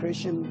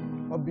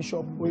consecration of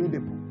Bishop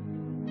Oyedepo.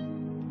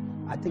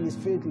 I think it's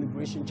Faith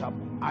Liberation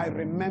Chapel. I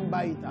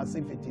remember it as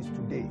if it is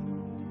today.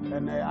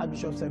 And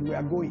Archbishop said, we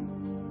are going.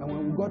 And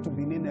when we got to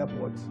Benin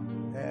Airport,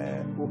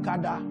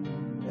 Okada,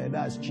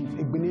 that's Chief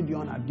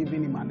Egbenidion, had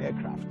given him an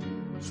aircraft.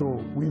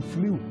 So we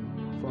flew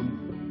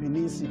from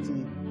Benin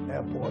City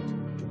Airport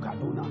to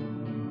Kaduna.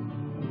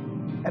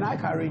 And I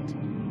carried,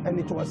 and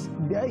it was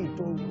there he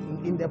told,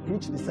 in the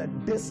preach, he said,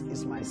 this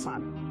is my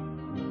son.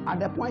 At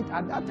that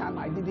time,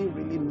 I didn't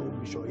really know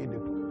Bishop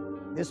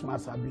Oyedepo. This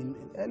must have been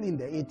early in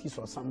the 80s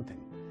or something.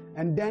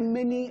 And then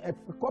a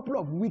couple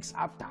of weeks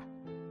after,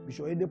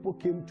 Bishop Oyedepo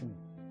came to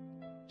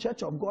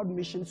Church of God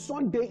Mission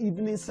Sunday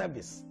evening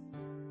service.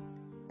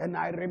 And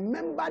I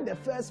remember the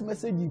first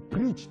message he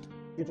preached.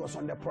 It was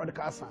on the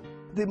prodigal son.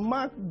 The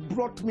man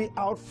brought me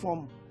out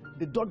from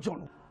the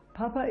dungeon.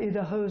 Papa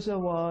Idahosa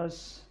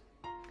was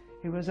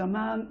a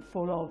man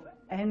full of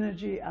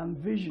energy and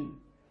vision.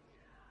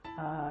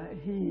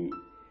 He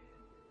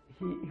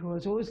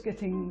was always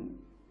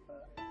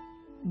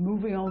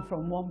moving on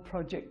from one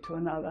project to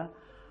another.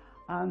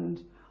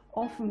 And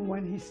often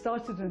when he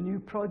started a new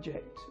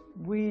project,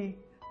 we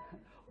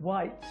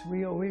whites, we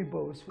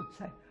Oibos would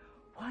say,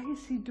 why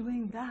is he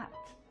doing that?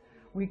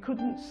 We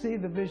couldn't see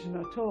the vision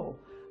at all.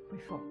 We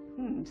thought,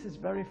 this is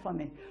very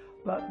funny.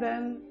 But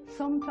then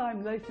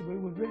sometime later we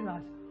would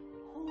realize,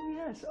 oh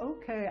yes,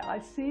 okay, I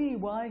see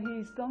why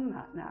he's done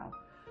that now.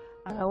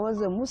 I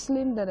was a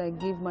Muslim that I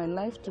gave my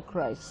life to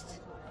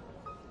Christ.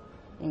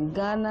 In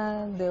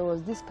Ghana, there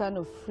was this kind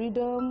of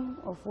freedom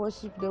of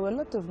worship. There were a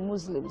lot of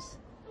Muslims.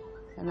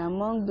 And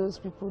among those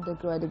people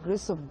that by the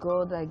grace of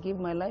God, I gave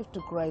my life to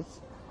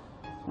Christ.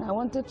 And I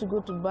wanted to go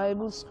to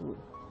Bible school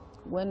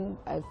when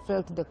I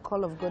felt the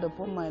call of God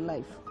upon my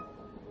life.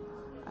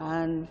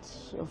 And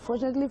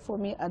unfortunately for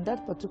me, at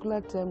that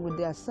particular time with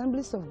the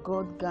Assemblies of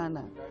God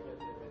Ghana,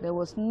 there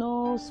was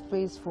no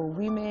space for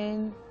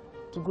women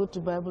to go to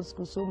Bible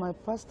school. So my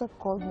pastor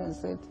called me and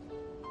said,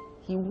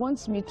 he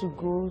wants me to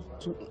go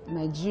to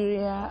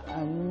Nigeria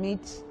and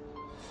meet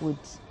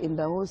with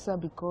Idahosa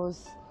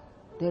because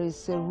there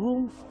is a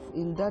room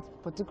in that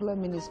particular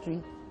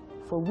ministry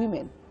for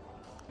women.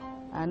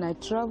 And I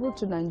traveled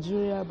to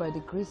Nigeria by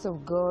the grace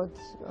of God.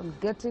 On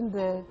getting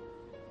there,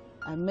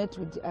 I met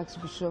with the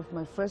Archbishop,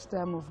 my first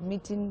time of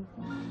meeting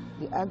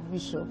the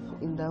Archbishop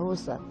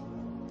Idahosa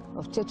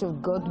of Church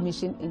of God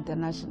Mission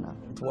International.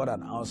 What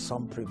an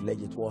awesome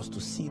privilege it was to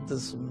see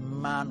this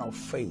man of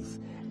faith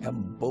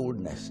and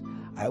boldness.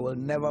 I will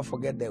never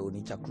forget the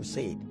Onitsha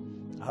Crusade.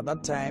 At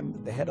that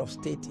time, the head of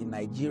state in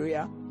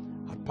Nigeria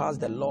had passed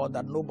the law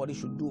that nobody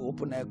should do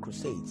open-air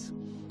crusades.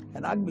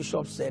 And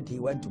Archbishop said he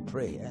went to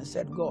pray and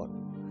said, God,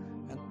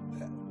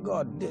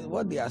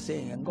 what they are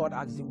saying, and God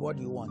asked him, what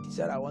do you want? He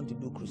said, I want to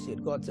do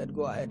crusade. God said,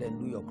 go ahead and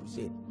do your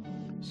crusade.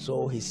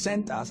 So he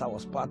sent us. I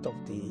was part of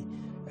the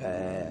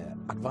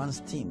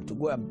advanced team to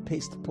go and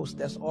paste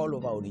posters all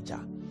over Onitsha.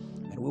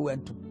 And we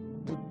went to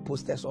put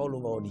posters all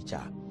over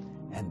Onitsha.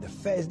 And the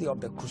first day of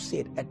the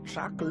crusade, a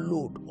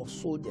truckload of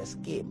soldiers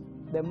came.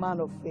 The man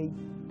of faith,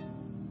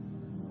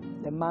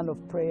 the man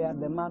of prayer,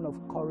 the man of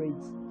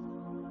courage,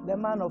 the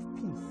man of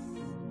peace.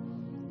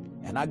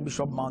 And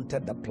Archbishop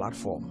mounted the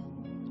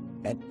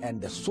platform,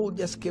 and the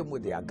soldiers came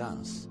with their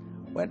guns.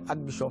 When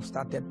Archbishop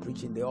started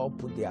preaching, they all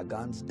put their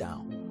guns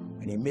down.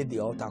 When he made the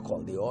altar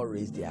call, they all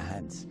raised their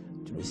hands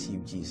to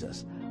receive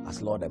Jesus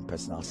as Lord and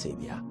personal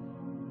Savior.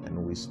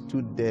 And we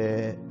stood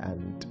there,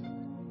 and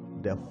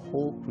the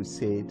whole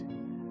crusade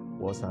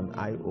was an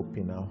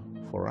eye-opener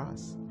for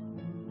us.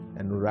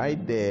 And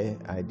right there,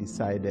 I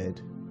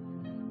decided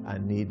I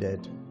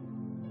needed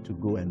to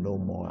go and know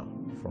more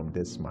from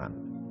this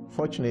man.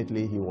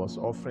 Fortunately, he was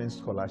offering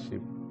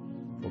scholarship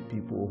for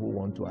people who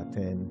want to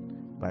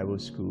attend Bible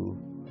school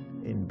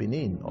in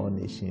Benin, All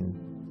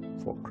Nation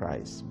for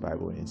Christ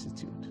Bible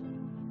Institute.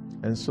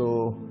 And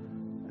so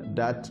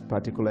that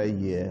particular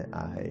year,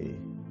 I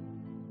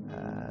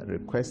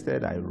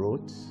requested, I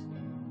wrote,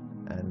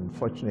 and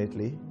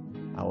fortunately,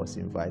 I was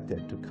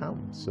invited to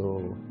come.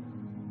 So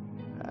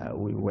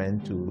we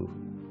went to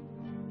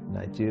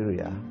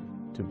Nigeria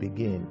to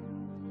begin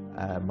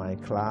my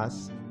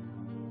class.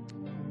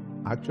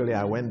 Actually,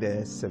 I went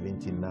there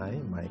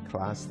 79. My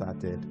class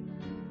started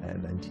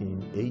in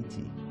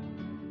 1980.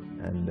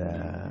 And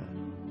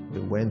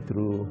we went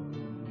through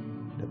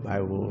the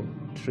Bible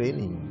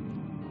training,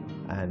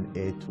 and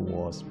it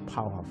was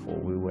powerful.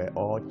 We were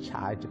all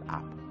charged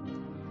up.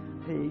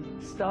 He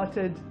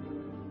started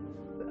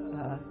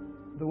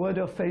the Word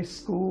of Faith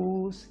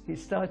schools. He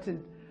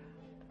started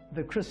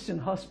the Christian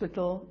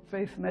Hospital,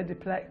 Faith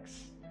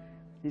Mediplex.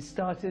 He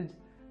started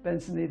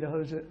Benson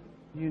Idahosa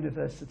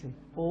University,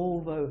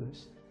 all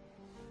those.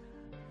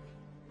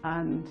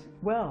 And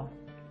well,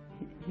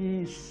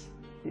 he's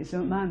a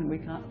man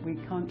we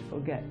can't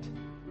forget.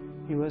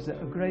 He was a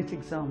great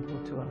example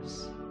to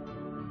us,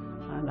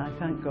 and I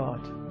thank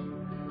God.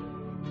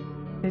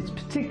 It's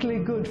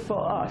particularly good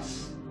for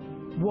us,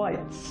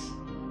 whites,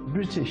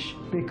 British,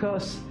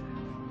 because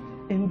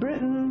in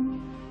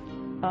Britain,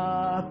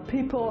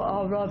 people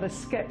are rather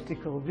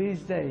skeptical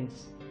these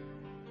days.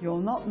 You'll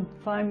not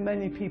find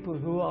many people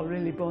who are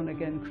really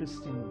born-again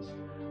Christians.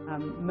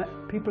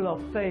 People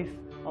of faith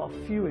are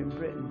few in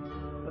Britain,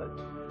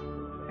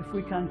 but if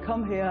we can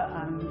come here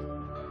and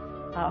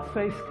our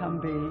faith can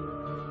be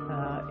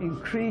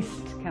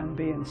increased, can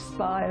be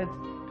inspired,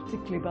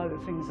 particularly by the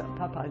things that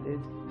Papa did,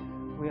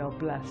 we are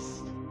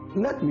blessed.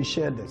 Let me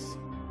share this.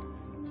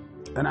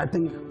 And I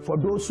think for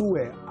those who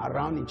were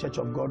around in Church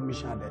of God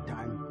Mission at that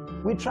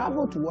time, we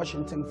traveled to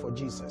Washington for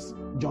Jesus.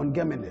 John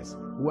Gemenes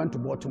went to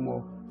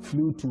Baltimore,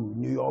 flew to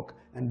New York,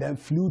 and then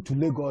flew to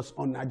Lagos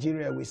on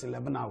Nigeria Airways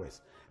 11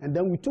 hours. And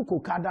then we took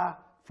Okada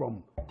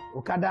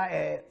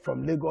Air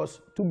from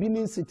Lagos to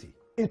Benin City.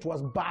 It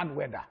was bad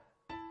weather.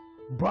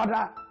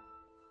 Brother,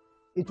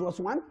 it was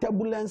one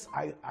turbulence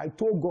I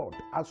told God,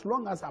 as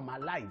long as I'm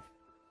alive,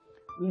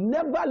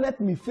 never let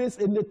me face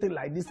anything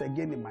like this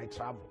again in my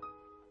travel.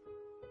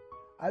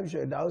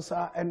 Archbishop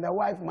Idahosa and the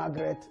wife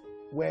Margaret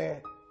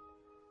were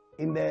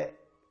in the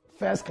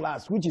first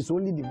class, which is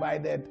only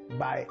divided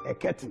by a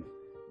curtain,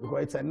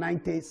 because it's a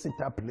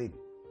 90-seater plane.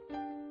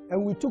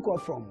 And we took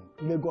off from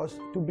Lagos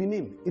to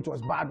Benin. It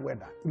was bad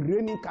weather,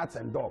 raining cats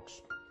and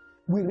dogs.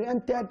 We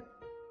rented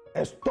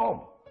a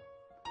storm.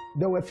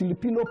 There were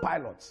Filipino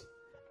pilots.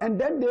 And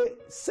then they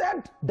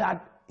said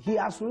that he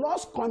has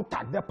lost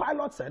contact. The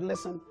pilot said,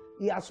 listen,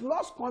 he has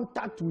lost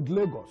contact with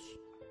Lagos.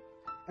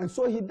 And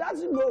so he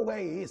doesn't know where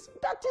he is.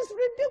 That is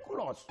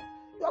ridiculous.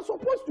 You are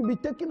supposed to be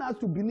taking us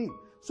to Benin.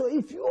 So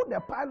if you, the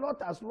pilot,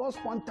 has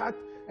lost contact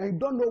and you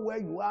don't know where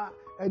you are,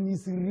 and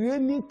it's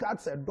raining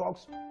cats and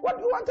dogs, what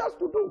do you want us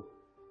to do?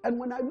 And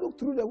when I looked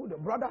through the window,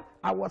 brother,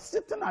 I was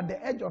sitting at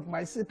the edge of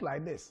my seat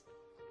like this.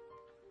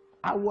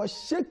 I was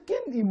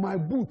shaking in my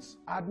boots.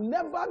 I'd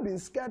never been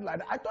scared like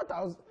that. I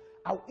thought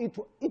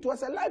it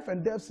was a life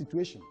and death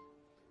situation.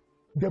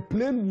 The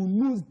plane will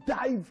nose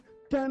dive,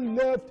 turn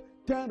left,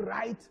 turn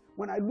right.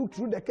 When I looked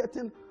through the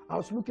curtain, I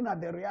was looking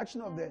at the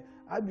reaction of the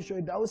Archbishop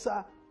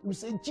Idahosa, who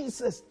said,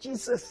 Jesus,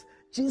 Jesus,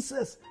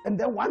 Jesus. And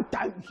then one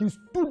time he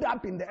stood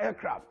up in the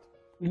aircraft,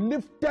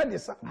 lifted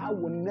his hand. I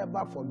will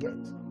never forget.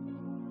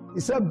 He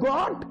said,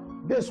 God,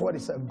 this is what he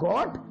said,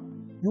 God,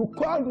 you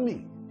called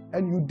me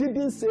and you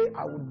didn't say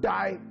I would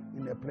die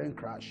in a plane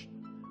crash.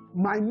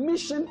 My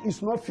mission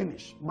is not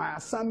finished. My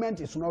assignment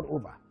is not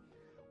over.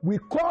 We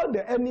call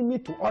the enemy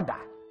to order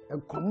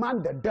and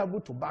command the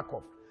devil to back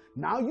off.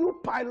 Now you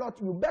pilot,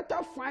 you better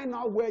find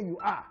out where you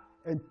are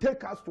and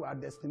take us to our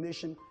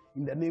destination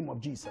in the name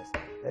of Jesus.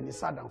 Then he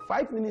sat down.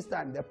 5 minutes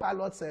time, the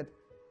pilot said,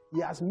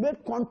 he has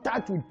made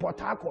contact with Port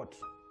Harcourt.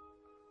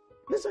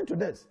 Listen to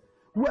this.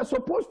 We are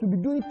supposed to be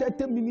doing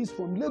 30 minutes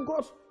from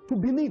Lagos to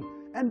Benin.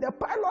 And the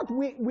pilot,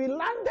 we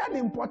landed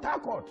in Port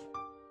Harcourt.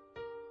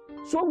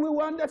 So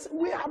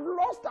we have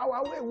lost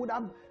our way. We would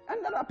have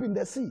ended up in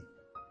the sea.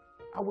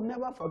 I will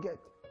never forget.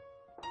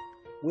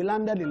 We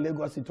landed in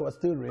Lagos. It was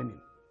still raining.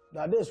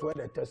 That is where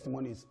the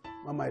testimony is.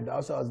 Mama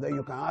Idahosa was there,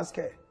 you can ask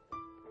her.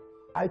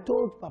 I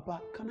told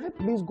Papa, can I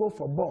please go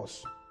for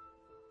bus?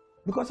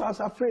 Because I was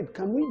afraid,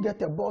 can we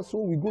get a bus so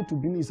we go to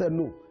Benin? He said,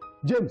 no.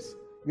 James,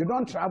 you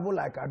don't travel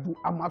like I do.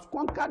 I must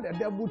conquer the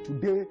devil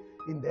today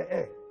in the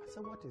air. I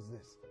said, what is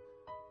this?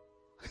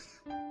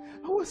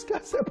 I was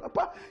scared. I said,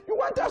 Papa, you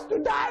want us to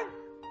die?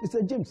 He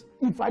said, James,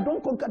 if I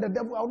don't conquer the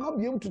devil, I will not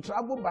be able to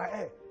travel by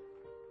air.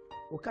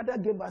 Okada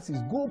gave us his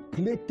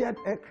gold-plated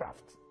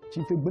aircraft.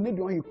 Chief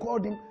Egbonedion, he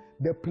called him.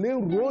 The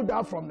plane rolled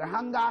out from the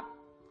hangar,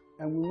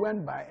 and we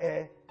went by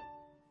air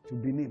to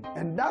Benin.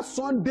 And that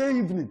Sunday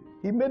evening,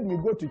 he made me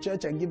go to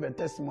church and give a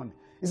testimony.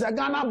 He's a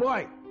Ghana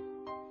boy.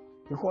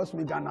 He calls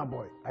me Ghana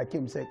boy. I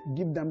came and said,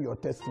 give them your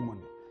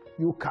testimony.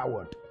 You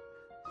coward.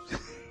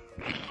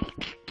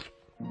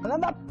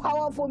 Another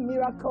powerful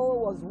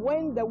miracle was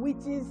when the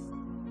witches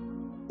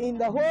in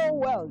the whole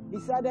world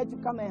decided to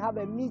come and have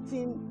a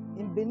meeting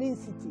in Benin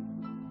City.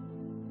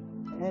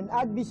 And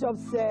Archbishop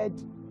said,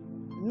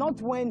 not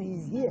when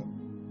he's here.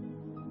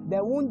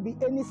 There won't be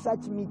any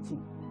such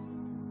meeting.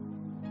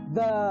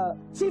 The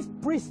chief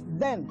priest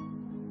then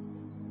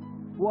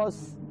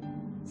was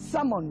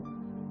summoned.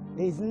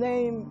 His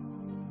name,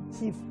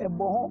 Chief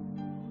Eboho,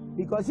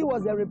 because he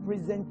was a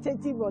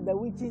representative of the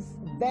witches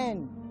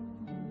then.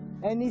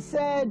 And he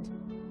said,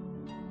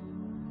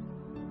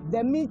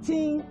 the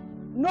meeting,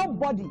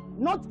 nobody,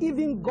 not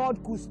even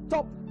God, could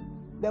stop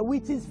the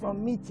witches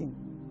from meeting.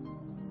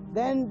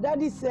 Then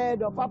Daddy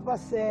said, or Papa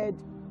said,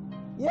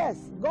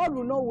 yes, God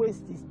will not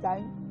waste his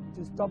time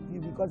to stop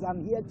you because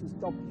I'm here to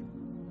stop you.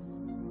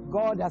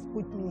 God has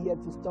put me here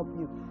to stop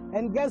you.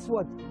 And guess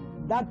what?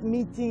 That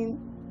meeting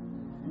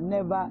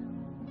never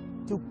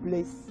took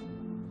place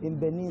in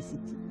Benin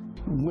City.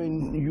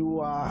 When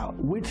you are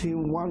with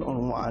him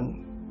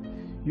one-on-one,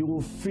 you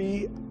will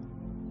feel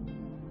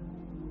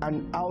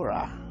an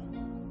aura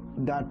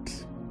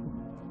that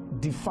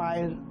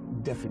defies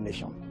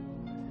definition.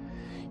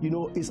 You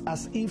know, it's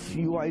as if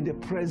you are in the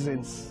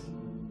presence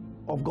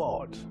of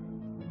God,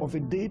 of a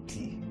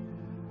deity,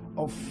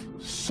 of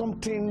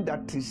something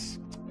that is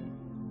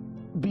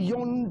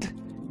beyond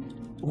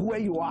where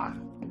you are.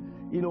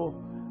 You know,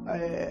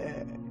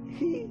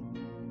 he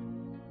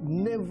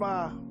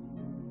never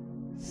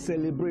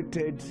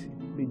celebrated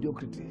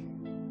mediocrity.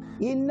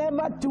 He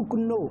never took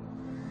no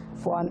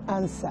for an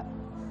answer.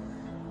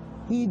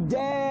 He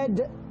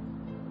dared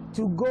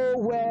to go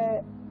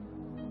where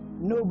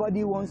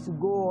nobody wants to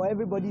go or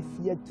everybody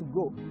feared to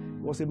go.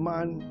 He was a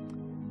man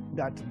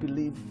that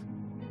believed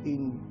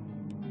in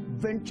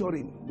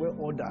venturing where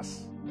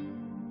others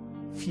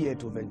fear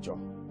to venture.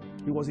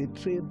 He was a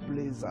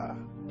trailblazer.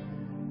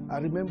 I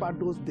remember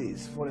those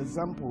days. For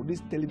example,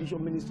 this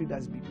television ministry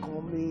that's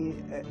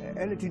becoming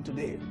anything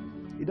today,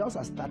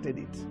 Idahosa started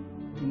it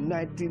in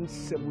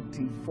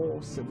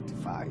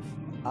 1974-75.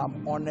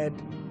 I'm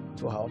honored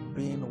to have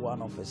been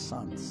one of his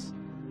sons.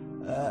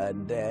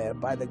 And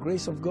by the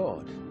grace of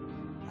God,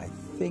 I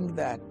think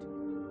that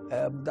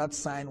that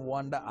sign,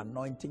 wonder,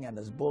 anointing, and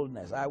his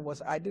boldness.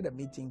 I did a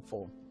meeting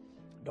for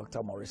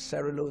Dr. Maurice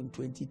Cerullo in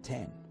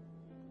 2010.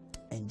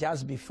 And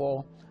just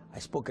before I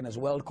spoke in his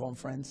World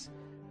Conference,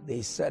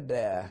 they said,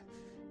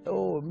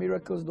 oh,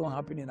 miracles don't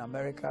happen in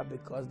America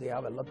because they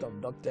have a lot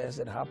of doctors.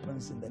 It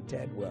happens in the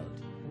third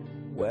world.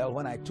 Well,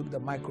 when I took the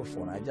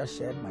microphone, I just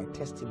shared my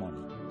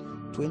testimony.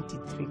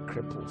 23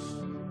 cripples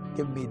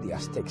gave me their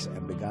sticks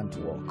and began to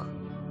walk.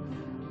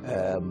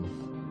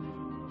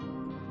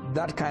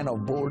 That kind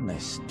of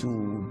boldness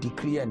to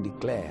decree and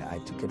declare, I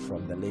took it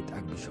from the late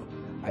Archbishop.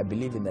 I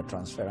believe in the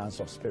transference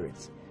of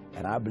spirits,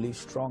 and I believe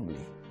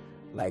strongly,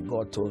 like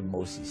God told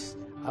Moses,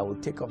 I will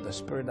take of the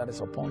spirit that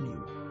is upon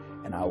you,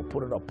 and I will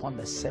put it upon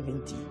the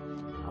 70.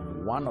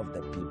 I'm one of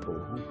the people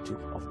who took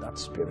of that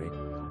spirit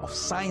of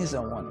signs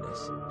and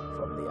wonders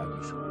from the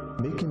Archbishop.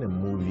 Making a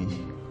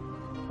movie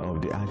of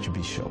the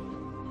Archbishop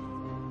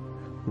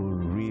will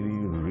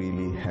really,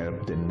 really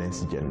help the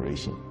next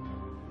generation.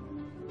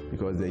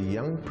 Because the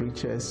young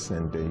preachers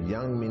and the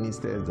young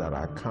ministers that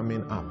are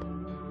coming up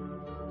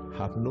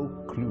have no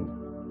clue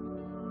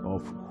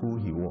of who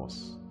he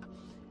was.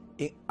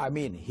 I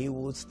mean, he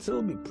will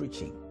still be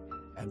preaching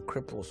and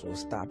cripples will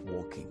start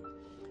walking.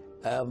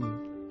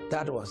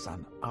 That was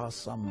an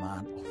awesome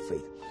man of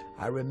faith.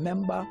 I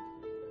remember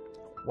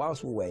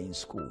whilst we were in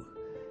school,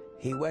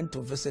 he went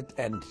to visit,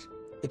 and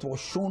it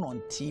was shown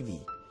on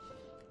TV.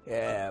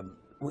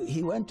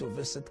 He went to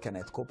visit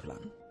Kenneth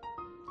Copeland.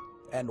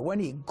 And when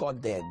he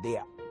got there,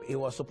 he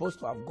was supposed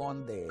to have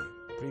gone the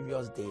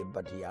previous day,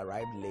 but he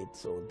arrived late.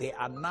 So they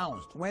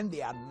announced, when they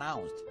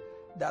announced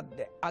that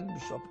the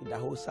Archbishop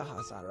Idahosa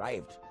has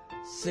arrived,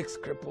 6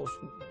 cripples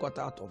got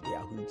out of their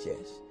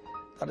wheelchairs.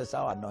 That is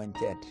how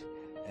anointed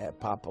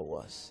Papa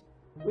was.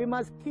 We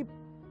must keep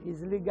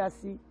his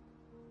legacy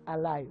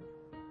alive.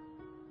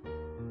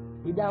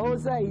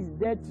 Idahosa is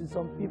dead to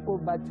some people,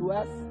 but to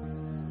us,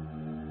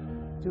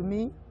 to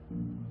me,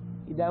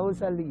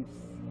 Idahosa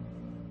lives.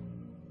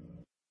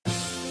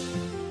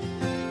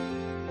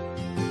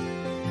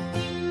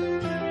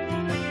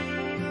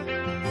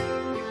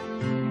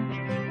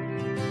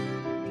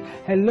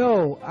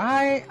 Hello,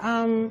 I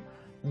am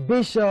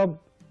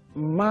Bishop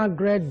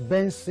Margaret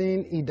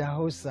Benson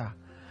Idahosa,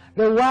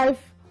 the wife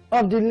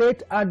of the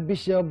late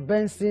Archbishop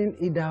Benson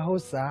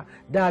Idahosa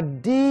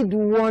that did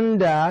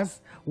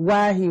wonders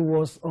while he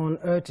was on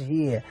earth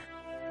here.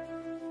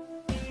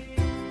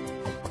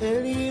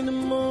 Early in the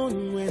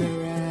morning when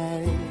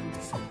I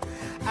rise,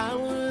 I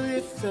will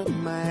lift up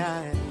my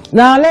eyes.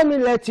 Now let me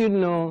let you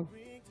know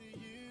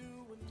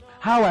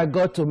how I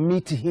got to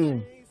meet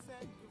him.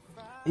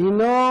 You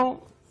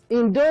know,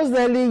 in those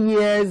early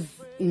years,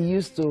 he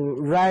used to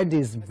ride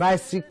his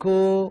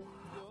bicycle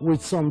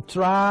with some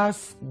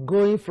tracks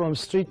going from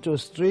street to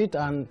street,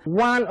 and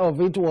one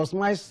of it was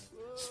my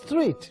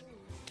street.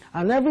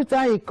 And every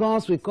time he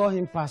comes, we call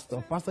him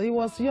Pastor. Pastor, he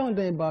was young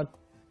then, about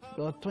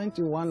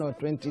 21 or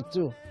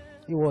 22.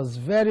 He was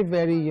very,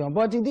 very young,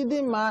 but he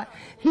didn't mind.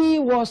 He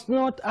was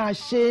not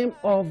ashamed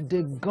of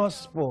the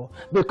gospel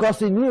because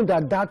he knew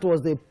that that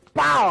was the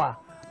power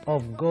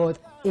of God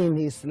in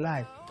his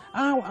life.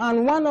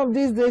 And one of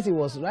these days he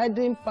was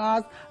riding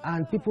past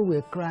and people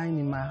were crying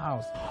in my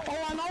house.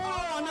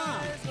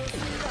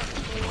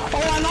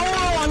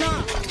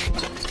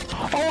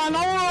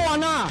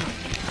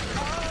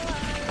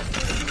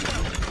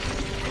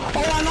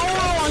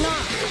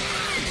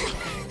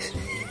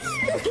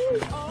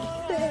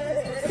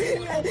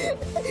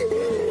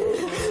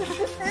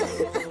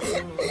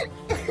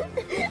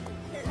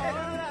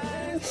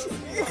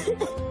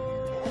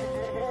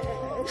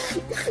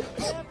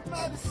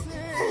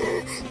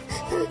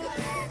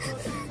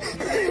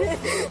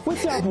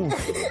 What's happened?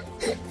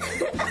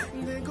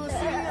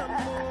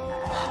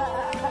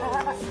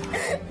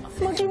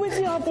 Monkey, what's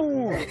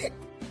happened?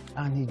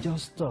 And he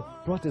just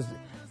stopped,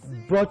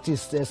 brought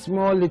his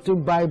small little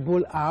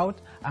Bible out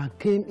and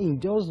came in,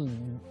 just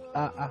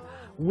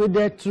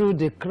waded through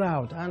the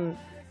crowd. And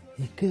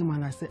he came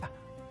and I said,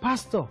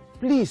 Pastor,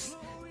 please,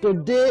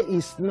 today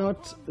is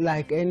not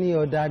like any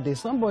other day.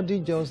 Somebody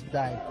just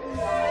died.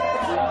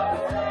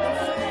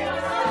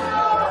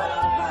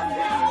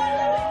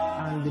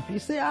 And the people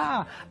say,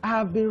 I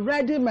have been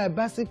riding my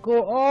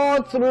bicycle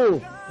all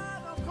through.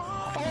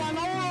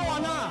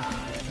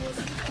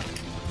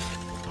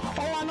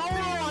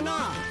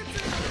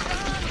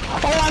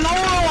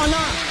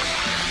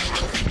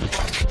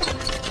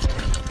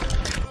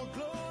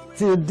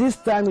 Till this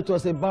time it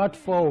was about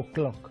 4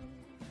 o'clock.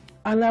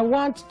 And I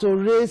want to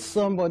raise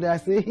somebody. I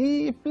say,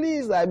 hey,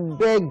 please, I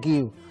beg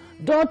you,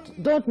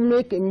 don't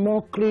make a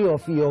mockery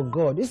of your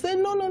God. He said,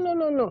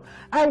 no.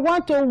 I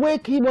want to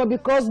wake him up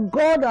because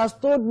God has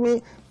told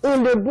me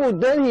in the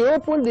book. Then he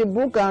opened the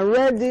book and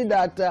read it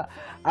that,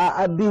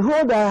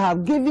 behold, I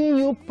have given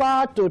you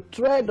power to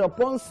tread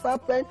upon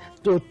serpents,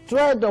 to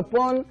tread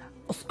upon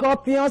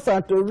scorpions,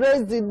 and to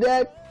raise the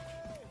dead.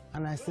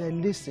 And I said,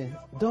 listen,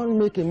 don't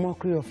make a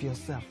mockery of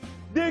yourself.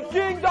 The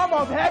kingdom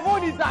of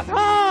heaven is at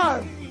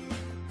hand.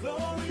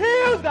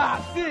 Heal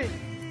the sick.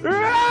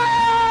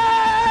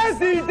 Raise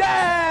the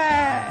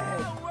dead.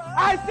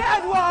 I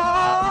said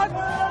what?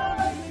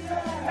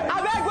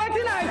 I beg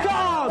waiting I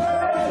talk.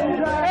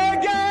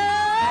 Again.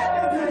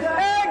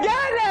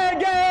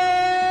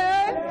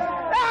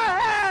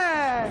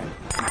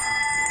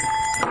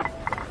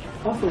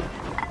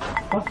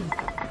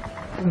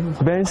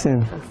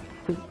 Benson.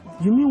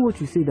 You mean what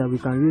you say, that we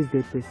can raise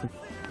that person?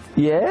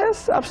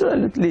 Yes,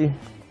 absolutely.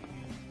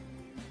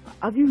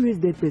 Have you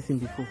raised that person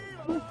before?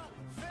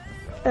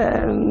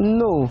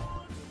 No.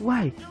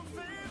 Why?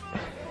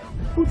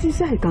 But you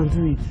say I can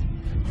do it.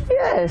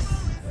 Yes.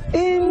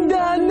 In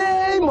the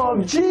name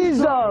of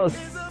Jesus.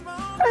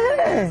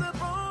 Hey.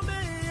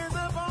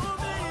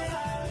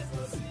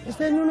 He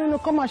said, no,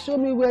 come and show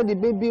me where the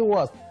baby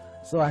was.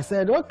 So I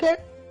said, okay.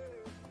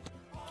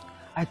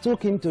 I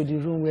took him to the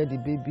room where the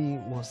baby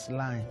was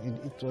lying.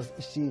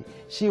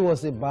 She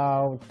was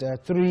about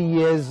 3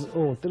 years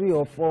old, 3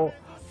 or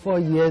 4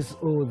 years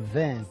old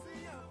then.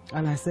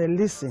 And I said,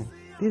 listen,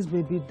 this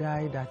baby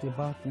died at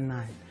about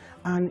 9.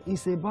 And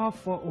it's about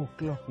 4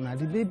 o'clock now.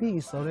 The baby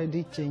is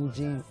already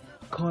changing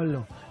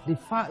color.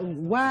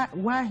 Why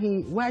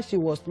she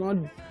was not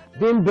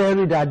being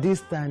buried at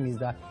this time is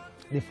that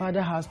the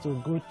father has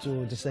to go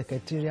to the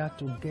secretariat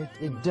to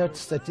get a death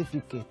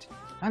certificate.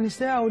 And he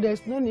said, oh,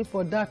 there's no need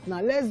for that now.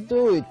 Let's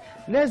do it.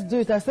 Let's do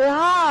it. I said,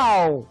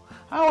 how?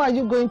 How are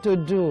you going to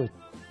do it?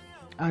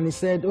 And he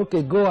said,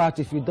 okay, go out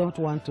if you don't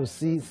want to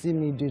see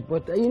me do it.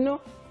 But you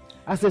know,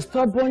 as a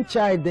stubborn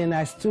child, then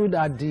I stood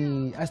at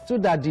the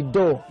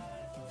door.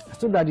 I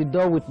stood at the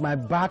door with my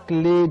back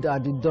laid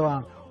at the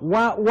door.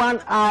 One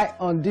eye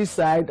on this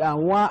side and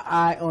one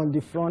eye on the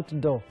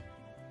front door.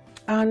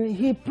 And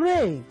he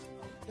prayed.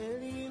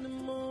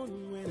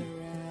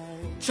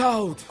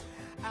 Child,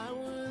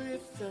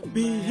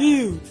 be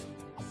healed.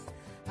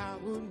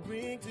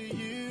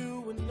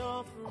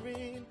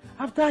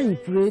 After he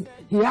prayed,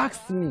 he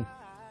asked me,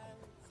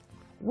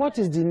 what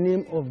is the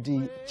name of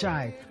the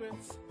child?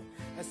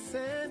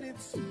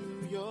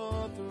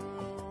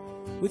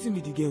 What's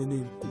be the girl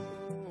name?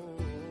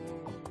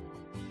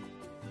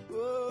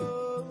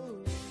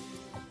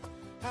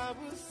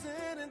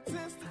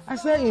 I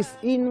said, it's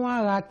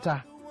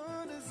Inwarata.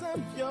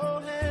 I'm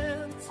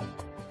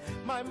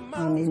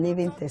a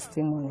living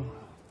testimony.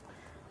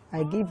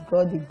 I give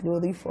God the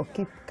glory for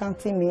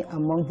counting me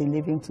among the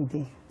living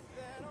today.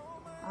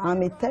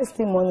 I'm a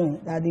testimony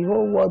that the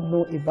whole world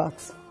knows about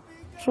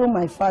through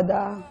my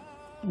father,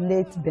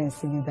 late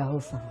Benson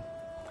Idahosa.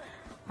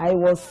 I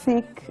was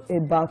sick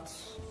about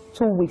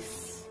 2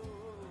 weeks.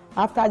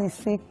 After the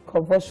sick,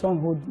 convulsion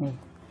hold me.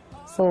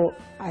 So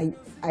I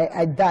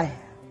died.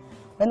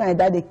 When I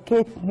died, they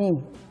kept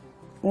me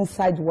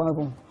inside one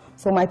room.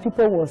 So my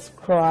people was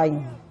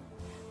crying,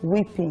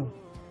 weeping.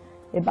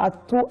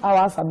 About 2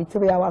 hours, maybe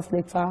 3 hours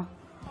later,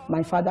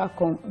 my father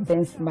called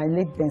my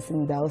late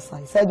Benson Idahosa.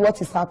 He said,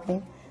 what is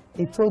happening?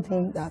 They told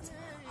him that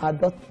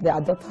their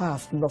daughter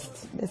has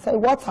lost. They said,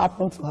 what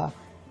happened to her?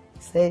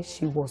 He said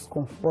she was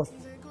confused.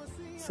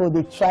 So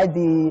they tried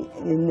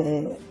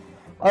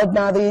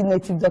ordinary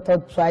native doctor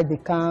tried, they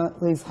can't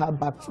raise her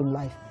back to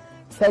life.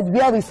 He said,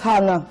 where is her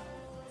now?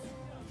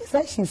 He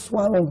said, she's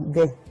swallowing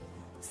there.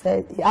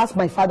 He asked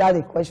my father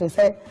the question. He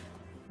said,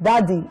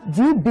 Daddy,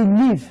 do you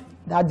believe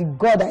that the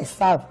God I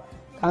serve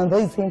can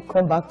raise him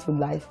come back to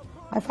life?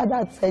 My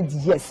father said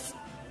yes.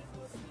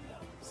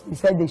 So he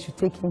said they should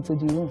take him to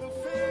the room.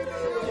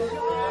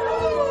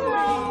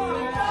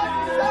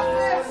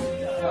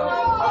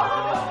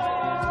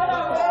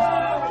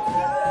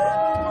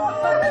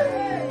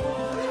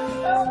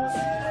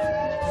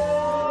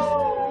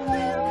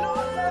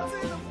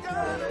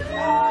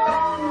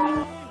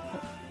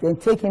 Then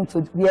take him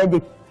to where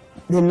they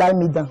lie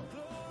me down.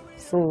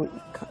 So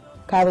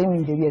carry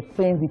me, they were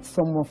praying with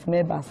some of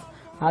members.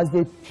 As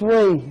they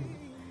pray,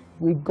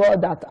 with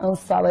God that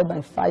answered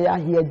by fire,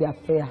 hear their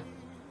prayer.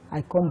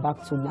 I come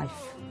back to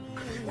life.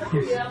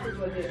 Hallelujah!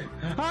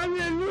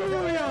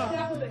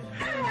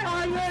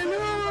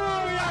 Hallelujah!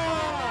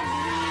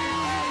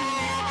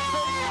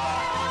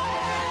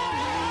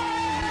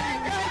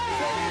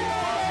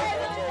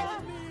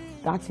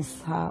 That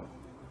is how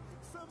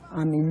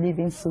I'm a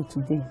living soul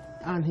today.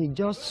 And he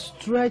just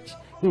stretched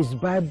his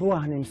Bible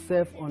and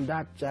himself on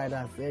that child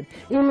and said,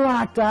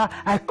 Inuata,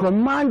 I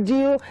command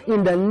you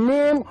in the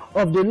name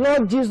of the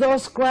Lord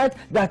Jesus Christ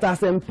that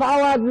has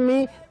empowered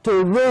me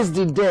to raise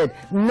the dead.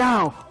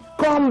 Now,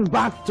 come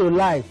back to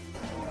life.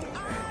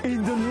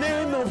 In the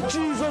name of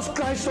Jesus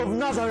Christ of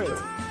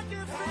Nazareth,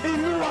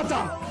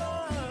 Inuata,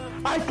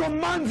 I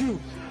command you,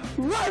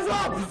 rise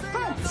up!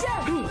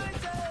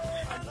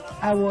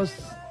 I was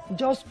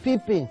just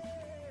peeping.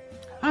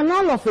 And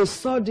all of a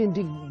sudden,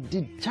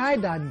 the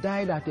child that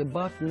died at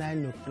about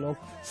 9 o'clock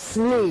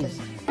sneezed.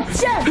 My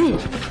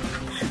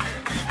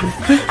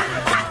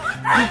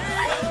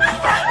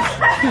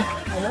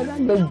mother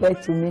gave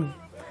birth to me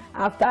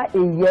after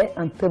 1 year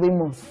and 3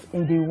 months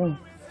in the womb.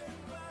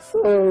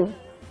 So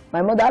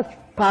my mother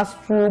passed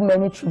through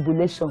many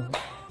tribulations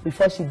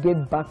before she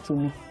gave back to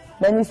me.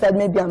 Many said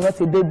maybe I'm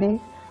not a baby,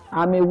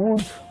 I'm a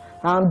wood,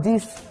 I'm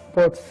this,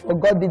 but for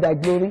God be thy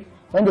glory.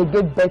 When they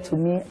gave birth to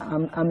me,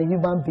 I'm a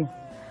human being.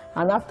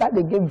 And after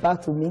they gave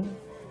back to me,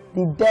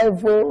 the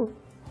devil,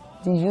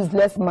 the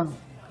useless man,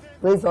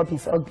 raised up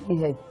his ugly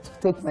head to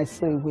take my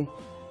soul away.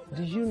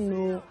 Do you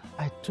know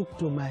I took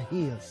to my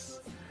heels?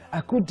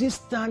 I couldn't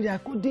stand there, I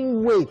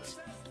couldn't wait,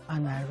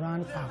 and I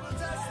ran out.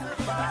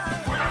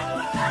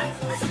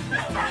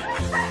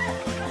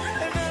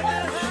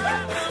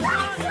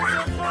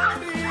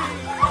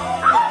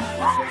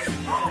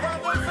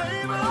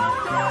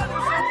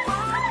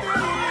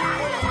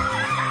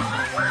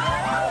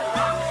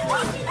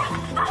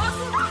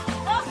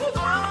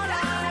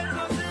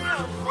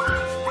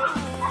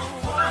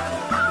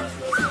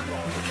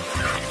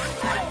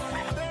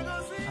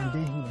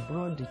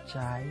 The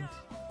child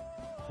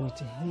with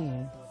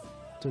him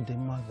to the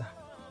mother.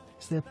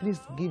 He said, please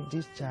give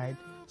this child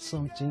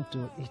something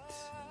to eat.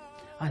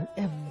 And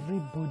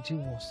everybody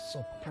was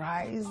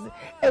surprised.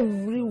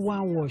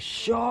 Everyone was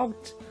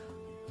shocked.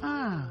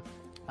 And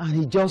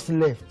he just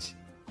left.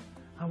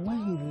 And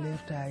when he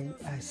left,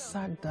 I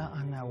sat down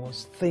and I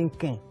was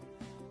thinking,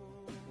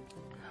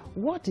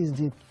 what is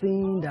the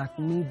thing that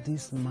made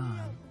this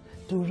man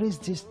to raise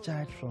this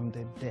child from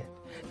the dead?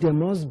 There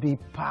must be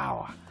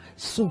power.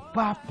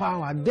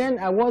 Superpower. Then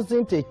I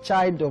wasn't a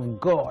child of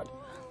God.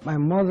 My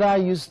mother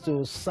used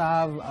to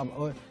serve,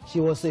 she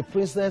was a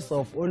princess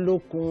of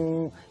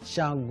Olokun,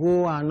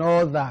 Shango and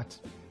all that.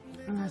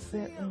 And I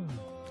said,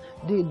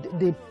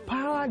 the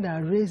power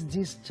that raised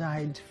this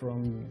child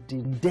from the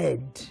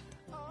dead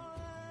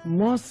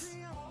must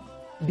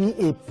be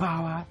a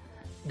power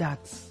that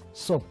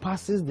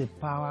surpasses the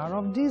power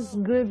of these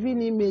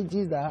graven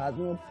images that have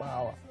no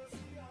power.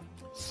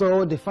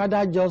 So the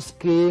father just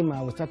came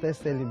and we started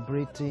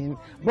celebrating,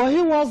 but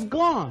he was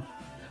gone.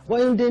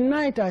 But in the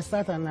night I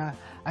sat and I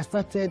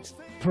started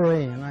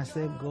praying and I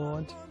said,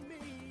 God,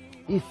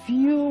 if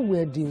you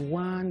were the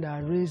one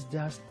that raised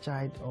that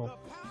child up,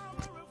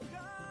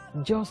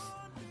 just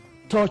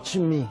touch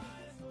me.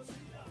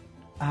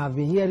 I have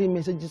been hearing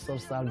messages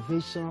of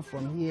salvation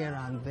from here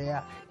and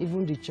there,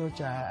 even the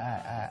church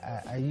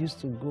I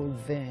used to go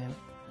then,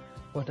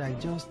 but I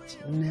just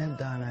knelt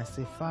down and I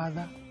said,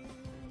 Father,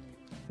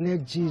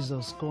 let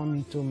Jesus come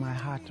into my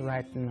heart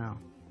right now.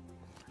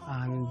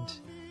 And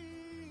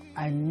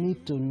I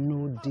need to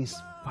know this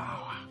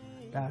power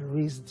that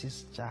raised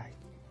this child.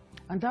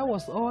 And that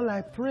was all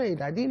I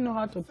prayed. I didn't know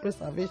how to pray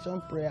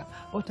salvation prayer,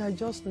 but I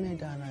just knelt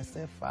down and I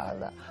said,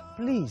 Father,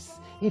 please,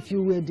 if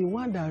you were the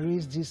one that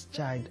raised this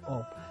child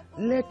up,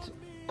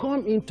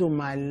 come into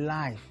my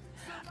life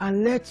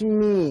and let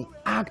me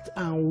act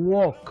and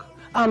walk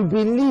and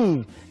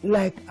believe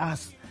like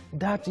as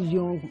that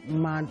young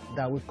man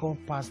that we call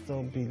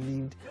pastor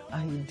believed,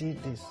 and he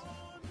did this.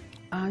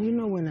 And you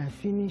know, when I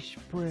finished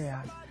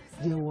prayer,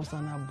 there was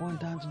an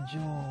abundant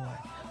joy,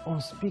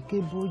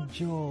 unspeakable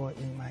joy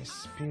in my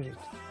spirit.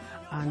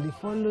 And the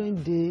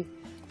following day,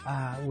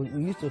 we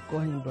used to call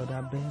him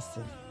Brother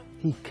Benson.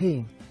 He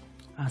came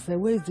and said,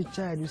 where is the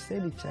child? You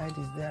said the child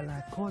is there. And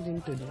I called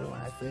him to the room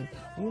and I said,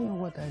 you know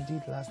what I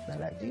did last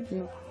night? I did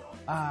know,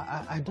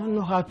 I don't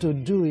know how to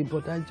do it,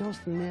 but I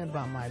just knelt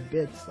by my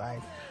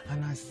bedside.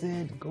 And I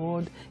said,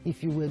 God,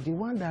 if you were the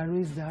one that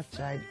raised that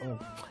child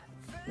up,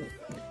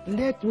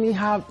 let me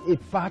have a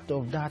part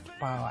of that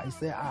power. He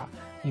said,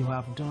 you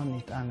have done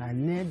it. And I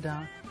knelt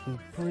down, he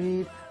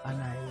prayed,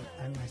 and I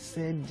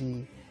said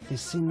the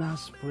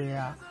sinner's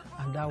prayer,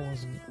 and that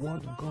was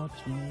what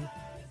got me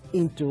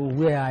into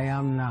where I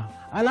am now.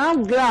 And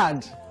I'm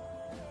glad.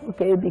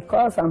 Okay,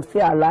 because I'm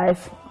still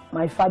alive,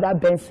 my father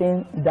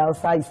Benson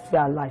Idahosa is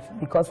still alive,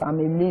 because I'm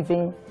a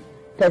living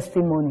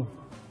testimony.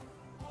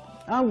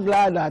 I'm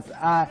glad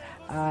that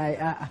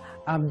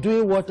I'm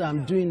doing what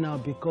I'm doing now,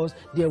 because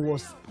there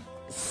was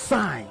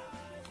sign,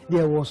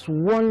 there was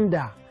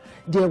wonder,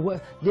 there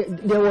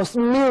was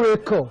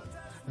miracle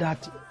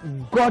that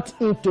got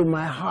into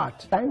my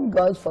heart. Thank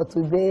God for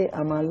today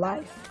I'm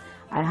alive.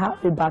 I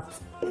have about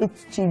 8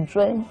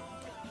 children,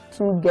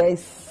 2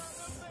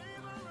 girls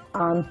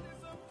and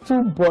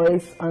 2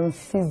 boys and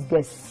 6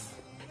 girls.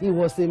 He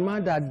was a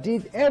man that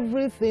did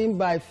everything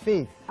by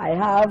faith. I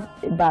have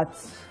about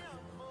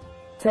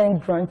 10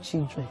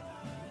 grandchildren,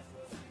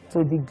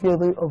 to the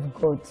glory of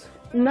God.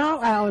 Now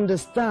I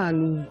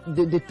understand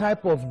the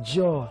type of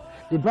joy.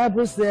 The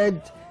Bible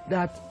said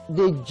that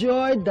the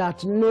joy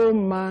that no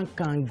man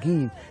can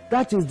give,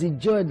 that is the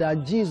joy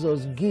that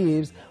Jesus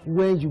gives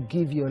when you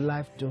give your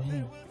life to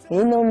him.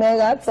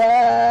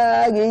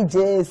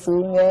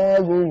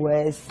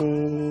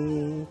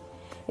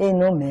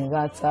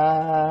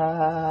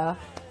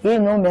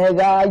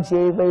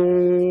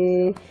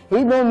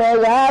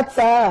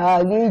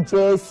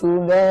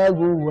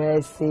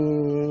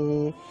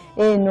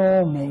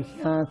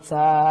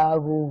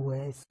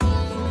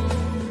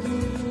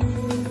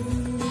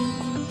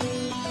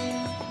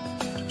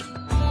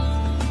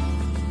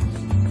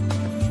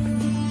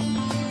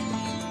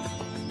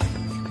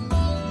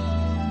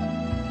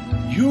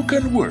 You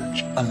can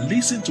watch and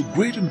listen to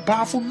great and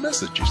powerful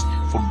messages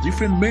from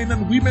different men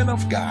and women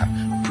of God,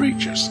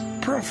 preachers,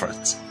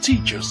 prophets,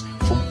 teachers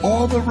from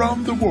all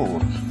around the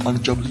world on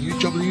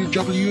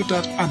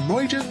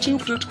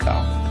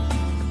www.anointedtube.com.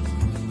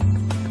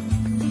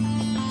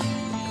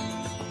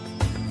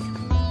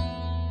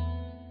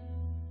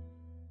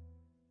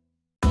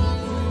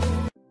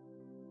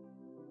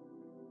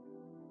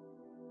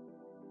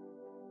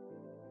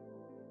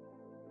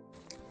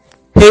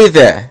 Hey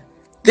there,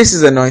 this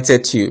is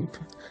Anointed Tube.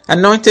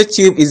 Anointed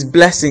Tube is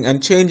blessing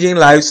and changing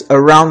lives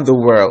around the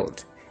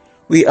world.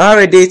 We are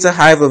a data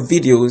hive of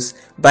videos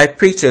by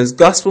preachers,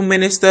 gospel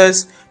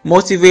ministers,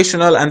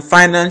 motivational and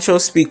financial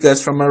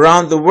speakers from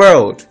around the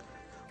world.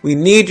 We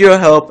need your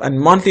help and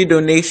monthly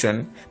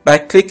donation by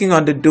clicking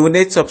on the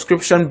donate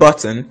subscription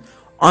button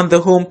on the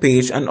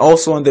homepage and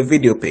also on the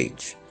video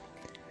page.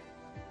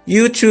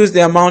 You choose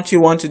the amount you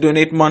want to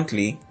donate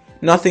monthly.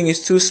 Nothing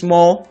is too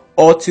small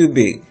or too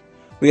big.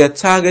 We are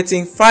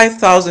targeting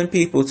 5,000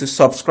 people to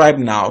subscribe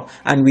now,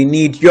 and we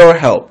need your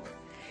help.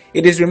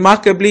 It is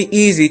remarkably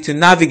easy to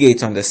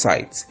navigate on the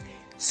site.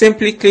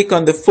 Simply click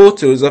on the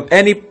photos of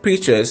any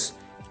preachers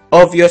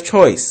of your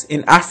choice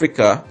in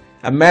Africa,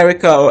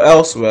 America or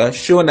elsewhere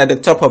shown at the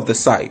top of the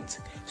site.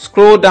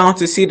 Scroll down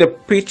to see the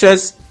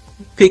preachers'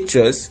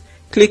 pictures.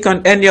 Click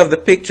on any of the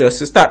pictures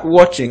to start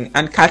watching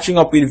and catching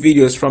up with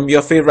videos from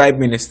your favorite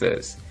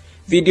ministers.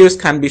 Videos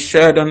can be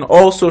shared on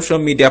all social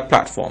media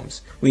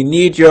platforms. We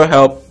need your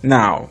help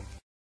now.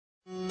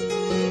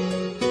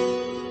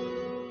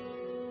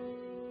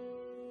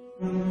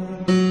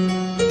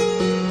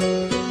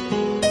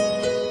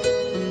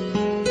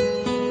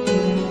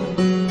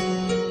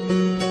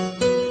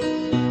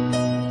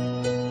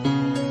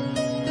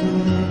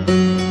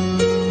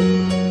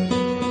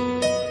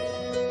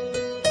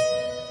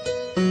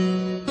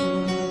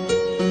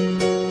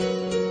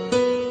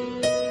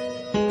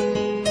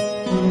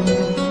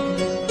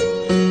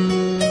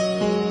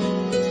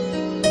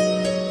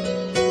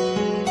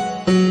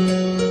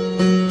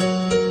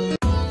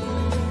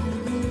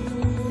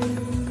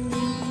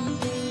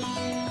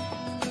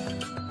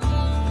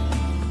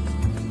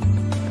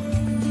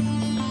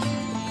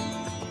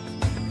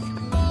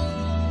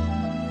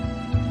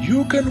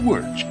 You can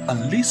watch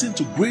and listen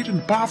to great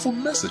and powerful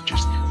messages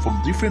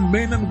from different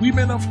men and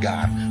women of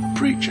God,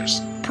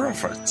 preachers,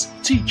 prophets,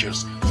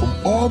 teachers from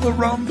all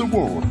around the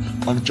world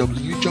on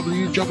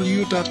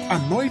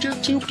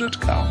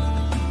www.anointedtube.com.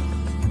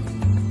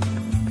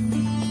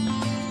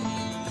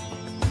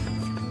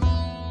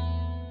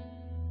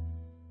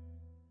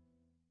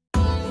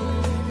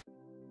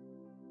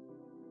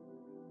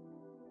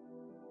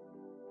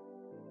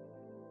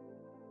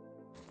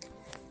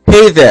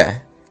 Hey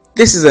there,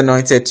 this is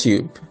Anointed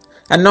Tube.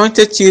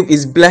 Anointed Tube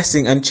is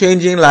blessing and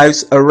changing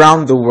lives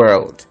around the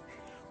world.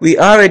 We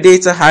are a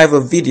data hive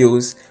of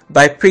videos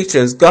by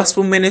preachers,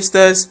 gospel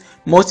ministers,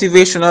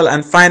 motivational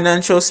and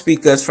financial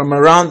speakers from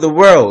around the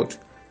world.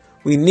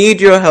 We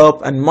need your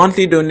help and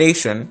monthly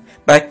donation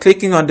by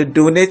clicking on the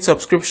donate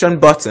subscription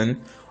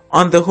button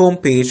on the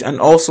homepage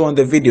and also on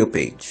the video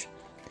page.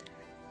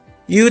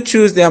 You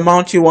choose the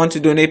amount you want to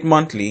donate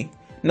monthly.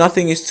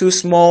 Nothing is too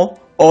small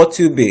or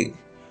too big.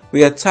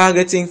 We are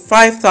targeting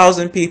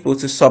 5,000 people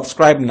to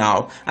subscribe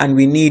now, and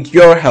we need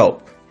your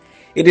help.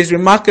 It is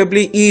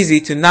remarkably easy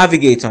to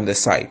navigate on the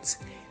site.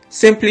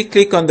 Simply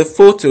click on the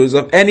photos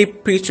of any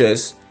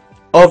preachers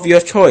of your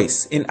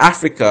choice in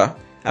Africa,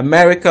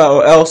 America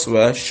or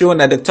elsewhere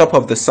shown at the top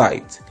of the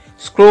site.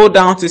 Scroll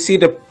down to see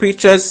the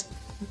preachers'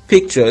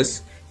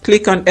 pictures.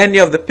 Click on any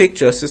of the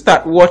pictures to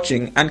start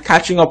watching and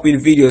catching up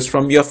with videos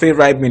from your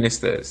favorite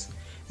ministers.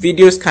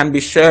 Videos can be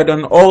shared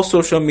on all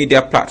social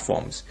media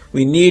platforms.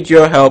 We need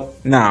your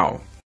help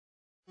now.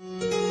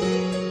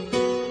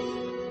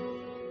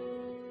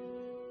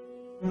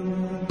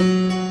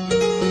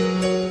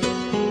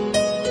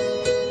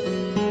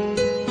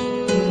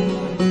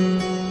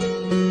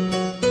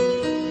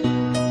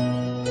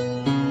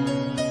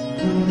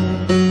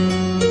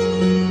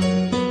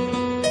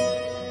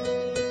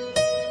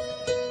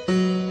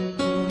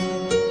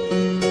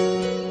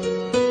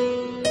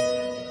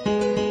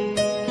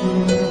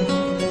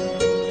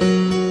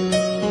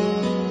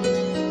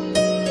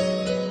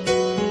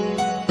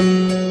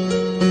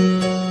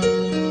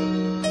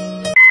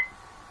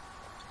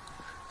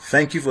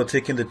 Thank you for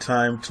taking the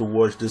time to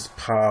watch this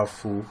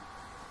powerful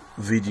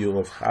video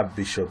of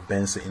Archbishop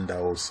Benson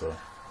Idahosa.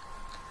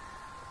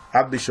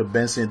 Archbishop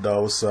Benson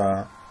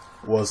Idahosa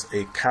was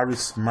a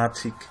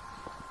charismatic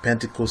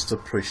Pentecostal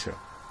preacher.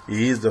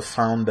 He is the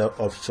founder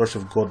of Church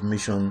of God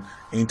Mission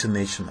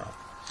International.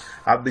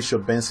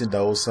 Archbishop Benson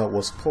Idahosa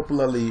was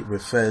popularly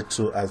referred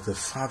to as the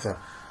father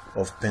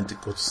of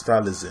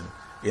Pentecostalism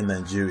in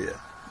Nigeria.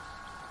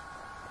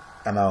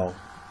 And I'd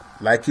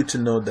like you to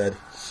know that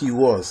he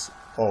was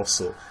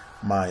also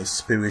my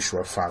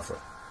spiritual father.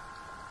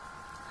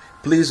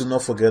 Please do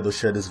not forget to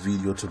share this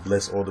video to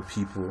bless other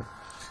people.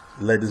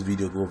 Let this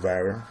video go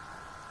viral.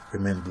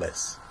 Remain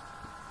blessed.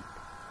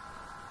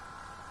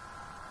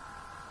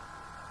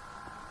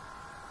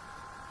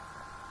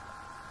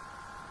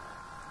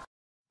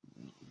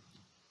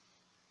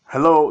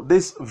 Hello,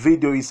 this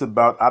video is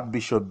about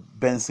Archbishop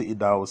Benson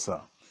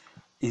Idahosa,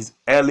 his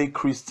early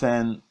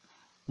Christian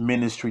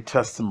ministry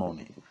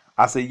testimony.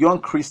 As a young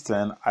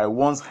Christian, I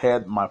once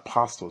heard my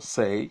pastor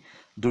say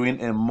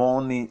during a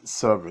morning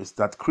service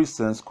that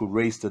Christians could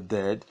raise the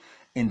dead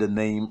in the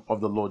name of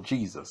the Lord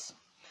Jesus.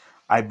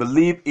 I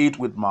believe it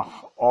with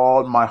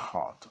all my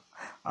heart.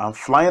 I'm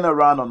flying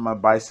around on my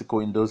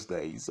bicycle in those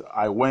days.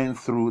 I went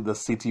through the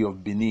city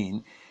of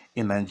Benin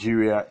in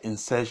Nigeria in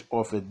search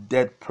of a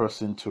dead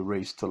person to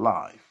raise to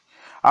life.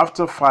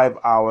 After 5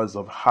 hours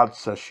of hard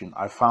searching,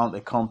 I found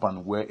a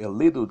compound where a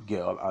little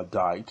girl had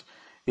died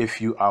a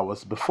few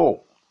hours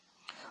before.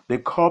 The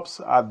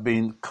corpse had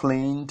been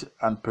cleaned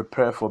and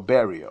prepared for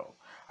burial.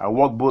 I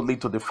walked boldly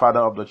to the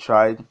father of the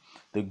child.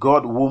 The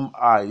God whom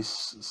I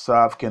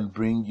serve can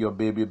bring your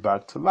baby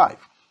back to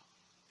life.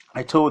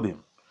 I told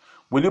him,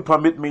 will you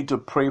permit me to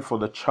pray for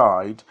the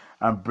child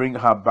and bring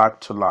her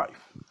back to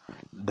life?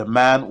 The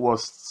man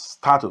was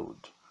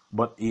startled,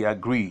 but he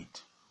agreed.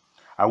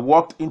 I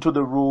walked into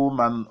the room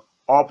and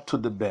up to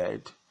the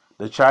bed.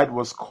 The child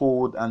was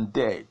cold and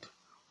dead.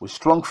 With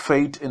strong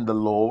faith in the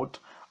Lord,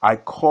 I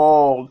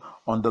called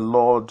on the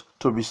Lord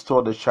to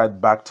restore the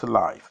child back to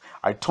life.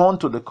 I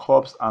turned to the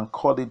corpse and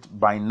called it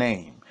by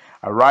name.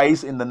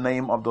 Arise in the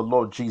name of the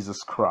Lord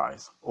Jesus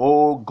Christ.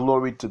 Oh,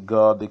 glory to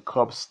God. The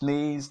corpse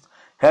sneezed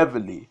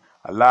heavily.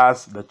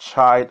 Alas, the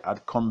child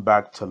had come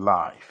back to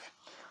life.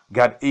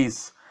 God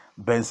is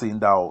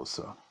Benson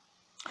Idahosa.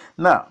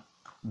 Now,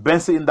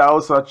 Benson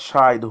Idahosa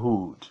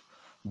childhood.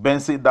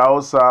 Benson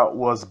Idahosa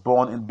was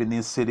born in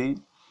Benin City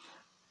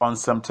on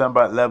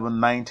September 11,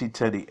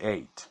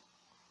 1938.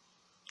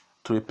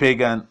 To a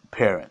pagan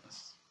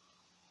parents.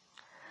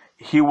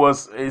 He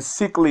was a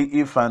sickly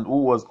infant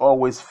who was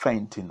always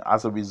fainting.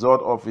 As a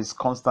result of his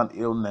constant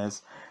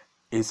illness,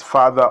 his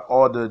father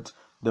ordered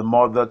the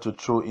mother to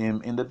throw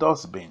him in the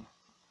dustbin.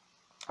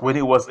 When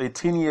he was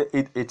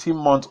 18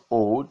 months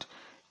old,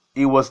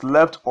 he was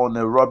left on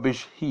a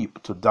rubbish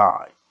heap to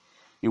die.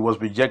 He was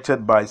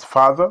rejected by his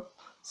father,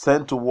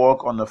 sent to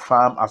work on a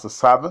farm as a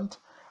servant,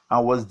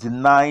 and was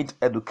denied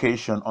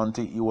education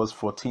until he was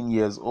 14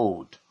 years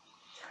old.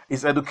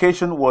 His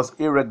education was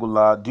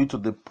irregular due to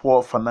the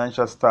poor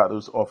financial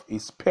status of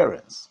his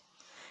parents.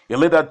 He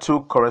later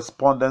took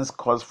correspondence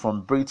course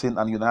from Britain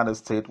and United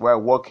States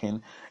while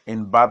working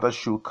in Barber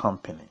Shoe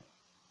Company.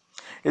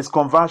 His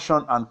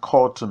conversion and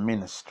call to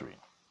ministry.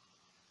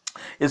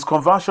 His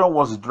conversion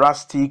was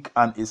drastic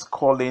and his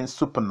calling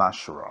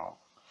supernatural.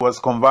 He was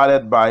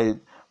converted by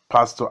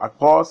Pastor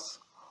Akpos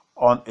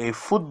on a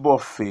football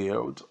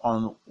field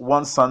on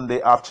one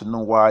Sunday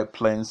afternoon while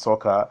playing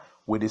soccer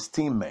with his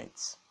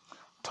teammates.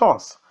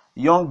 Thus,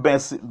 young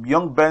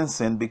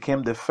Benson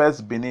became the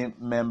first Benin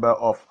member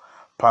of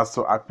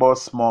Pastor Akpos'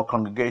 small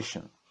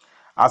congregation.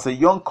 As a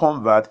young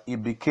convert, he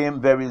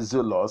became very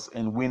zealous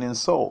in winning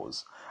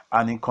souls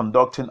and in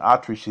conducting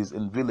outreaches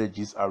in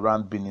villages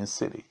around Benin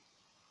City.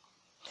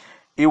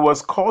 He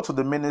was called to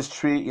the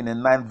ministry in a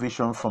night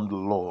vision from the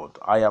Lord.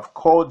 I have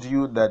called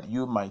you that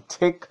you might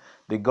take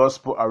the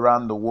gospel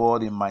around the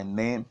world in my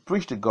name,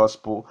 preach the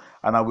gospel,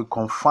 and I will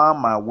confirm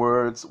my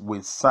words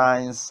with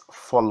signs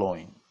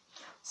following,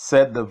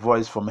 said the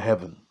voice from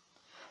heaven.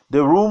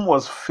 The room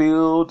was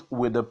filled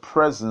with the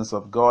presence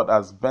of God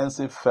as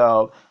Benson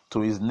fell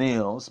to his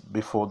knees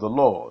before the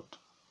Lord.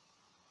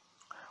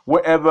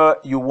 Wherever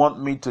you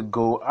want me to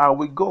go, I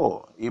will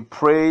go. He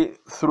prayed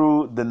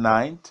through the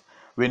night,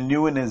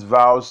 renewing his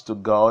vows to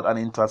God and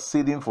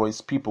interceding for his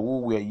people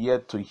who were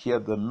yet to hear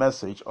the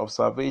message of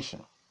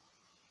salvation.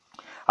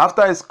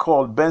 After his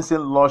call,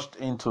 Benson launched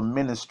into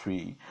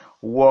ministry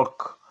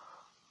work,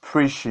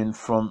 preaching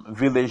from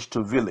village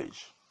to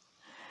village.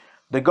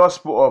 The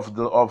gospel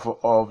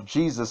of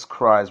Jesus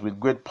Christ with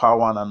great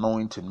power and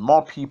anointing.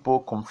 More people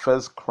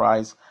confess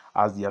Christ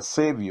as their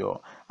Savior,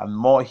 and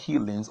more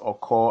healings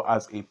occur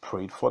as he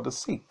prayed for the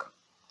sick.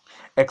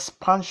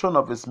 Expansion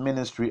of his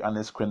ministry and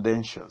his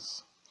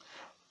credentials.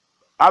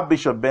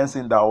 Archbishop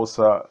Benson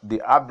Idahosa, the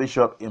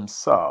Archbishop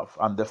himself,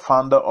 and the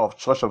founder of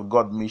Church of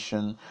God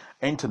Mission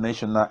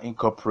International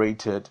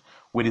Incorporated,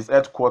 with its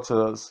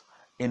headquarters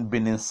in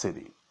Benin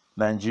City,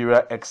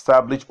 Nigeria,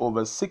 established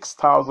over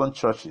 6,000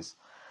 churches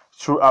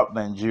throughout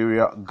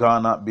Nigeria,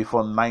 Ghana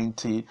before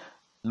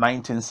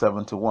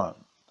 1971.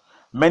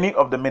 Many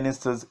of the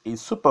ministers he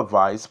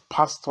supervised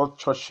pastored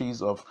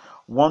churches of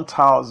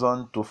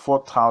 1,000 to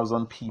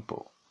 4,000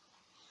 people.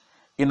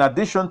 In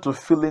addition to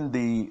filling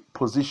the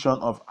position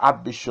of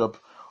Archbishop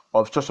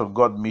of Church of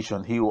God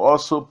Mission, he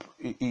was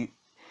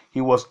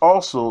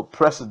also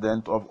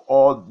president of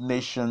All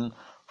Nation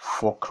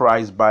for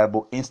Christ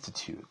Bible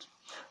Institute,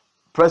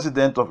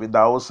 president of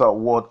Idahosa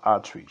World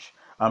Outreach,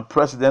 and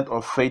president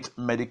of Faith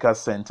Medical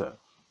Center.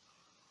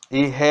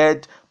 He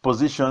held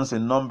positions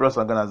in numerous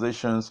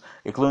organizations,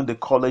 including the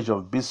College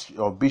of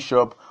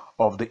Bishop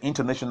of the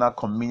International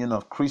Communion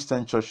of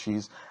Christian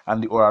Churches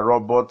and the Oral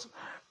Roberts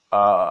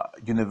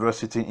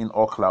University in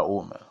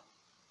Oklahoma.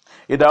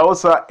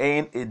 Idahosa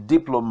earned a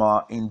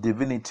diploma in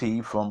divinity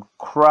from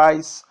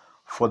Christ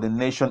for the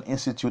Nation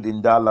Institute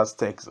in Dallas,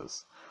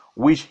 Texas,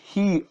 which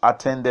he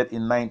attended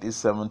in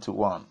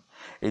 1971.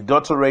 A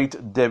doctorate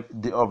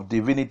of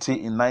divinity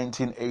in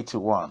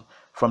 1981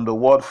 from the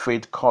World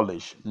Faith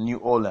College, New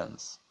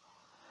Orleans,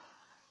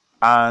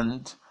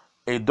 and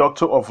a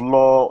Doctor of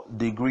Law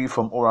degree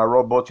from Oral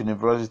Roberts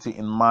University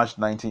in March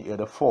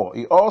 1984.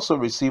 He also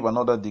received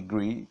other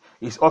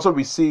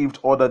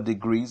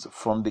degrees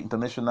from the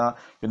International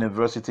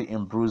University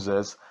in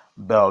Brussels,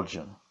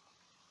 Belgium.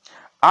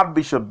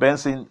 Archbishop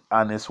Benson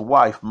and his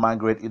wife,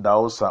 Margaret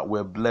Idahosa,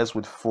 were blessed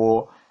with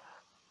 4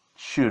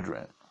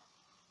 children.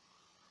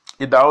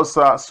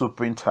 Idahosa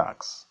Supreme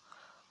Tax.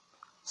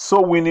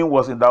 So winning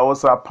was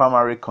Idahosa's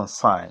primary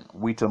concern,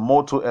 with a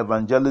motto,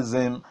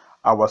 evangelism,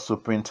 our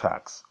supreme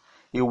tax.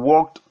 He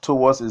worked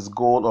towards his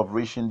goal of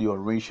reaching the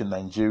unreached in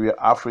Nigeria,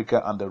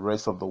 Africa, and the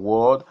rest of the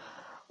world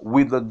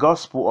with the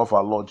gospel of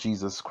our Lord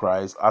Jesus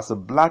Christ. As a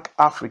black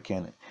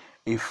African,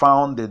 he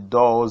found the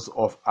doors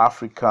of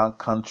African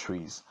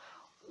countries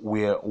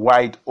were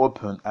wide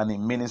open, and he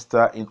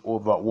ministered in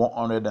over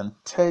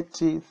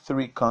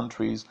 123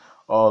 countries,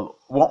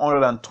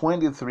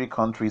 123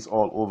 countries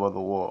all over the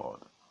world.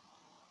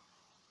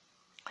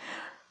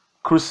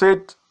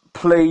 Crusade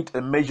played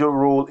a major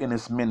role in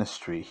his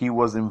ministry. He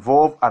was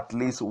involved at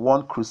least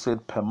one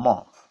crusade per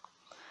month.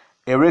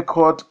 A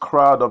record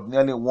crowd of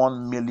nearly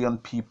 1 million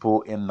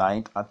people a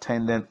night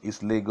attended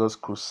his Lagos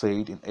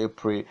crusade in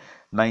April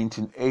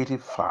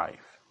 1985.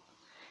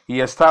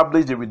 He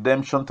established the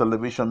Redemption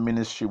Television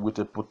Ministry with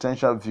a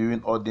potential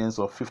viewing audience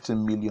of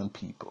 15 million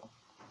people.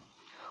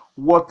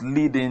 What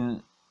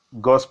leading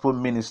gospel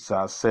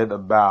ministers said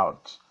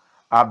about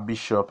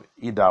Archbishop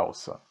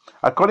Idahosa?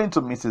 According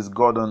to Mrs.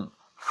 Gordon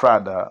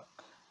Frada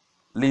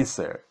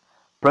Lisser,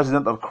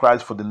 president of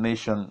Christ for the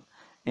Nation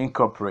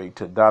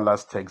Incorporated,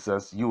 Dallas,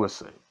 Texas,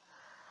 USA,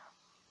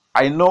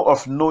 I know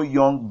of no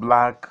young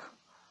black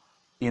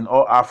in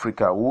all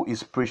Africa who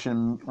is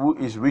reaching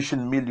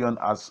millions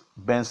as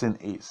Benson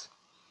is.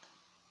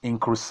 In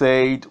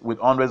crusade with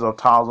hundreds of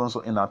thousands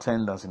in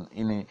attendance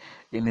in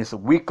his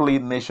weekly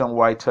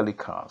nationwide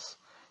telecast,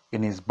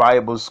 in his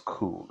Bible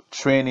school,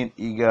 training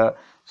eager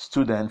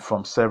students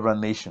from several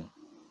nations.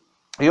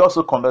 He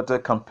also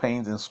conducted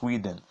campaigns in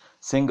Sweden,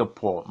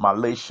 Singapore,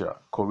 Malaysia,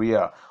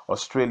 Korea,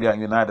 Australia,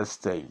 and United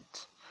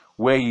States,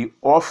 where he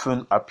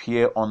often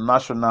appeared on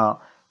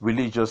national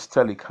religious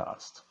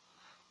telecasts.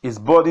 His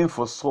burden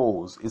for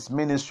souls, his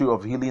ministry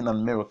of healing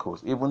and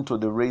miracles, even to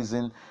the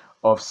raising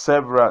of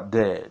several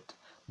dead,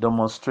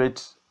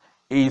 demonstrate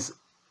he is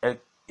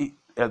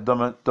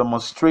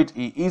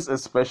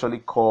especially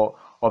called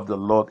of the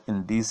Lord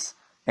in this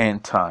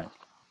end time.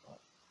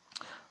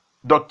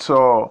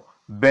 Dr.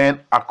 Ben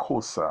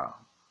Idahosa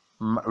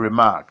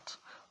remarked,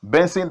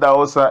 Benson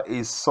Idahosa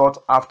is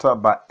sought after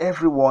by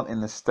everyone in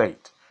the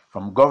state,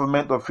 from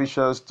government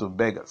officials to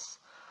beggars.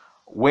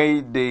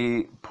 When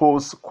they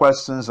pose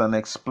questions and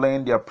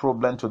explain their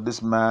problem to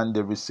this man,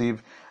 they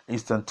receive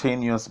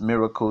instantaneous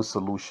miracle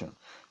solution,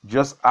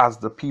 just as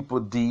the people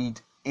did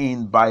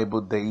in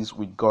Bible days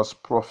with God's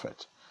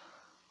prophet.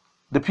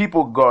 The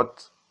people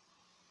got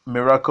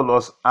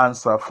miraculous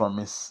answer from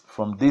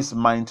this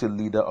mighty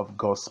leader of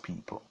God's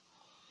people.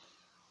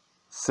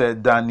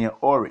 Said Daniel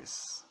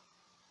Oris.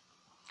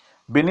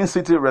 Benin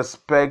City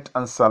respect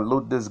and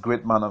salute this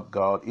great man of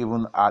God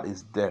even at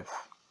his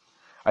death.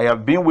 I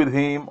have been with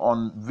him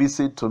on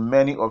visit to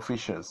many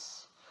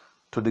officials,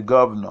 to the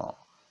governor,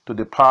 to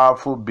the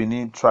powerful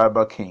Benin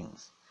tribal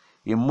kings.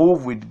 He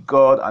moved with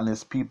God and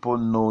his people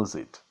knows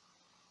it.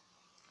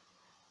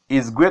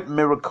 His great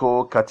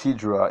miracle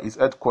cathedral, his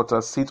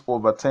headquarters, seat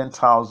over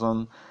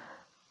 10,000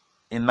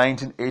 in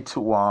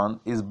 1981.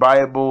 His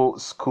Bible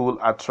school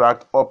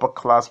attract upper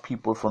class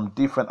people from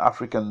different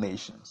African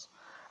nations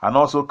and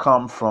also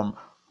come from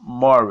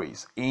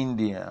Mauritius,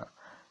 India,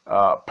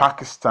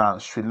 Pakistan,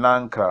 Sri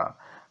Lanka,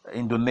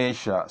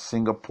 Indonesia,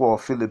 Singapore,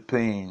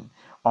 Philippines,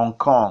 Hong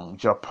Kong,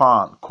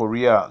 Japan,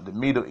 Korea, the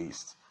Middle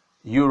East,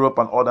 Europe,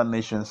 and other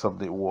nations of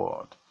the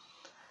world.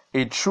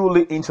 A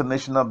truly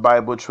international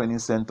Bible training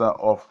center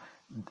of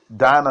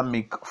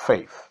dynamic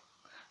faith.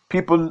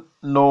 People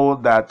know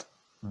that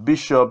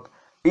Bishop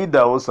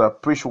Idahosa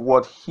preached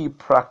what he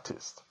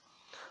practiced.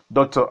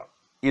 Dr.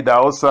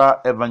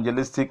 Idahosa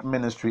evangelistic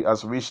ministry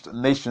has reached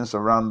nations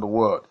around the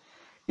world.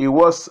 He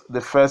was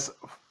the first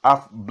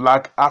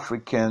black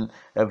African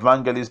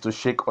evangelist to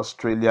shake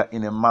Australia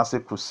in a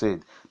massive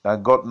crusade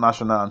that got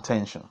national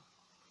attention.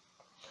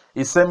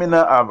 His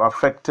seminars have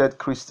affected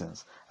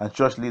Christians and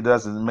church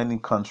leaders in many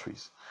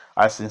countries.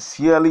 I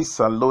sincerely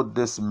salute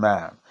this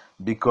man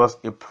because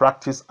he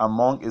practiced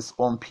among his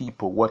own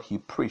people what he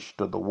preached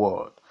to the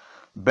world.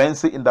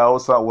 Benson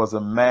Idahosa was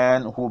a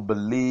man who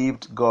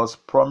believed God's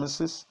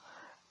promises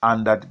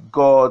and that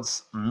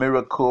God's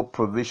miracle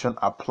provision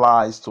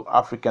applies to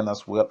Africans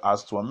as well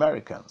as to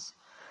Americans.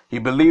 He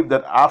believed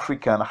that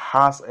African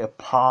has a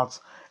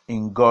part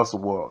in God's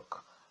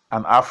work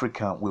and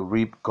African will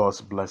reap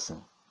God's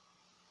blessing.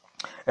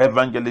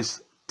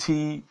 Evangelist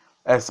T.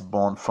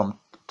 Esbon from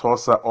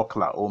Tulsa,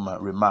 Oklahoma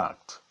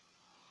remarked,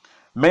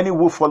 many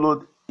who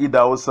followed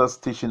Idahosa's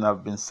teaching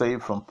have been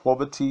saved from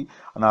poverty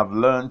and have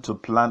learned to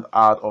plant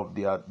out of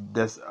their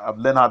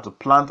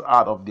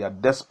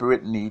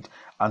desperate need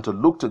and to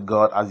look to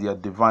God as their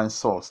divine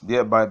source,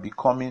 thereby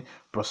becoming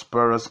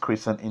prosperous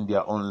Christians in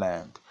their own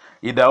land.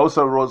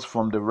 Idahosa rose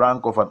from the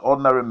rank of an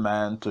ordinary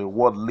man to a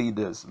world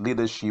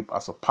leadership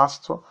as a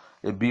pastor,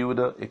 a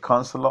builder, a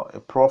counselor, a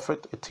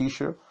prophet, a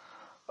teacher,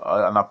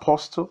 an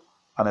apostle,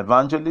 an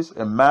evangelist,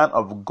 a man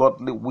of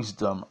godly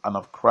wisdom and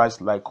of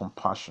Christ-like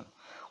compassion,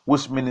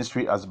 whose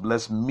ministry has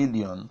blessed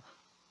millions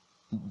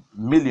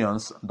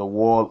the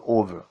world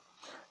over.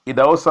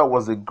 Idahosa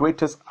was the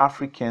greatest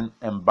African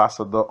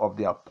ambassador of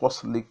the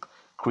apostolic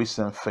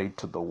Christian faith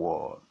to the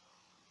world.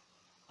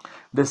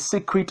 The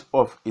secret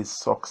of his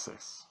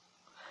success.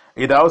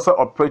 Idahosa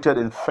operated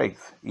in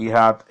faith. He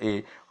had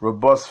a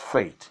robust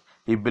faith.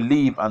 He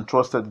believed and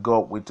trusted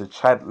God with a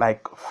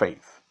childlike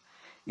faith.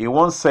 He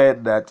once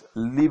said that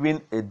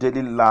living a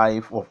daily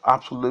life of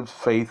absolute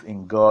faith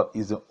in God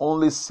is the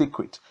only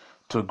secret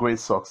to great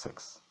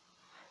success.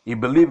 He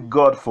believed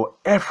God for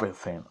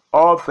everything.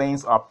 All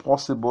things are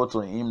possible to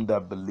him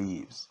that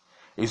believes.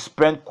 He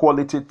spent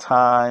quality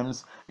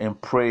times in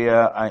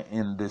prayer and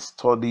in the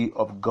study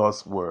of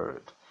God's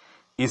word.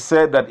 He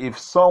said that if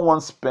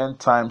someone spent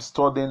time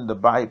studying the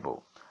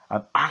Bible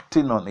and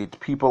acting on it,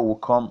 people will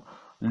come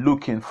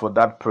looking for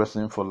that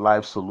person for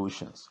life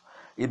solutions.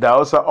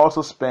 Idahosa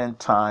also spent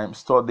time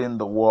studying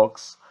the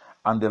works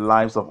and the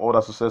lives of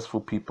other successful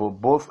people,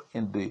 both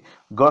in the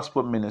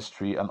gospel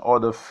ministry and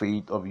other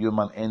faith of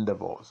human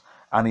endeavors,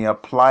 and he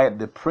applied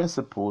the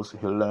principles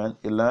he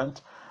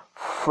learned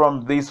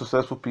from these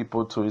successful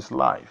people to his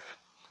life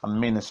and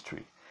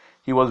ministry.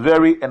 He was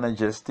very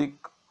energetic,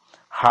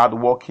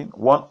 hardworking.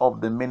 One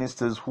of the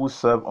ministers who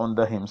served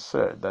under him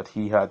said that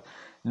he had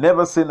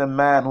never seen a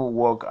man who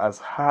worked as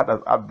hard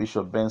as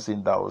Archbishop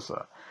Benson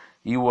Idahosa.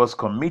 He was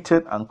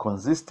committed and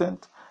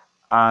consistent,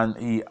 and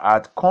he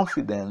had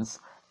confidence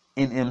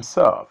in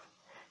himself.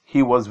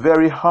 He was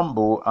very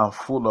humble and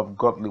full of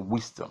godly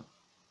wisdom.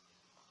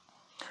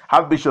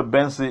 Archbishop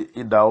Benson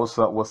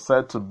Idahosa was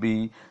said to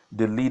be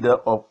the leader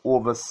of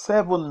over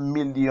 7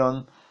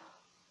 million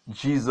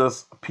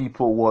Jesus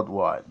people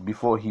worldwide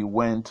before he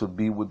went to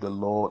be with the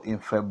Lord in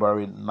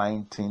February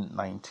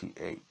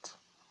 1998.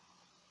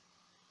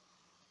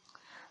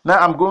 Now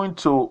I'm going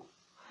to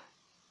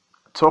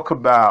talk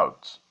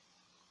about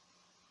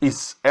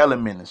his early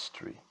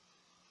ministry.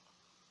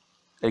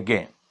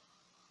 Again,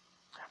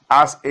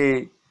 as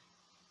a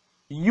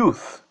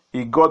youth,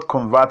 he got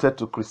converted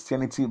to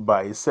Christianity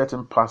by a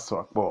certain pastor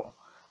Akbar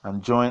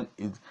and joined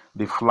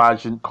the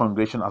flourishing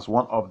congregation as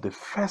one of the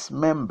first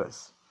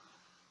members.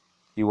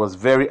 He was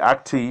very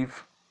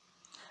active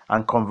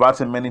and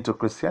converting many to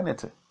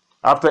Christianity.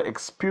 After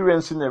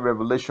experiencing a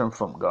revelation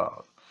from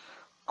God,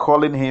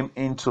 calling him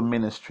into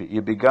ministry,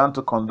 he began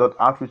to conduct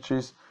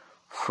outreaches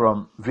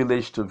from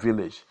village to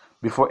village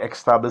before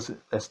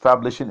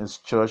establishing his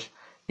church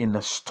in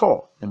a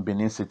store in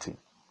Benin City.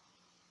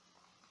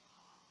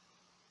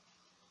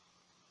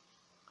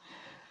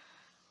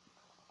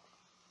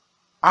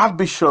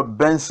 Archbishop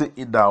Benson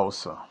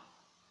Idahosa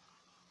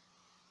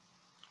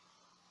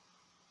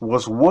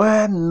was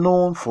well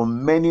known for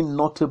many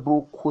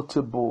notable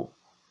quotable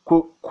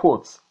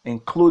quotes,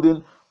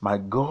 including, "My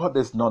God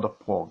is not a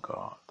poor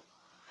God.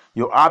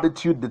 Your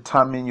attitude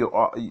determines your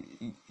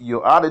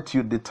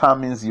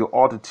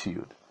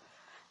altitude.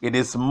 It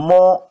is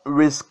more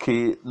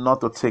risky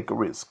not to take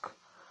risk.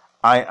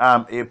 I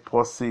am a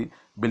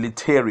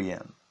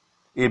possibilitarian.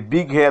 A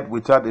big head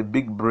without a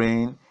big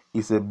brain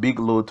is a big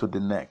load to the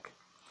neck.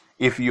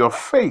 If your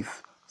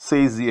faith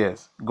says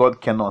yes,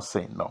 God cannot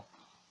say no."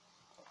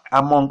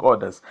 Among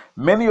others,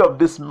 many of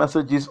these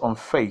messages on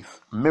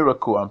faith,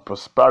 miracle, and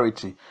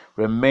prosperity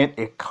remain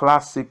a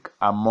classic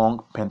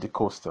among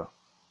Pentecostals.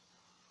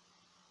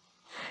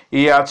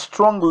 He had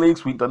strong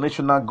links with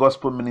international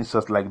gospel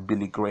ministers like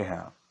Billy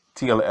Graham,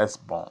 T.L.S.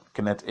 Bond,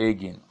 Kenneth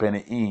Hagin,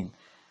 Penny Hinn,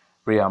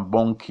 Ryan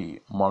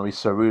Bonnke,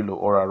 Maurice Cerullo,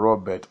 Oral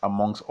Roberts,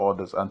 amongst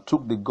others, and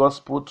took the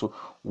gospel to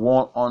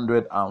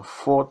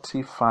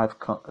 145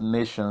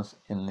 nations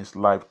in his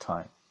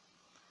lifetime.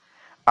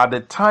 At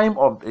the time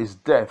of his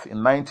death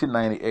in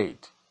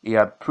 1998, he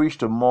had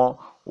preached to more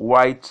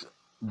white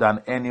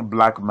than any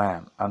black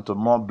man and to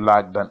more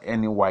black than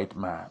any white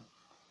man.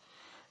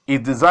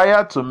 His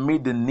desire to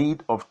meet the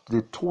need of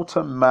the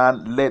total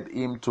man led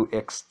him to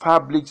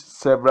establish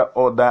several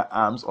other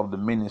arms of the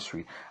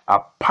ministry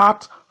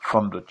apart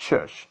from the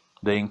church.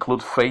 They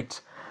include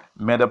Faith,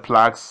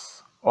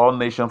 Metaplex, All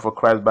Nation for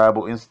Christ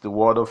Bible Institute,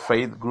 Word of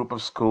Faith Group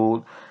of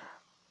School,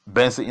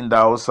 Benson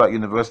Idahosa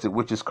University,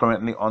 which is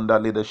currently under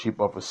leadership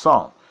of his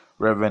son,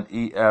 Reverend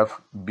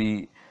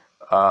E.F.B.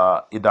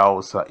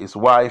 Idahosa. His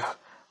wife,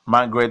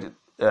 Margaret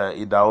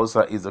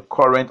Idahosa, is the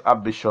current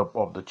Archbishop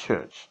of the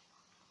church.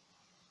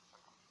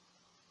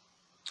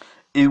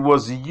 It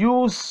was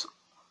used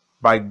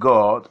by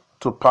God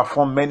to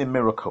perform many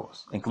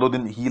miracles,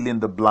 including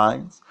healing the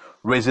blind,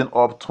 raising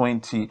up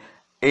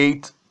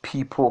 28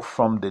 people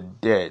from the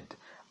dead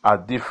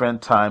at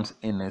different times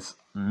in his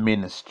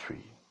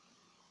ministry.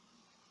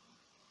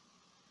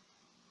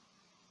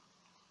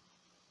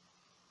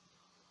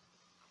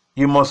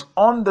 You must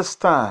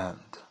understand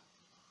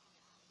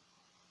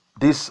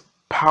this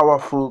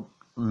powerful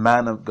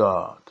man of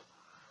God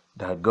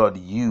that God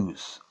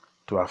used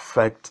to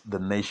affect the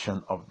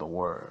nation of the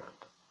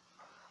world.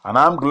 And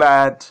I'm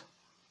glad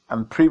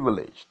and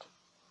privileged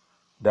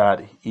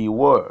that he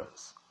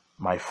was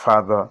my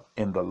father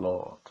in the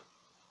Lord.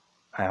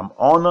 I am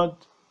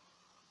honored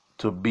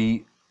to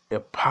be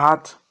a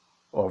part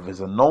of his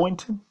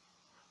anointing,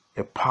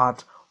 a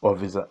part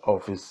of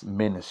his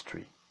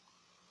ministry.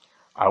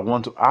 I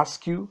want to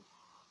ask you,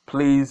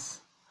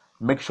 please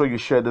make sure you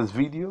share this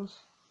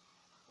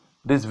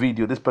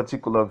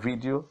particular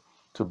video,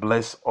 to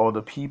bless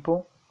other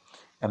people.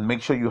 And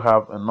make sure you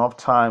have enough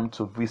time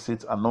to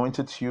visit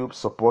Anointed Tube,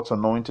 support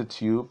Anointed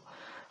Tube,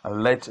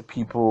 and let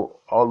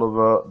people all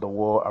over the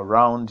world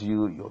around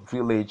you, your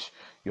village,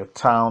 your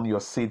town,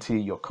 your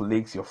city, your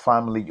colleagues, your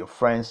family, your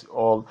friends,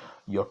 all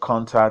your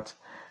contacts,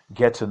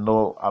 get to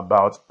know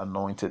about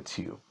Anointed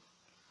Tube.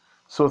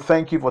 So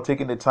thank you for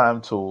taking the time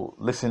to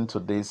listen to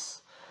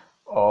this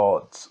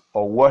or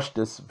watch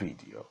this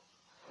video.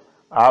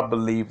 I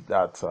believe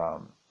that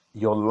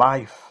your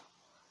life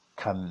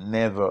can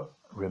never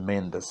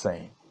remain the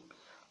same,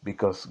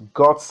 because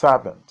God's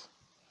servant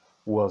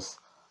was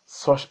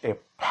such a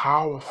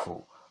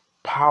powerful,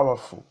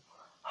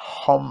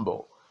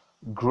 humble,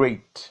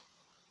 great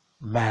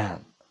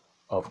man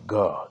of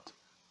God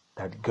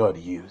that God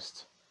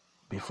used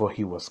before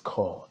he was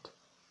called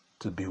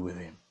to be with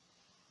him.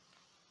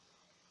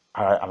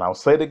 And I'll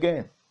say it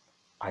again,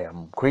 I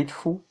am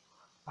grateful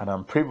and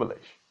I'm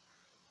privileged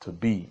to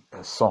be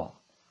a son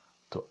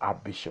to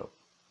Archbishop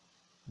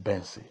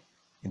Benson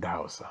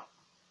Idahosa.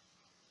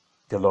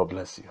 The Lord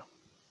bless you.